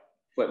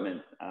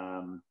equipment.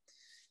 And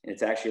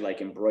it's actually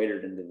like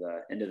embroidered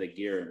into the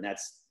gear. And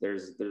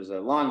there's a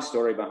long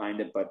story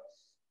behind it, but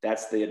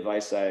that's the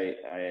advice I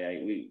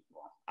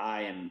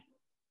and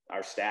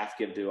our staff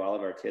give to all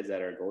of our kids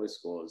at our goalie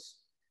school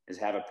is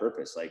have a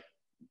purpose. Like,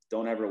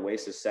 don't ever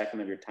waste a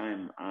second of your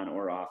time on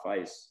or off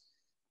ice.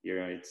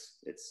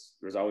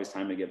 There's always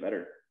time to get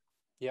better.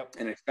 Yep.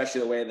 And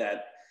especially the way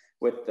that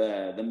with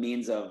the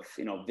means of,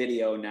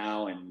 video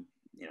now and,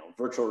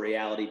 virtual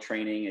reality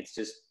training, it's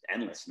just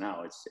endless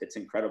now. It's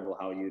incredible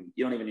how you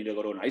don't even need to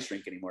go to an ice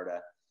rink anymore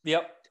to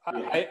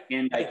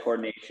hand-eye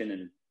coordination,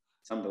 and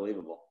it's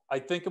unbelievable. I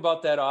think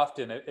about that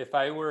often. If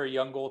I were a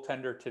young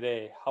goaltender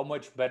today, how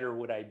much better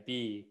would I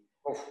be?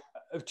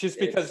 Just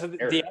because of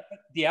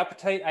the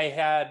appetite I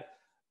had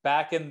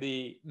back in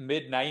the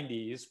mid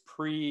 90s,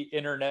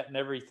 pre-internet and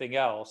everything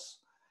else.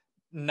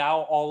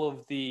 Now all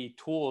of the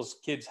tools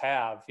kids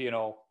have,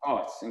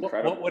 it's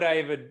incredible. What would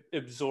I have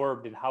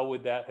absorbed, and how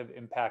would that have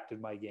impacted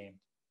my game?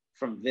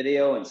 From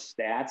video and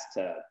stats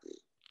to,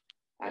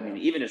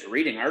 even just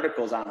reading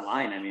articles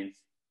online.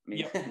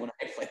 When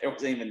I played, there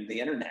wasn't even the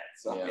internet.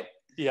 So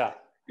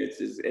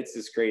it's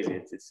just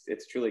crazy.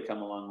 It's truly come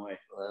a long way.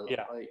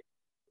 Like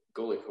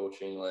goalie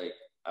coaching, like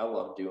I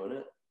love doing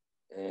it,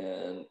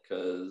 and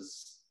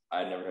because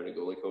I never had a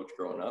goalie coach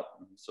growing up,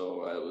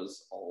 so I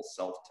was all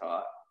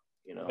self-taught.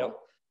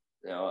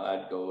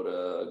 I'd go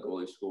to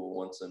goalie school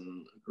once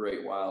in a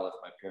great while if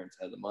my parents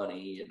had the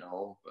money,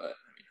 but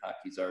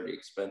hockey's already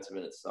expensive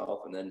in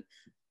itself, and then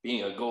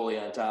being a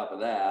goalie on top of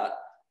that.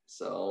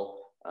 So,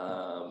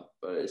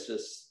 but it's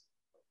just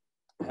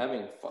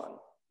having fun,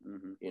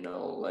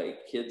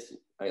 like kids,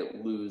 I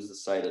lose the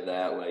sight of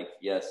that. Like,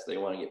 yes, they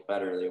want to get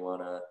better. They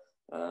want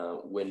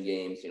to win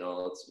games,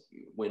 it's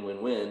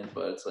win,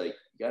 but it's like,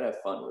 you gotta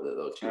have fun with it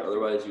though too.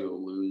 Otherwise you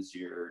will lose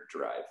your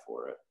drive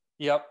for it.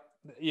 Yep.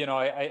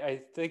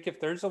 I think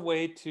if there's a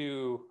way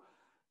to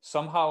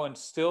somehow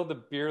instill the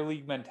beer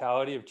league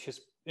mentality of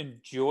just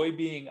enjoy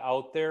being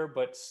out there,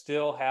 but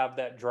still have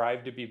that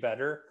drive to be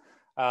better,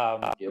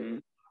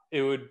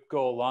 it would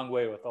go a long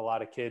way with a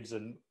lot of kids,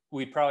 and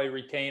we'd probably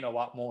retain a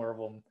lot more of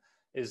them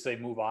as they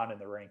move on in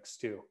the ranks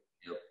too.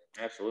 Yep,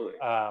 absolutely.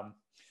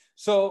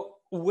 So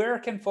where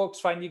can folks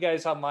find you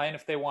guys online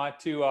if they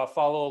want to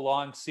follow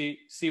along,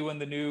 see when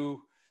the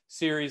new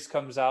series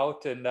comes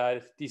out and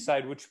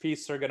decide which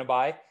piece they're going to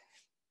buy?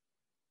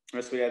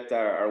 So we got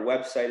our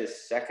website is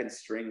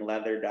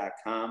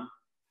secondstringleather.com,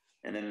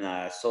 and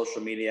then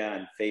social media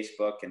on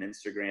Facebook and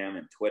Instagram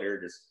and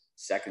Twitter, just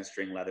Second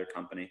String Leather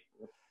Company.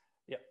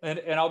 Yeah,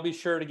 and I'll be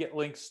sure to get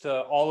links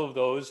to all of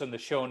those in the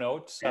show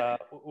notes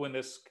when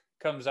this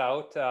comes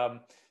out.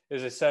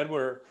 As I said,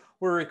 we're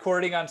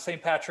recording on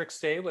St. Patrick's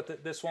Day,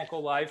 but this won't go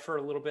live for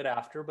a little bit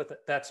after, but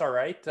that's all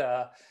right.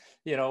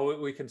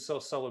 We can still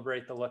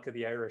celebrate the luck of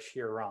the Irish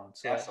year round.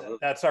 So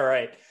that's all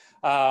right.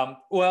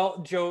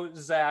 Well, Joe,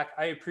 Zach,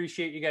 I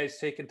appreciate you guys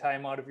taking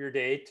time out of your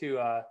day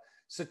to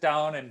sit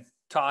down and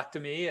talk to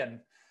me and,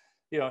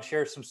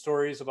 share some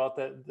stories about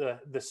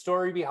the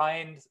story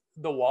behind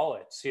the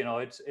wallets.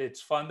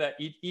 It's fun that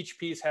each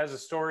piece has a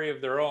story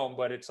of their own,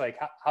 but it's like,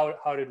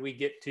 how did we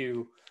get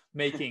to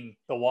making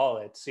the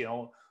wallets?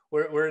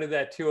 Where did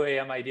that 2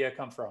 a.m. idea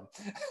come from?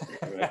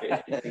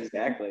 Right.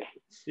 Exactly.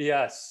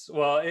 Yes.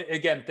 Well,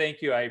 again,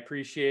 thank you. I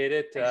appreciate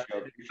it. Thanks,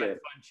 It's been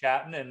fun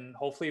chatting, and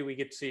hopefully we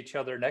get to see each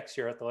other next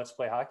year at the Let's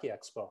Play Hockey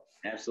Expo.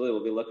 Absolutely.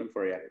 We'll be looking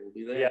for you. We'll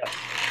be there. Yeah.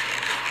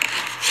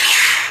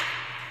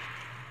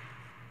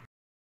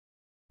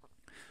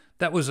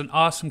 That was an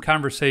awesome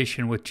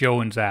conversation with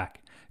Joe and Zach.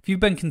 If you've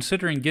been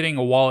considering getting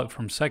a wallet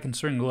from Second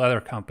String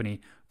Leather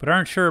Company, but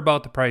aren't sure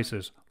about the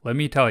prices, let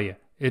me tell you,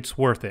 it's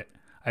worth it.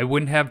 I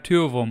wouldn't have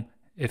 2 of them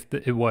if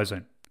it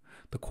wasn't.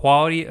 The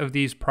quality of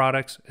these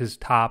products is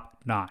top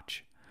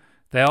notch.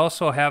 They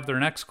also have their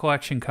next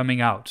collection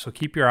coming out, so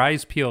keep your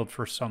eyes peeled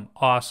for some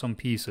awesome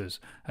pieces.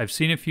 I've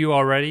seen a few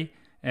already,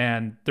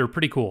 and they're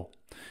pretty cool.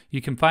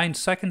 You can find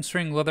Second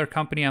String Leather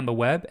Company on the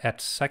web at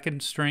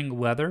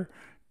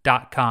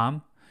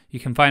secondstringleather.com. You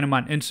can find them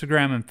on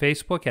Instagram and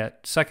Facebook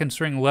at Second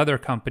String Leather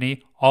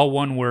Company, all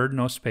one word,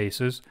 no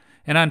spaces,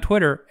 and on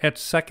Twitter at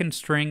Second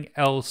String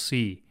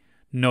LC,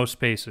 no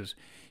spaces.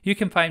 You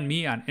can find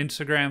me on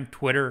Instagram,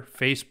 Twitter,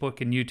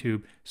 Facebook, and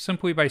YouTube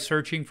simply by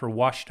searching for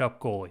Washed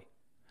Up Goalie.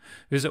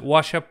 Visit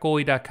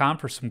washedupgoalie.com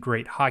for some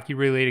great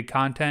hockey-related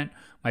content,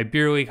 my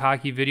beer league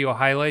hockey video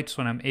highlights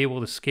when I'm able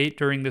to skate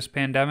during this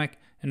pandemic,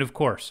 and of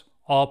course,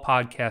 all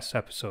podcast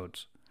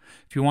episodes.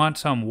 If you want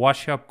some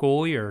Washed Up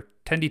Goalie or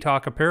Tendy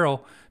Talk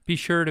apparel, be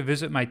sure to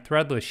visit my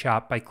Threadless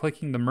shop by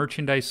clicking the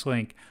merchandise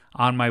link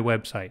on my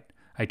website.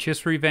 I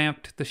just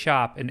revamped the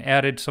shop and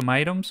added some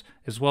items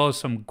as well as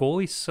some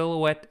goalie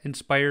silhouette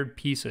inspired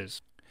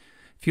pieces.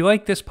 If you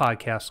like this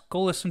podcast,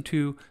 go listen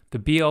to the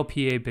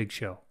BLPA Big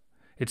Show.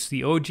 It's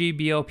the OG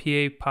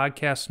BLPA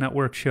Podcast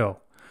Network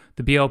show.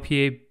 The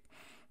BLPA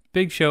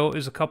Big Show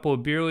is a couple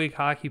of beer league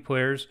hockey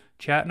players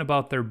chatting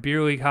about their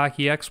beer league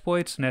hockey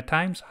exploits and at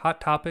times hot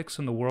topics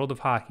in the world of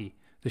hockey.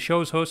 The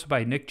show is hosted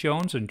by Nick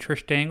Jones and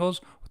Trish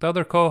Dangles, with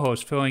other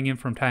co-hosts filling in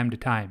from time to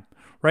time.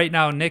 Right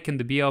now, Nick and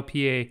the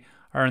BLPA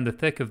are in the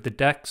thick of the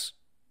Dex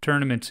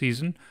tournament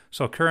season,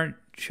 so current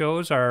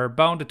shows are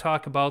bound to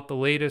talk about the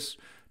latest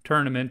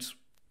tournaments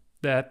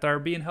that are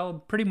being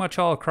held pretty much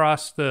all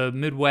across the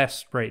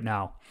Midwest right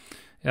now.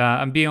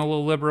 I'm being a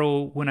little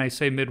liberal when I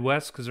say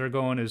Midwest because they're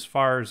going as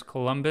far as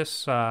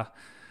Columbus,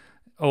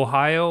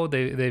 Ohio.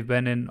 They've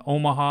been in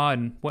Omaha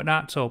and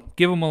whatnot, so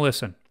give them a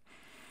listen.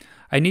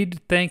 I need to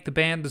thank the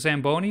band The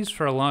Zambonis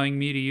for allowing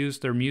me to use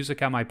their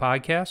music on my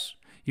podcast.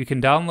 You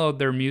can download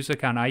their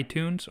music on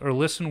iTunes or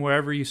listen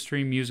wherever you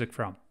stream music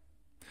from.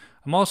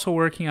 I'm also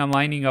working on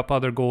lining up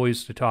other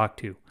goalies to talk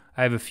to.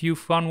 I have a few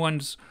fun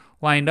ones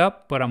lined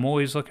up, but I'm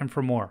always looking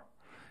for more.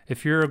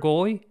 If you're a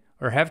goalie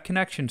or have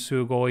connections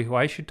to a goalie who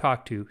I should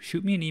talk to,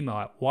 shoot me an email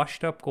at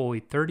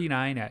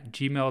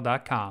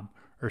washedupgoalie39@gmail.com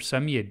or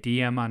send me a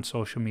DM on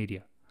social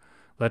media.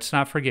 Let's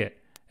not forget,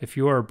 if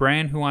you are a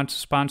brand who wants to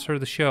sponsor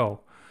the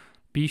show,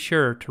 be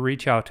sure to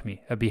reach out to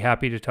me. I'd be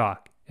happy to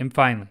talk. And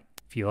finally,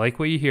 if you like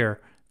what you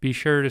hear, be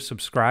sure to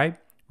subscribe,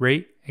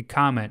 rate, and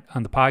comment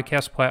on the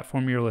podcast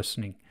platform you're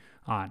listening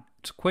on.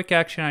 It's a quick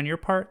action on your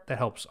part that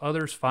helps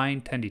others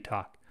find Tendy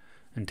Talk.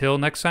 Until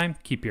next time,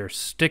 keep your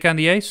stick on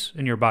the ice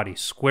and your body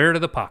square to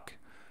the puck.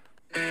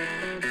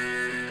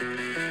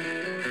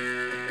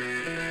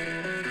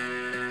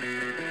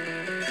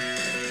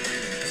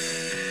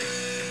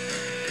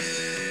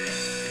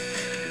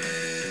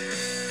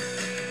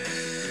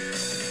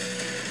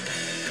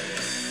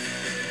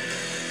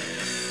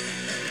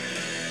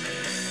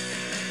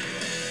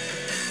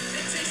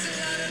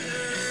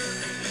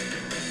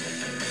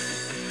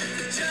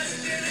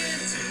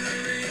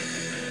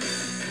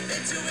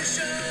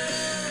 Intuition,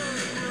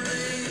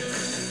 brain,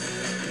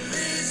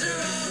 these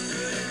are all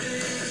good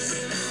things.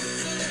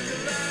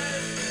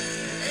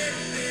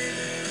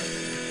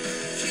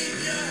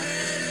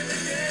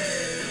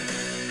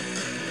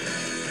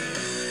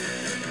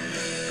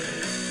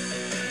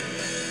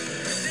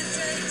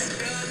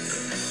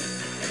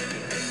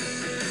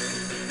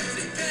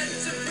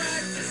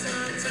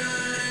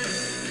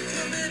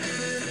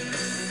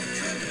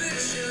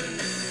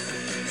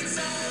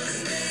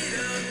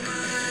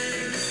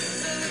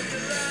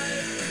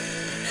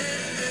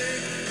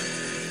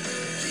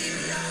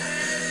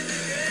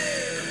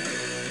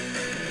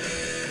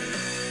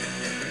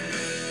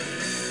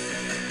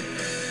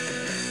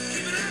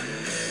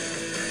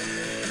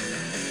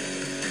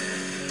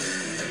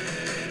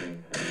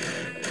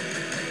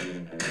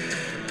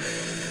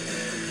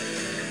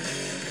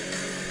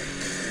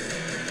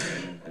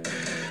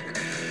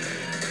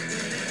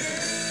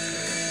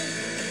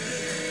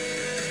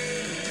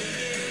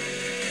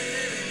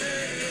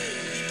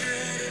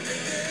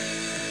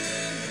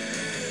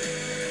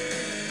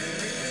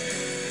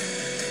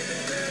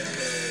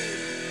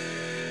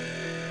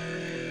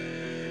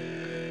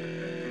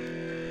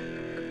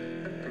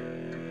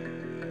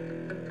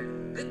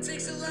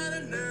 takes a lot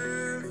of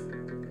nerve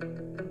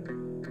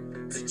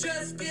to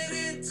just get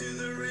into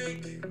the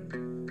rink.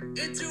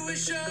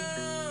 Intuition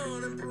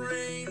and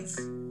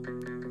brains.